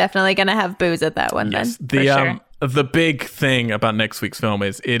 Definitely gonna have booze at that one Yes. then. The big thing about next week's film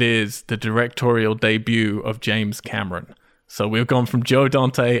is it is the directorial debut of James Cameron. So we've gone from Joe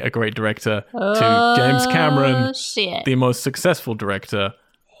Dante, a great director, to James Cameron, Oh, shit. the most successful director.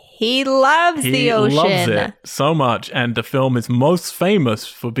 He loves the He ocean. loves it so much, and the film is most famous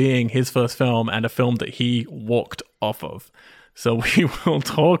for being his first film and a film that he walked off of. So we will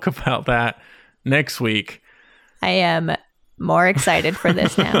talk about that next week. I am more excited for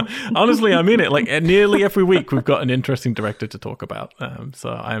this now. Honestly, I'm in it. Like nearly every week, we've got an interesting director to talk about. So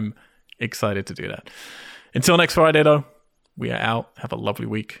I'm excited to do that. Until next Friday, though, we are out. Have a lovely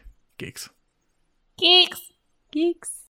week. Geeks. Geeks. Geeks.